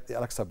going to get the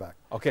Al-Aqsa back.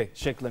 Okay,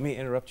 Sheikh, let me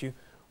interrupt you.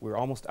 We're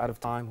almost out of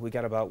time. We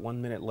got about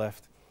 1 minute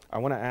left. I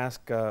want to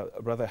ask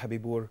Brother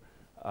Habibur,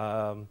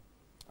 I'm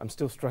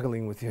still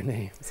struggling with your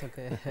name. It's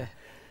okay.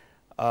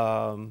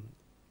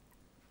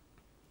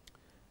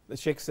 The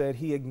Sheikh said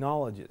he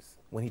acknowledges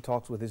when he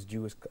talks with his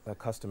Jewish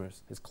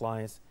customers, his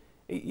clients,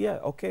 yeah,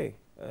 okay,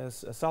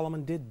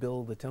 Solomon did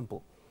build the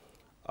temple.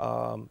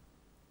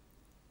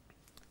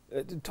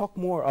 Talk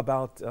more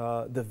about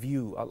the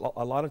view.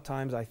 A lot of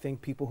times I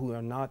think people who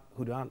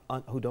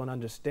don't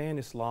understand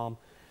Islam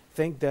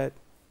think that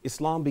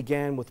Islam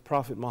began with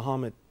Prophet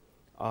Muhammad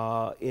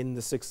in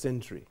the 6th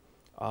century.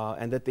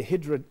 And that the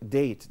Hijra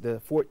date, the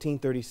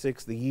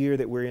 1436, the year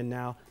that we're in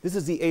now, this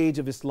is the age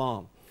of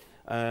Islam.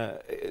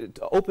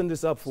 To open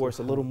this up for us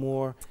a little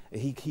more,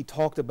 he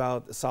talked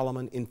about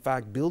Solomon, in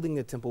fact, building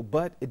the temple,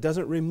 but it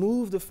doesn't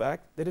remove the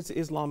fact that it's an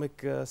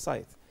Islamic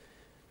site.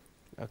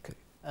 Okay.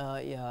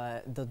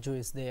 Yeah, the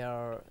Jews, they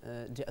are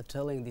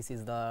telling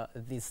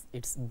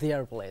it's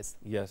their place.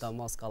 Yes. The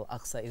Mosque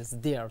Al-Aqsa is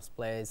their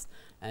place,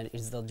 and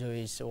it's the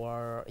Jewish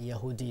or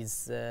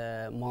Yahudi's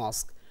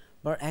mosque.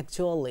 But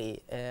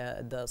actually,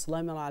 the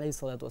Sulaiman alayhi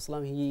salatu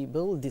wasalam, he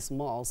built this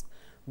mosque,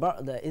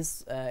 but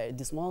this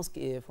mosque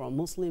is from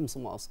Muslims'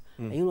 mosque.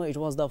 You know, it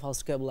was the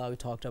first Qibla, we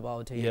talked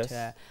about it,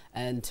 yes.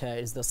 And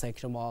it's the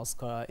second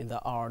mosque in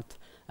the earth.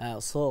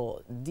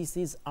 So this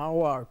is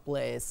our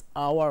place,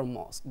 our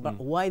mosque. But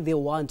why they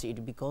want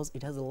it? Because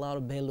it has a lot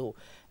of value.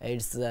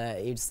 It's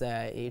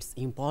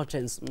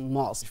importance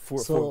mosque.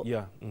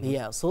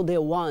 Yeah. So they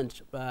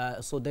want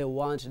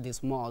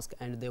this mosque,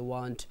 and they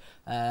want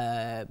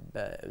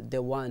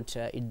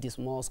this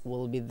mosque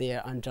will be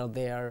there under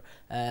their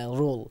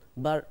rule.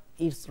 But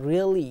it's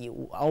really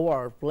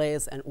our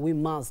place, and we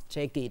must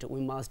take it.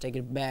 We must take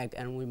it back,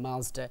 and we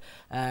must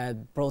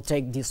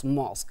protect this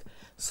mosque.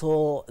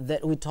 So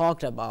that we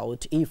talked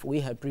about, if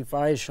we have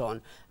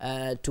preparation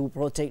to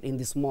protect in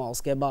this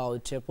mosque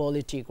about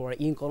political or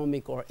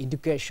economic or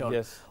education,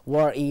 yes.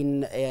 or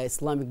in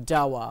Islamic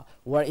dawah,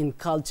 or in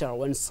culture,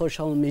 or in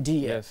social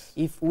media, yes.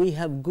 if we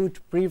have good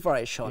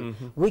preparation,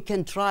 we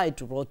can try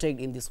to protect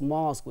in this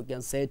mosque. We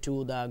can say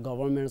to the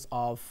governments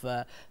of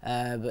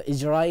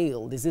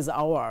Israel, this is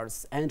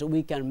ours, and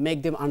we can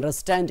make them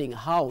understanding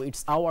how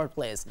it's our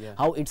place,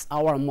 how it's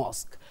our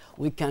mosque.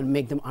 We can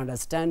make them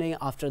understanding.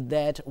 After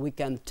that, we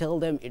can tell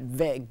them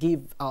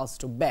give us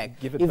to back.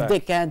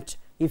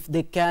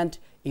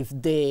 If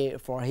they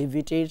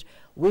prohibit it,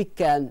 we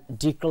can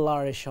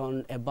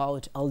declaration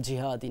about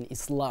al-jihad in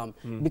Islam,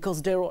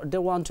 because they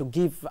want to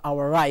give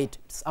our right.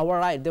 It's our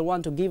right. They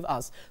want to give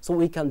us, so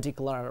we can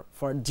declare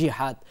for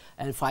jihad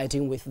and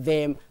fighting with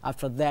them.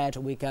 After that,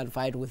 we can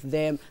fight with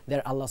them.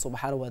 There Allah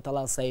subhanahu wa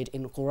ta'ala said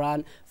in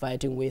Quran,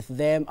 fighting with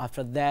them.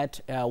 After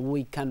that,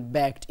 we can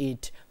back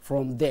it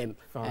from them,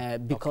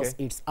 because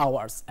it's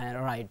ours and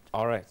right.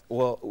 All right.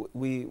 Well,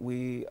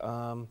 we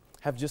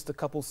have just a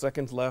couple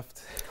seconds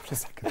left.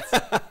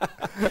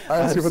 I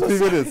asked you for 3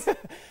 minutes.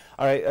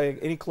 All right.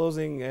 Any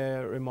closing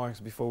remarks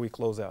before we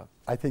close out?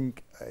 I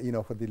think, you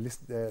know, for the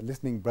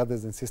listening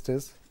brothers and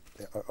sisters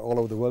all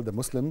over the world, the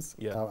Muslims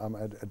I'm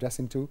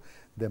addressing to,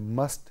 they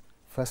must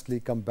firstly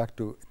come back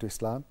to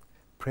Islam,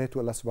 pray to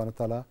Allah subhanahu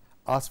wa ta'ala,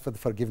 ask for the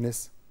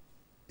forgiveness,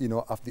 you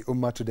know, of the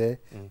ummah today,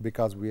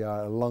 because we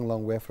are a long,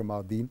 long way from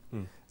our deen.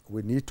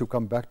 We need to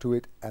come back to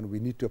it, and we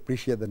need to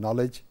appreciate the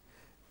knowledge,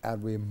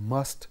 and we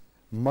must,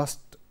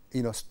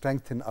 you know,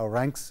 strengthen our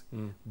ranks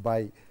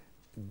by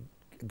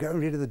getting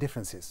rid of the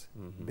differences,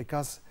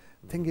 because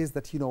thing is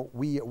that, you know,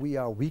 we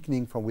are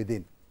weakening from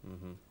within.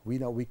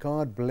 We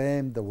can't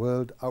blame the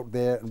world out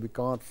there, and we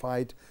can't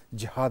fight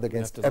jihad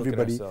against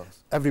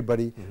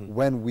everybody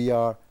when we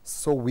are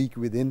so weak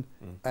within.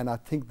 And I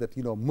think that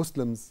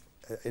Muslims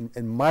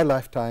in my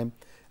lifetime,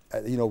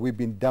 we've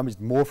been damaged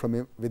more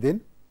from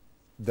within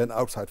than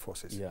outside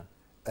forces. Yeah.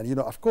 And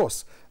of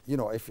course,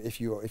 if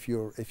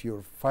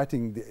you're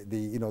fighting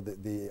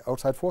the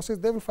outside forces,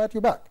 they will fight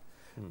you back.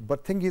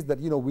 But thing is that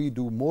we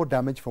do more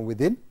damage from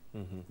within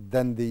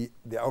than the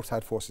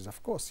outside forces.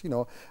 Of course,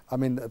 I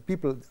mean,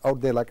 people out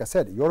there, like I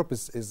said, Europe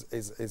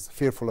is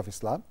fearful of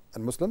Islam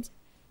and Muslims.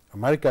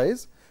 America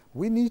is.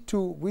 We need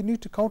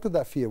to counter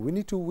that fear. We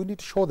need to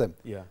show them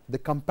the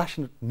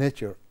compassionate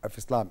nature of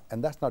Islam,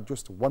 and that's not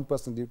just one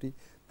person's duty.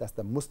 That's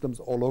the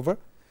Muslims all over.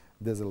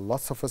 There's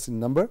lots of us in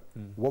number.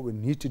 What we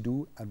need to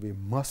do, and we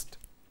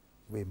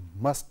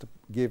must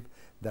give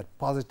that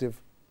positive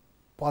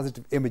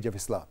image of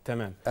Islam.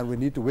 Tamam. And we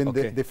need to win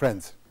the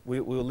friends.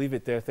 We'll leave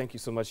it there. Thank you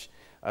so much,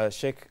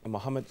 Sheikh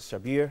Mohammed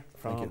Shabir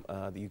from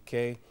the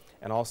UK,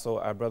 and also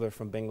our brother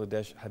from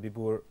Bangladesh,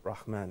 Habibur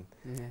Rahman.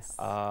 Yes.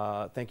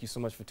 Thank you so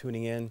much for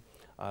tuning in.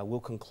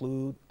 We'll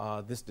conclude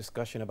this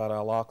discussion about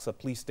Al-Aqsa.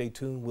 Please stay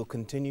tuned. We'll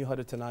continue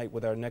Huda tonight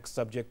with our next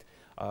subject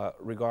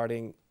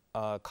regarding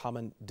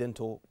common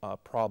dental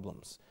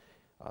problems.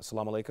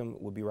 Assalamu alaikum.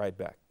 We'll be right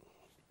back.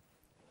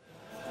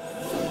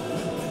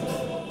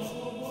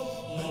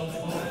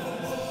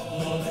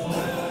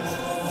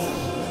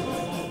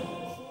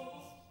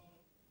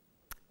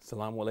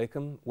 Assalamu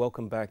alaikum.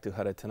 Welcome back to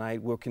Huda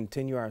tonight. We'll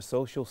continue our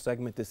social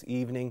segment this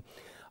evening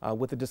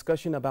with a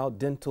discussion about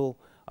dental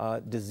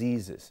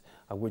diseases.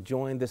 We're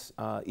joined this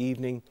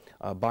evening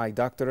by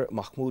Dr.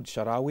 Mahmoud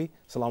Sharawi.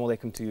 Assalamu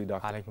alaikum to you,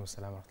 Doctor. Alaikum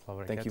assalam wa rahmatullahi wa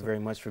barakatuh. Thank you very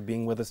much for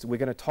being with us. We're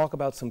going to talk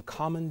about some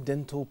common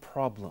dental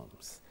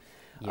problems.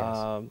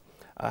 Yes.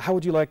 How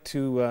would you like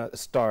to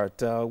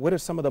start? What are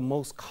some of the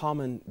most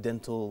common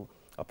dental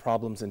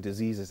problems and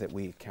diseases that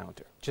we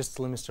encounter? Just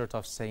let me start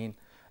off saying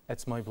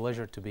it's my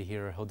pleasure to be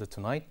here, Huda,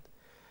 tonight.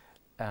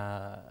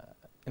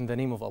 In the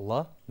name of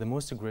Allah, the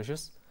most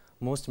gracious,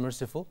 most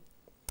merciful,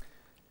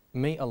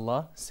 may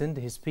Allah send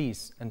His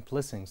peace and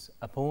blessings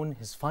upon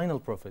His final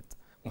Prophet,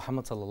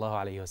 Muhammad sallallahu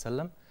alayhi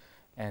wasallam,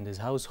 and his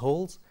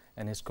households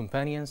and his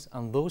companions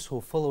and those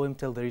who follow him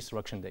till the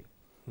resurrection day.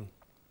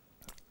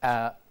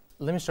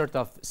 Let me start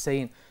off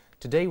saying,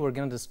 today we're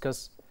going to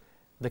discuss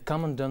the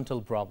common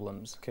dental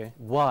problems. Okay.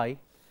 Why?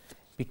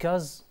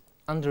 Because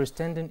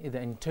understanding is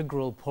the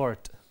integral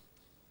part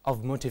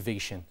of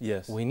motivation.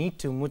 Yes. We need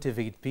to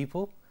motivate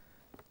people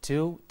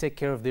to take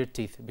care of their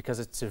teeth, because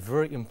it's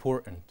very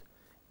important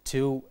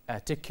to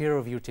take care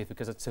of your teeth,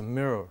 because it's a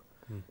mirror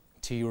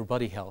to your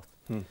body health.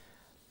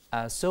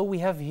 So we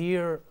have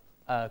here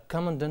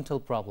common dental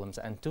problems,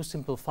 and to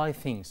simplify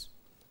things,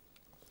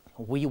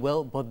 we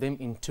will put them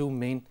in two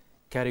main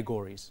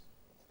categories.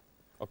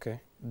 Okay.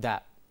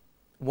 That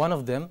one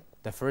of them,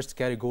 the first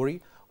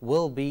category,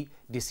 will be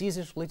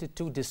diseases related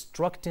to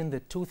destructing the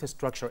tooth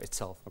structure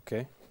itself.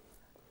 Okay.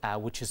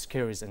 Which is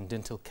caries and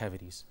dental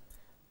cavities.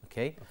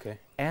 Okay. Okay.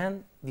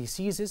 And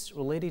diseases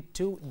related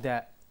to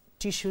the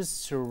tissues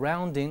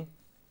surrounding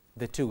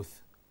the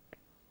tooth,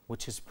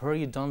 which is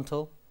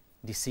periodontal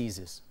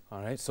diseases.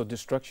 All right, so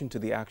destruction to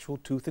the actual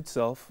tooth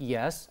itself.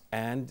 Yes.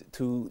 And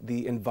to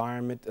the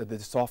environment, the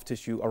soft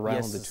tissue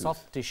around the tooth. Yes,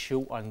 soft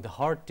tissue and the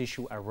hard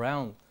tissue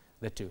around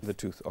the tooth. The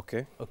tooth,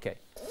 okay. Okay.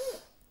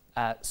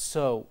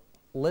 So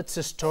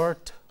let's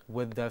start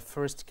with the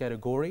first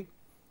category,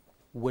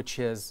 which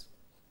is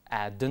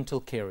dental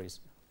caries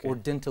or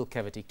dental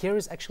cavity.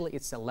 Caries, actually,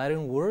 it's a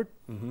Latin word,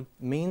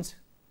 means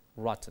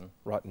rotten.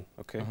 Rotten,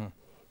 okay.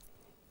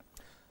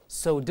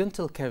 So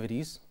dental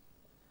cavities,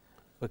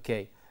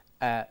 okay.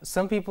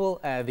 Some people,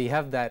 they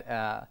have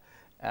that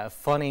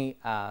funny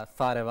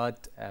thought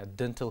about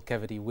dental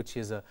cavity, which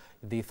is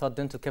they thought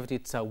dental cavity,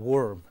 it's a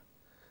worm,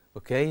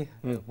 okay,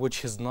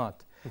 which is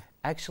not.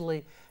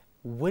 Actually,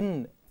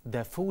 when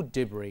the food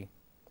debris,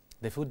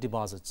 the food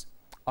deposits,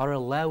 are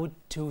allowed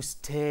to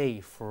stay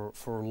for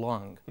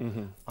long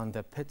on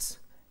the pits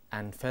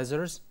and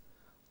feathers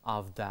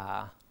of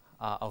the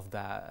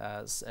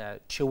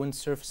chewing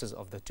surfaces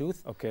of the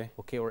tooth,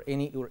 okay, or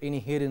any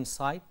hidden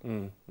side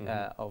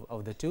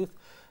of the tooth,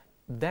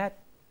 that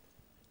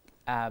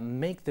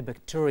make the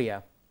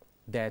bacteria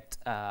that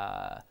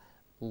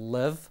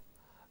live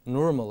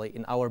normally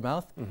in our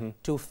mouth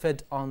to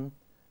feed on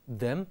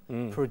them,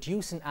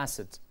 producing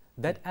acid.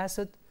 That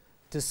acid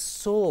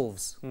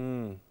dissolves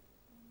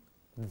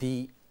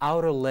the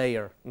outer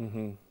layer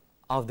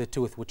of the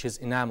tooth, which is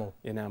enamel.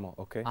 Enamel,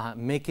 okay.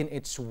 Making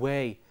its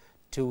way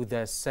to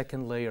the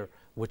second layer,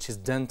 which is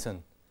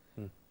dentin,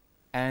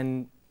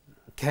 and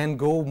can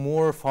go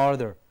more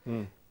farther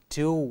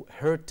to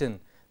hurting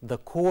the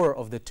core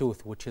of the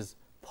tooth, which is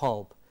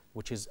pulp,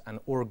 which is an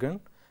organ,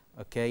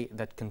 okay,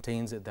 that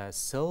contains the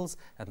cells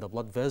and the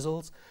blood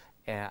vessels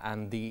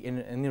and the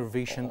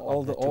innervation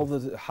of the tooth. All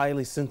the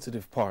highly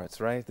sensitive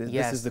parts, right?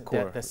 Yes, this is the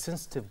core. The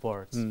sensitive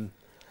parts.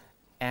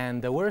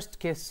 And the worst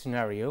case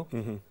scenario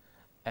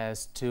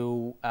is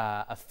to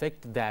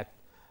affect that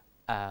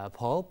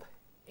pulp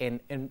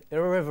in an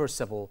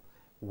irreversible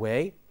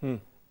way,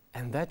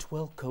 and that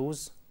will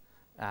cause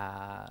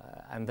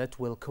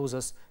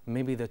us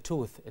maybe the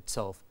tooth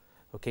itself,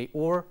 okay,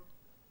 or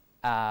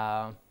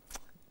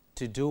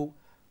to do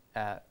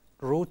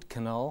root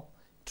canal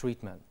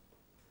treatment,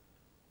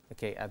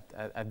 okay,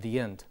 at the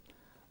end.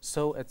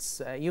 So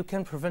it's you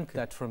can prevent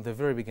that from the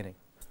very beginning.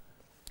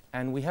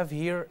 And we have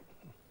here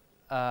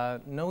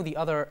the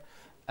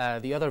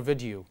other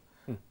video,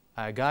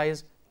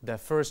 guys. The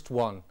first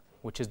one,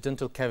 which is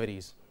dental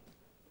cavities.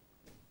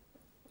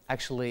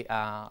 Actually,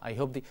 I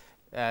hope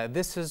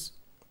this is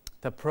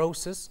the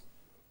process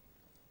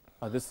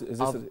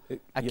of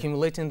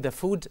accumulating the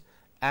food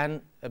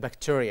and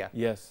bacteria.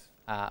 Yes.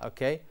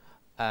 Okay,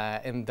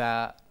 in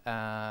the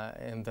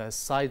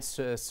side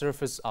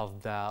surface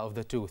of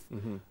the tooth.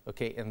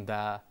 Okay, in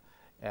the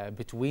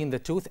between the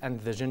tooth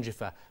and the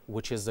gingiva,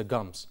 which is the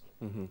gums.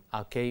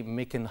 Okay,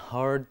 making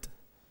hard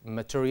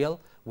material,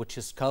 which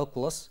is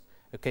calculus.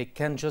 Okay,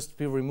 can just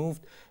be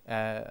removed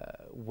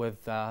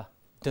with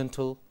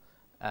dental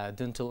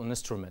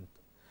instrument.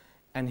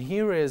 And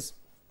here is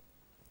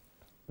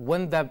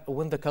when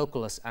the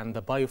calculus and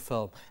the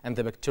biofilm and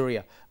the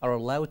bacteria are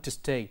allowed to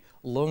stay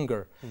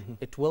longer,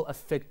 it will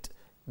affect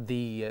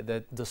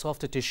the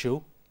soft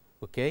tissue,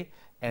 okay,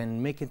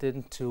 and make it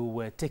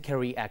into take a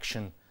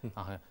reaction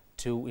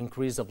to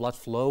increase the blood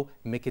flow,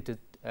 make it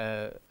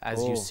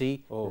as you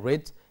see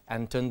red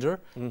and tender,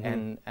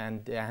 and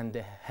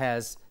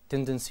has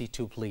tendency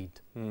to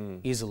bleed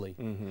easily.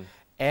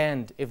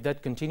 And if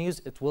that continues,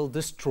 it will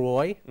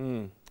destroy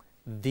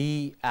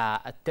the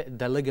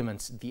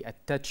ligaments, the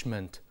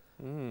attachment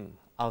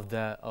of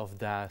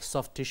the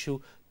soft tissue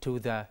to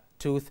the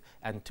tooth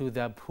and to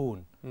the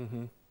bone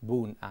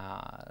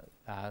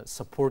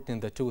supporting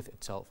the tooth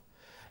itself.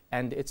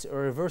 And it's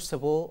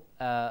irreversible.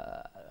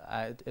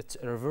 And it's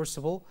a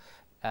reversible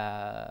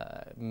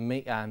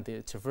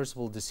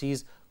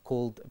disease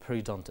called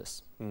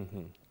periodontitis.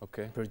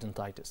 Okay.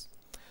 Periodontitis.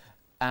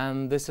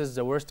 And this is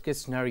the worst case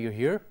scenario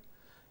here,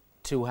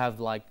 to have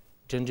like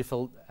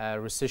gingival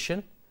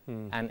recession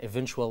and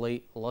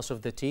eventually loss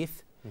of the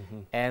teeth.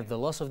 And the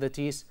loss of the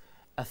teeth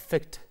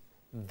affect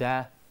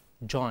the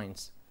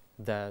joints,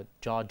 the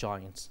jaw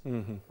joints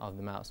of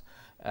the mouth,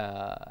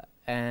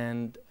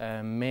 and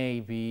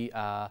maybe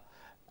a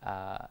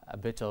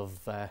bit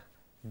of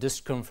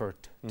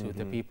discomfort to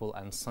the people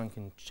and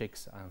sunken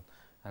cheeks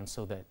and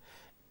so that.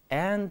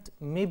 And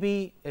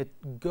maybe it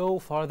go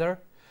farther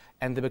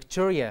and the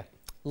bacteria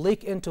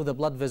leak into the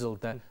blood vessel,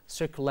 the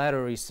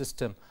circulatory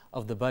system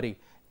of the body,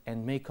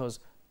 and may cause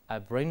a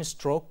brain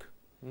stroke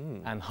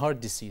and heart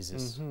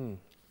diseases.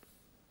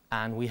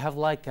 And we have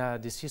like a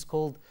disease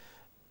called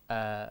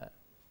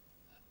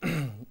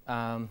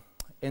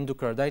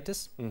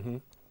endocarditis,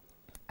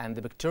 and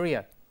the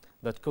bacteria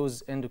that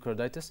cause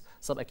endocarditis,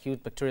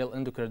 subacute bacterial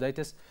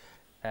endocarditis,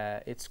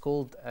 it's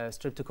called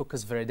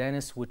Streptococcus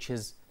viridinus, which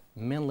is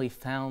mainly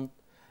found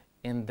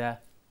in the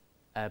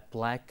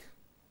plaque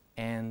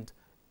and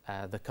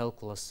the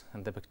calculus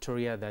and the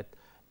bacteria that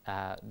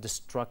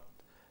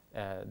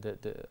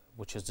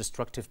which is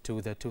destructive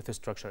to the tooth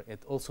structure.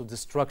 It also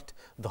destructs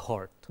the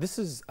heart.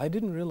 I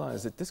didn't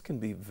realize that this can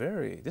be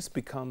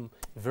become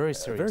very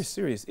serious. A very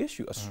serious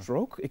issue. A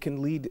stroke, it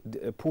can lead,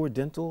 poor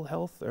dental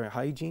health or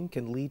hygiene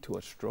can lead to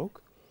a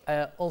stroke?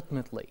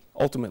 Ultimately.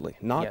 Ultimately,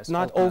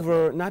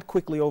 not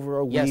quickly over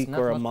a week not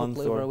or a not month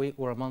quickly over a week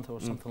or a month or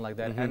something like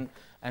that.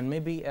 And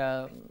maybe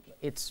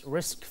it's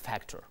risk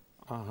factor.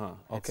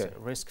 Okay. It's a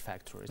risk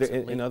factor.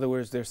 In other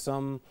words, there's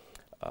some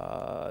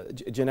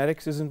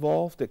genetics is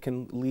involved that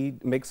can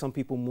make some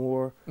people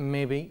more.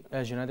 Maybe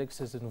genetics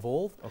is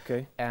involved.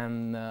 Okay.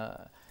 And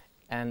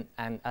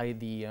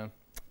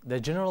the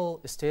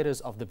general status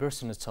of the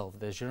person itself,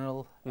 the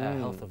general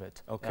health of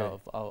it,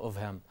 of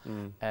him,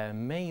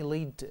 may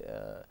lead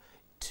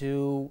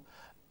to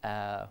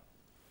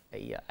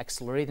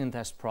accelerating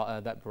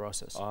that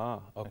process.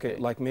 Okay.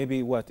 Like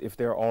maybe what if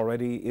they're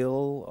already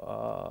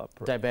ill,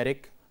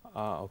 diabetic,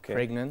 okay,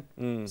 pregnant,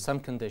 some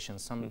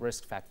conditions, some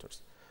risk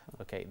factors,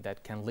 okay,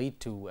 that can lead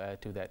to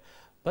that.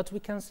 But we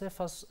can save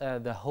us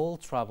the whole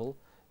trouble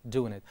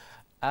doing it.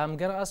 I'm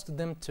gonna ask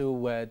them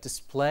to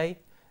display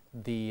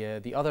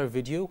the other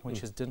video,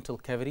 which is dental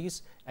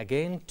cavities,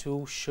 again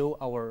to show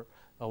our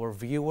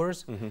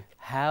viewers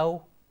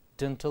how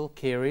dental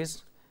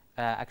caries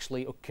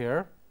actually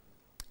occur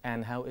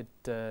and how it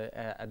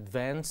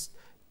advanced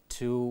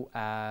to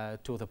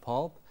the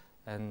pulp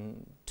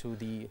and to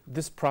the.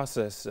 This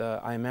process,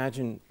 I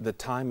imagine the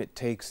time it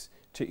takes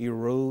to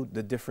erode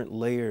the different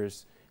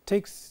layers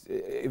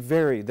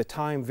the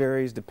time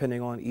varies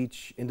depending on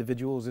each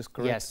individual. Is this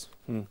correct?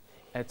 Yes.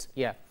 It's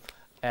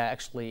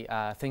actually,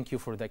 thank you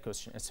for that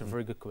question. It's a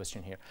very good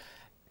question here.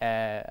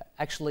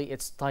 Actually,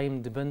 it's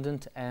time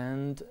dependent,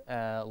 and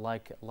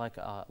like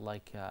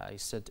I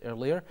said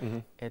earlier,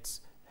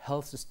 it's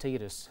health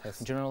status,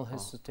 general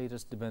health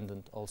status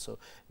dependent also,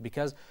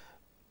 because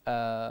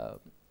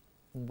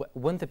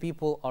when the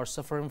people are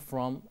suffering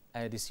from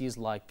a disease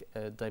like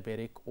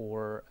diabetic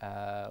or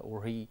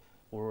he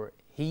or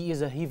he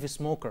is a heavy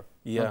smoker,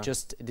 not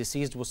just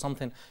deceased with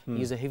something.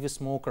 He is a heavy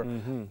smoker,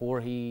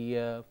 or he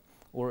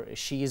or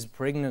she is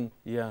pregnant,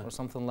 or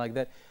something like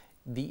that.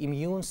 The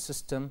immune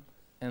system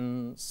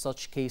in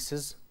such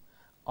cases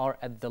are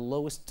at the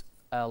lowest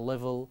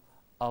level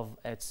of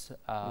its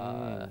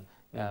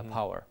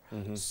power.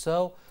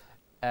 So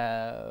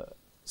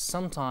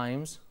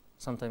sometimes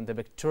the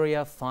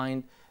bacteria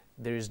find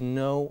there is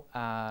no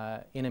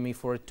enemy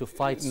for it to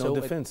fight. No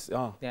defense.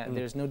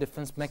 There's no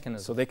defense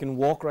mechanism. So they can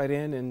walk right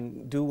in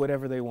and do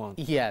whatever they want.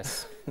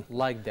 Yes,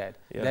 like that.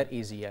 That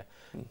easy.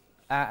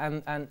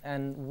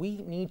 And we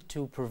need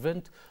to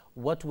prevent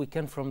what we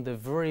can from the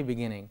very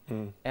beginning.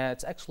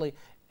 It's actually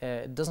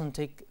it doesn't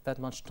take that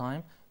much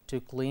time to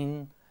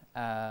to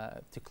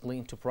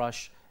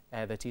brush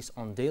the teeth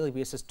on daily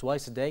basis,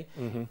 twice a day,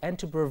 and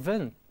to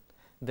prevent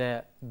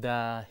the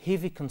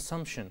heavy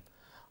consumption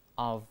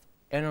of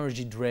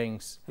energy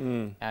drinks,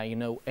 you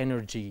know,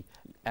 energy,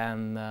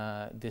 and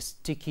the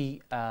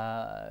sticky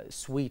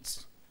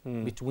sweets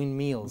between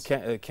meals.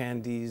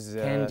 Candies.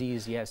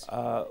 Candies, yes.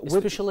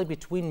 Especially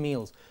between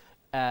meals.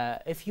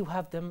 If you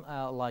have them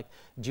like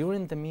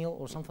during the meal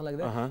or something like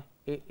that,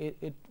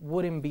 it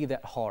wouldn't be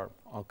that hard.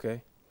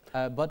 Okay.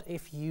 But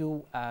if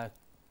you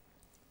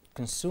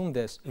consume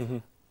this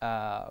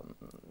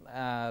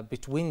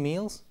between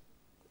meals,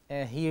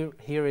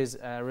 here is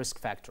a risk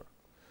factor.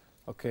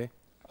 Okay.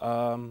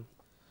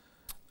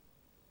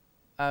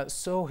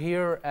 So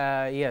here,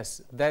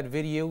 yes, that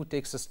video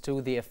takes us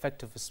to the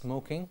effect of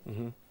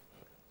smoking,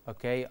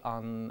 okay,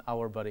 on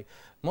our body.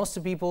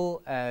 Most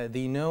people,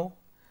 they know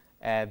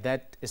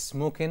that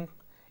smoking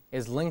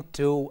is linked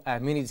to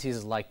many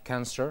diseases like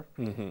cancer,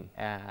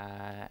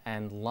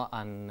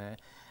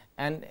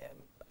 and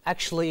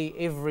actually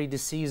every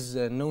disease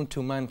known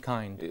to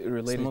mankind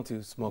related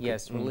to smoking.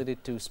 Yes,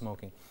 related to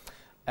smoking.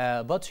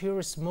 But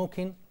here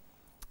smoking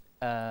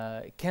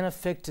can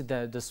affect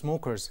the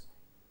smokers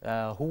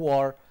who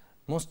are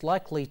most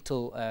likely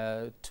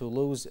to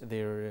lose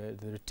their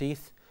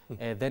teeth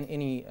than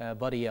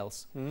anybody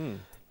else.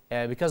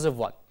 Because of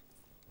what?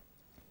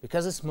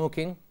 Because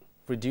smoking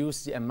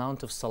reduces the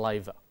amount of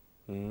saliva,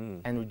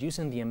 and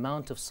reducing the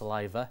amount of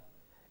saliva,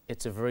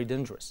 it's very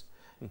dangerous.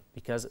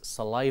 Because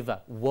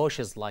saliva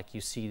washes, like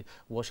you see,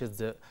 washes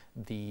the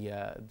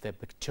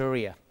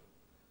bacteria.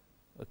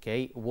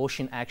 Okay,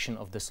 washing action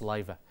of the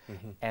saliva,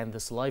 and the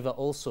saliva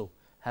also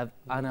have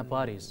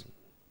antibodies.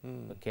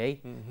 Okay,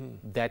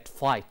 that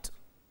fight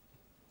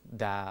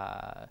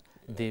the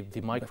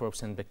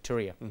microbes and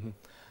bacteria.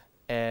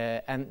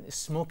 And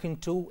smoking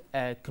too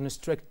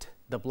constrict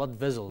the blood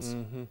vessels,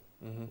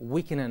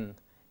 weakening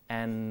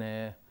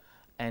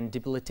and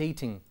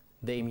debilitating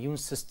the immune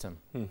system.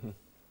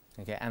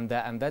 Okay, and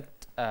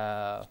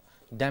that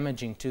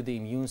damaging to the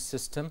immune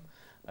system,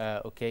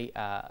 okay,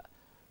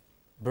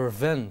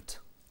 prevent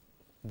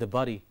the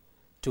body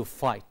to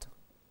fight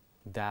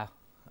the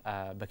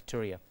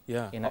bacteria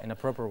in a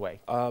proper way.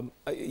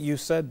 You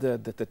said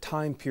that the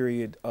time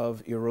period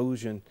of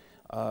erosion,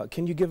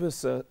 can you give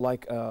us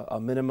like a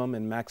minimum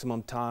and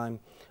maximum time?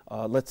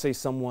 Let's say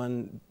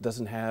someone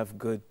doesn't have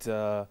good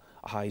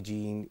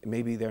hygiene,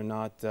 maybe they're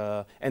not,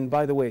 and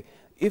by the way,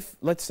 if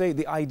let's say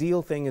the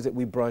ideal thing is that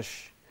we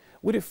brush,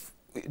 what if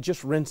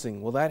just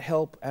rinsing, will that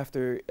help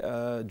after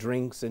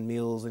drinks and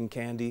meals and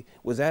candy?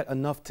 Was that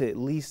enough to at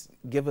least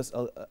give us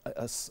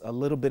a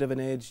little bit of an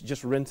edge,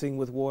 just rinsing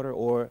with water,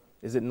 or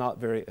is it not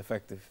very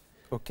effective?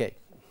 Okay.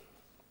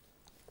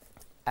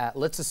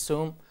 Let's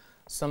assume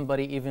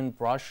somebody even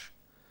brush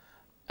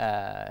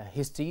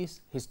his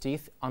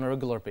teeth on a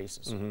regular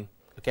basis,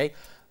 okay,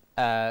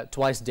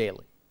 twice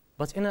daily,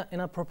 but in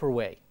a proper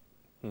way.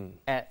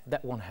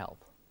 That won't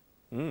help.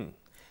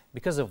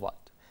 Because of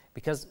what?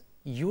 Because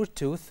your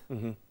tooth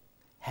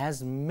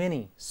has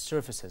many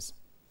surfaces.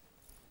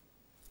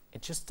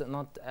 It's just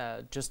not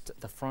just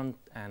the front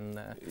and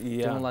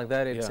doing like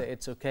that.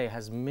 It's okay. It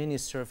has many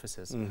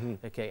surfaces.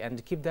 Okay,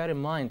 and keep that in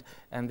mind.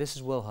 And this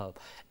will help.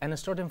 And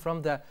starting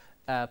from the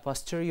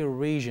posterior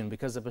region,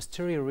 because the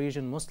posterior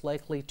region most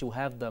likely to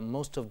have the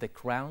most of the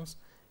crowns,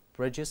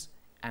 bridges,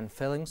 and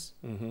fillings.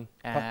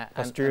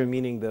 Posterior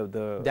meaning the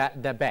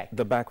back.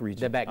 The back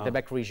region. The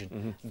back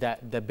region.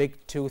 The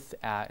big tooth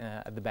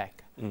at the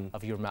back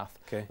of your mouth.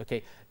 Okay.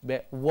 Okay.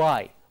 But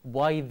why?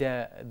 Why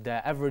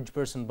the average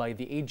person by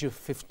the age of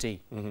 50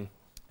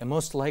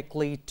 most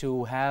likely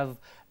to have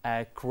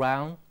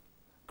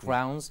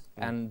crowns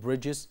and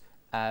bridges,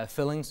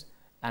 fillings,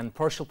 and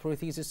partial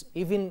prosthesis,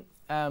 even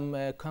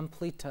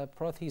complete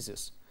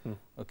prosthesis.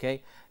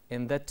 Okay.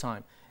 In that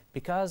time,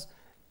 because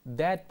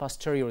that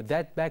posterior,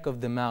 that back of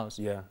the mouth,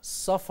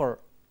 suffer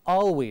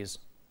always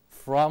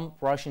from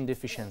brushing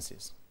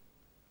deficiencies.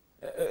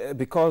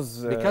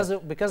 Because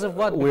of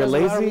what? We're because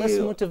lazy. We are less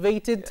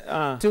motivated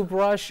to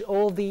brush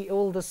all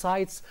the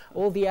sides,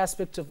 all the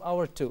aspects of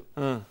our tooth.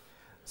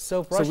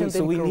 So brushing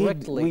them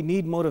correctly. We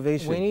need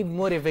motivation. We need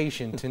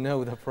motivation to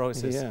know the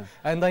process.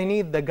 And I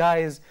need the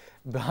guys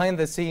behind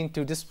the scene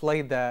to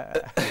display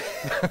the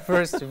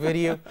first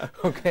video,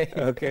 okay?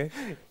 Okay.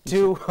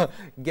 To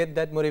get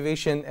that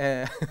motivation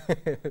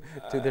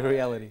to the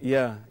reality.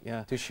 Yeah,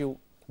 yeah. To show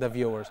the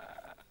viewers.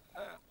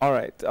 All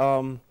right.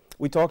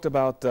 We talked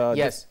about...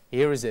 yes,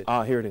 here is it.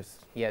 Here it is.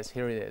 Yes,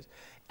 here it is.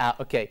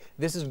 Okay,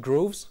 this is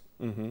grooves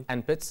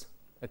and pits,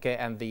 okay,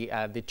 and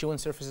the chewing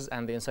surfaces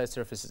and the inside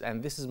surfaces,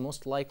 and this is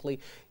most likely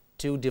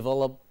to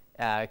develop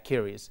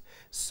caries.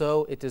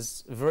 So it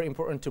is very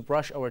important to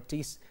brush our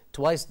teeth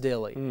twice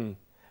daily.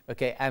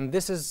 Okay, and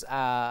this is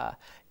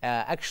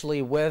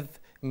actually with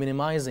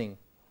minimizing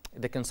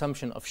the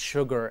consumption of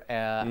sugar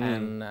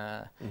and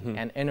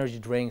energy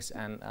drinks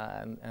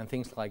and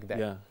things like that.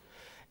 Yeah.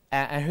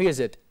 And here's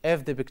it: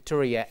 if the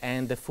bacteria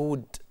and the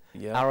food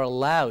are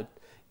allowed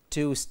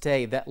to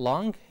stay that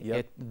long,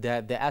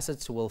 the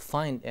acids will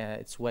find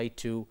its way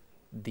to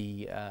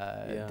the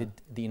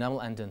enamel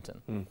and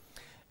dentin.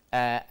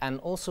 And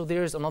also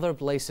there's another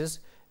places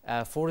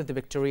for the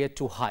bacteria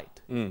to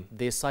hide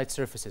the side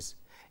surfaces.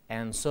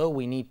 And so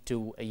we need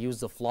to use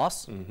the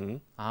floss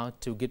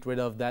to get rid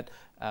of that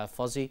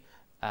fuzzy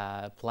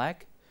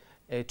plaque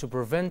to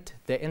prevent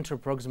the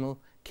interproximal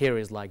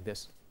caries like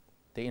this.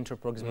 The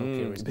interproximal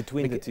caries.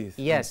 Between the teeth.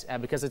 Yes,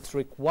 because it's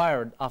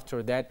required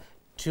after that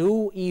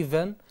to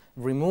even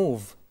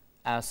remove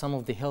some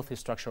of the healthy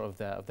structure of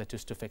the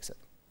tooth to fix it.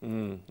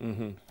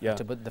 Yeah.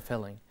 To put the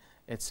filling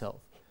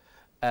itself.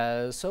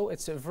 So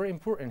it's very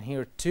important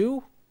here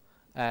to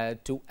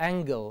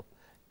angle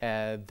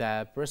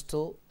the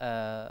bristle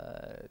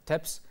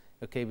tips,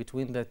 okay,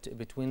 between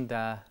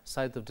the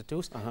sides of the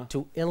tooth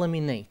to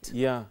eliminate.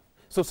 Yeah.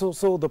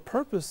 So the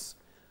purpose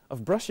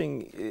of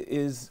brushing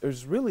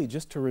is really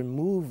just to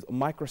remove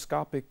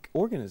microscopic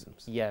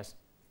organisms. Yes,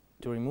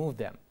 to remove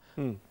them.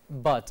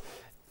 But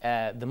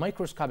the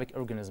microscopic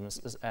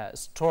organisms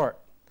start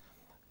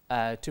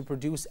to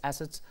produce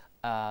acids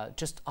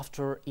just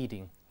after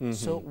eating.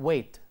 So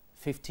wait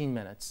 15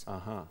 minutes.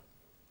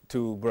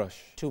 To brush.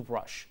 To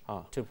brush.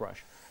 To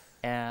brush.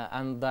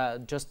 And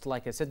just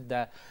like I said,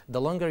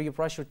 the longer you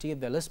brush your teeth,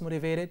 the less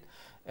motivated.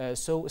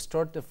 So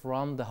start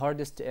from the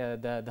hardest,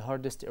 the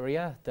hardest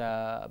area,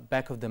 the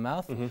back of the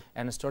mouth,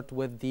 and start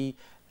with the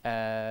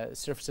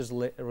surfaces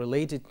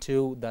related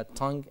to the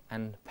tongue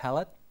and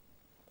palate.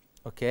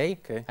 Okay.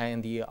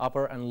 And the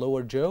upper and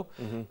lower jaw,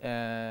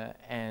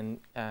 and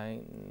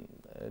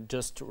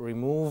just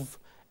remove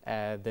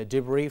the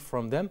debris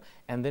from them,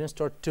 and then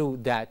start to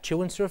the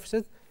chewing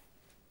surfaces,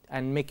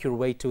 and make your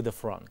way to the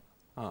front.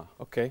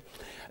 Okay.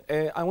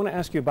 I want to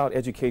ask you about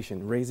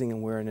education, raising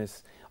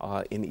awareness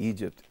in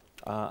Egypt.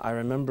 I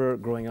remember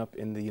growing up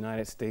in the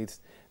United States,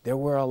 there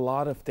were a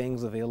lot of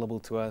things available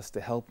to us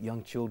to help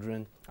young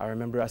children.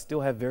 I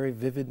still have very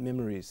vivid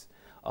memories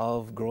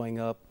of growing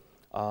up,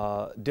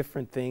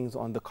 different things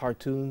on the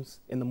cartoons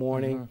in the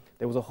morning.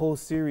 There was a whole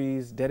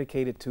series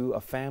dedicated to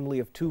a family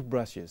of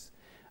toothbrushes,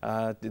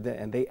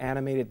 and they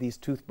animated these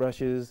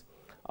toothbrushes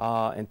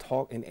and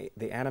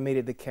they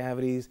animated the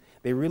cavities.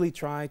 They really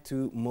tried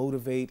to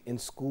motivate in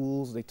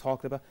schools. They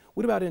talked about,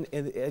 what about in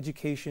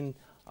education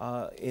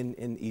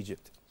in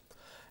Egypt?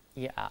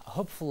 Yeah,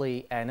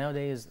 hopefully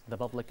nowadays the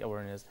public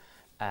awareness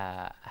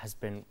has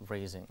been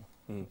raising,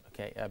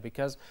 okay,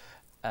 because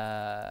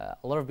a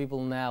lot of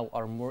people now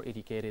are more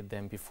educated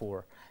than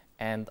before,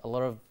 and a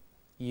lot of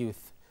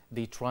youth,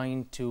 they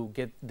trying to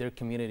get their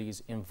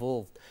communities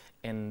involved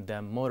in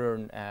the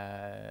modern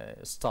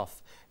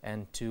stuff,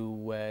 and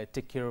to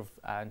take care of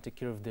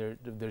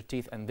their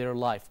teeth and their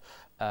life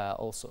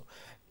also,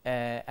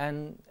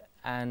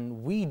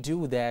 and we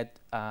do that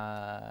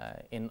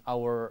in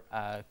our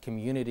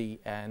community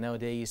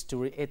nowadays.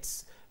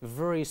 It's a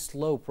very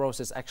slow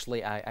process,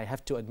 actually. I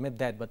have to admit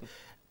that, but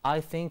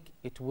I think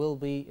it will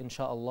be,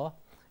 inshallah,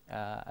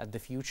 at the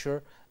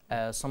future,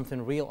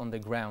 something real on the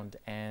ground,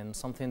 and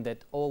something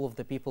that all of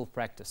the people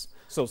practice.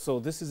 So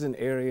this is an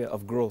area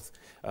of growth.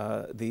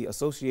 The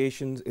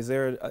associations, is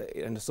there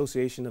an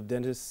association of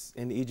dentists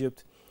in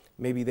Egypt?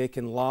 Maybe they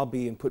can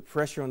lobby and put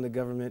pressure on the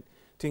government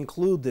to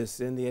include this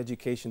in the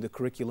education, the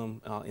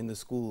curriculum in the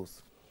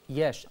schools.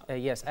 Yes,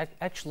 yes.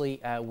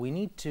 Actually, we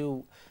need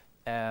to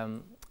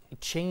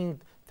change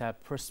the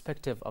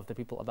perspective of the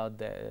people about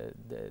the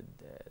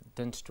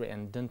dentistry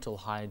and dental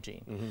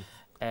hygiene.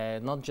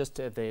 Not just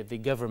the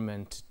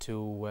government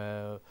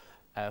to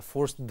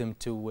force them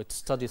to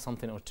study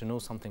something or to know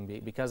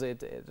something, because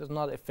it is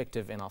not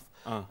effective enough.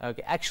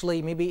 Okay,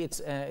 actually, maybe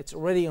it's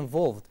already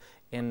involved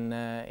in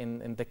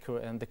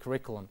the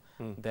curriculum.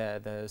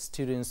 The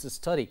students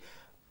study,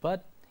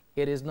 but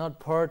it is not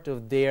part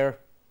of their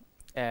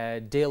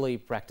daily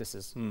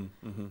practices.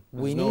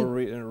 We need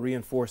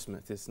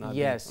reinforcement. It's not.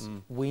 Yes,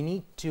 we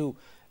need to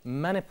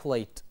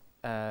manipulate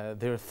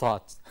their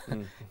thoughts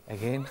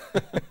again.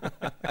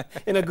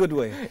 In a good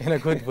way. In a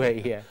good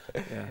way,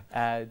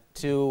 yeah.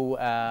 To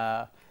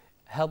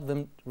help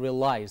them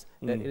realize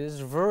that it is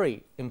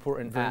very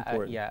important,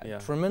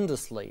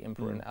 tremendously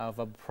important, of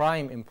a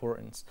prime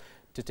importance,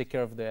 to take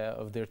care of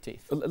their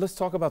teeth. Let's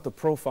talk about the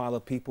profile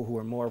of people who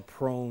are more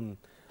prone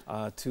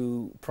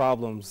to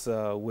problems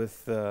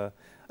with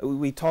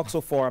We talked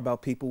so far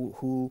about people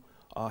who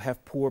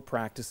have poor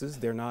practices.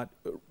 They're not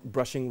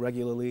brushing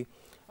regularly.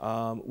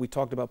 We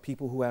talked about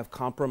people who have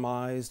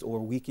compromised or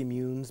weak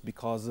immunes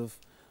because of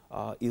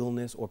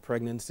illness or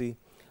pregnancy.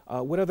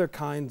 What other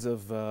kinds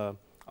of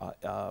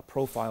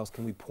profiles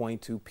can we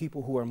point to?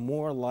 People who are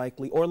more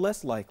likely or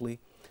less likely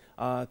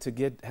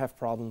to have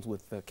problems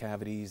with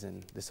cavities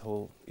and this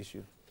whole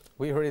issue.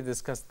 We already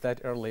discussed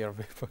that earlier.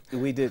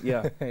 We did,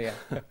 yeah. Yeah.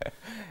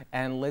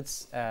 And let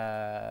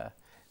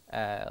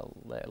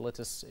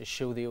us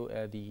show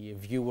the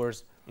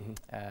viewers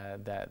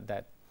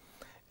that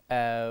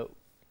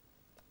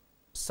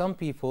some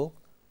people,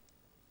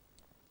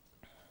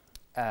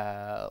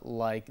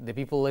 like the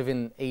people live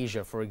in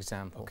Asia, for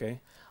example,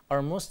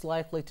 are most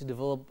likely to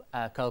develop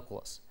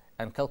calculus.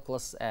 And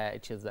calculus,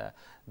 which is the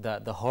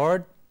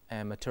hard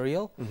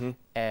material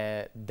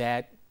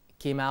that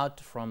came out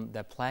from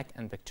the plaque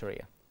and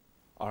bacteria.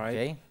 All right.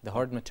 Okay, the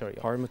hard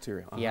material. Hard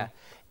material. Yeah,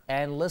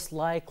 and less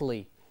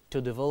likely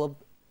to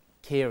develop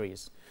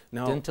caries,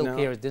 dental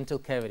caries, dental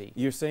cavity.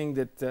 You're saying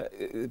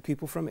that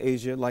people from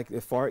Asia, like the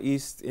Far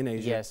East in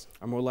Asia,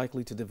 are more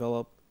likely to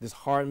develop this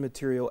hard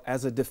material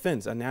as a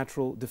defense, a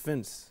natural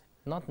defense.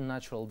 Not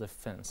natural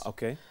defense.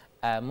 Okay.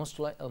 Most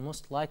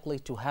likely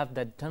to have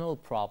that dental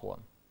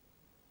problem.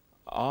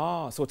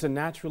 Ah, so it's a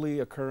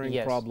naturally occurring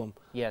problem.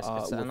 Yes,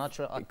 it's a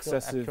natural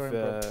excessive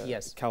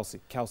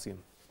calcium.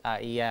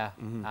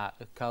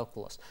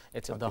 Calculus.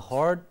 It's the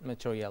hard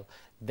material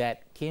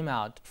that came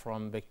out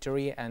from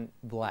bacteria and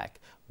plaque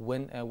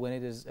when are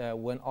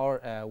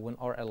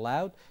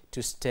allowed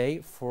to stay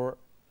for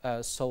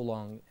so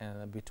long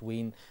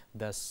between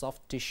the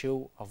soft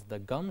tissue of the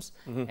gums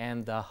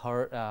and the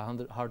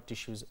hard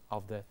tissues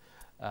of the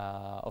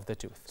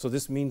tooth. So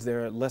this means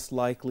they're less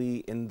likely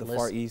in the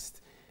Far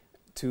East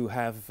to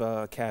have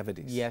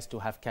cavities. Yes, to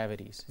have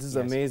cavities. This is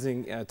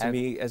amazing to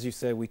me. As you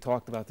said, we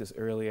talked about this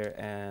earlier,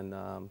 and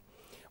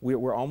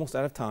we're almost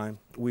out of time.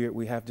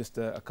 We have just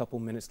a couple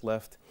minutes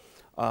left.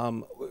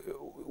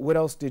 What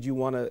else did you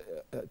want to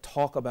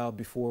talk about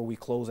before we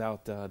close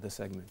out the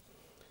segment?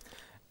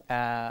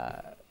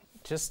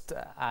 Just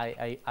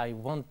I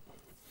want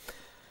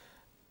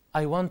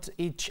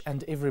each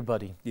and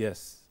everybody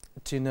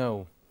to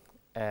know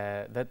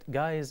that,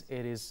 guys,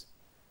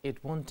 it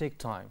won't take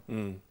time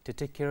to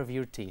take care of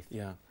your teeth.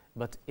 Yeah.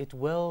 But it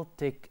will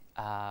take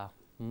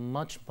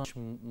much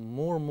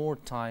more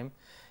time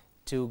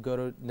to go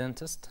to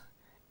dentist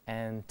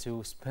and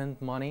to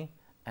spend money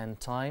and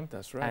time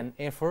and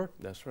effort.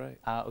 That's right.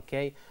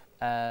 Okay,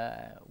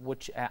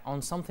 which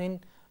on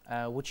something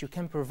which you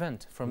can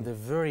prevent from the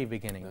very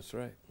beginning. That's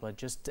right. But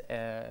just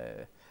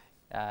get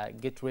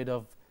rid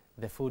of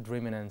the food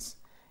remnants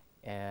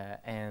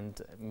and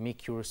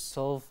make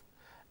yourself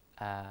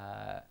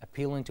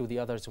appealing to the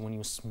others when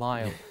you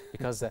smile,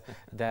 because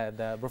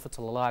the Prophet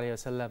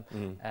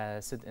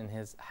ﷺ said in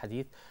his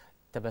hadith,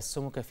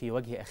 تبسمك في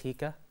وجه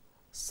أخيك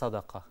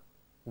صدقة.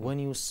 When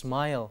you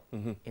smile,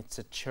 it's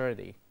a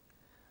charity.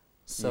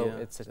 So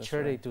it's a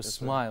charity to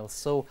smile.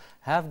 So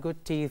have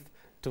good teeth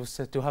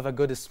to have a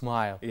good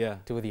smile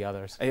to the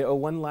others.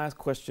 One last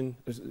question.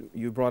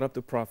 You brought up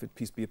the Prophet,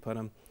 peace be upon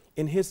him.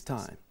 In his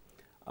time,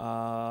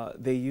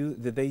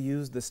 did they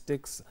use the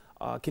sticks?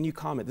 Can you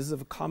comment? This is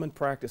a common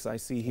practice I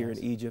see here in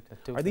Egypt.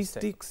 Are these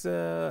sticks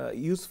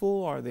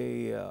useful? Are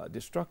they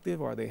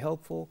destructive? Are they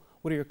helpful?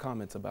 What are your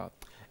comments about?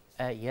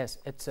 Yes,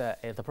 it's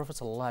the Prophet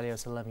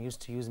ﷺ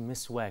used to use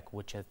miswak,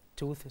 which is a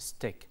tooth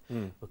stick.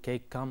 Okay,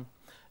 comes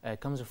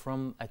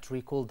from a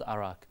tree called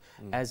arak,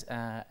 as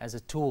a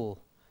tool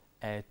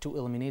to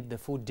eliminate the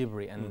food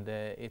debris, and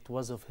it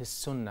was of his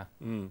sunnah,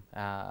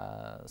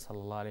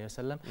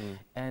 ﷺ.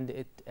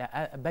 And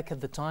back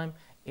at the time,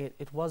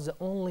 it was the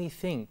only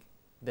thing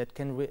that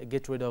can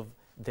get rid of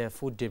the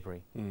food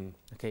debris.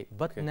 Okay,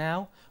 but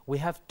now we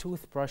have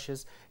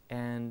toothbrushes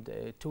and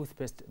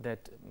toothpaste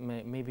that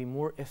may be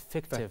more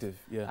effective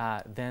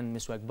than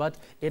miswak. But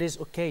it is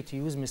okay to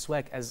use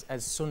miswak as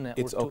sunnah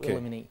or to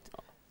eliminate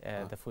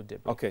the food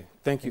debris. Okay,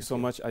 thank you so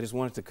much. I just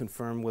wanted to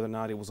confirm whether or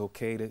not it was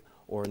okay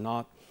or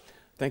not.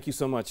 Thank you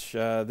so much.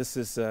 This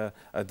is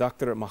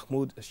Dr.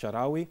 Mahmoud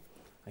Sharawi.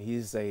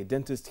 He's a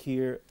dentist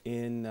here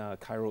in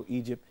Cairo,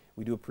 Egypt.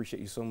 We do appreciate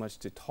you so much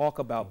to talk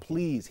about,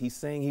 please, he's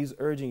saying, he's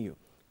urging you,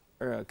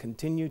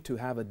 continue to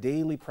have a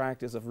daily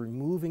practice of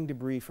removing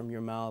debris from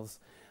your mouths.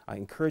 I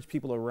encourage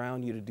people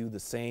around you to do the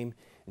same.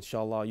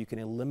 Inshallah, you can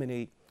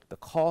eliminate the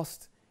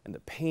cost and the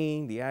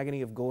pain, the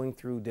agony of going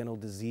through dental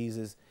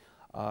diseases,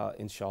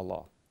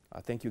 inshallah.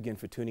 Thank you again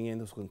for tuning in.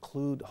 This will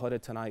conclude Huda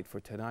Tonight for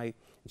tonight.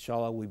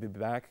 Inshallah, we'll be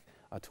back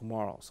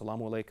tomorrow.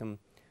 Assalamu alaikum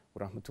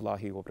wa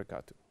rahmatullahi wa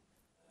barakatuh.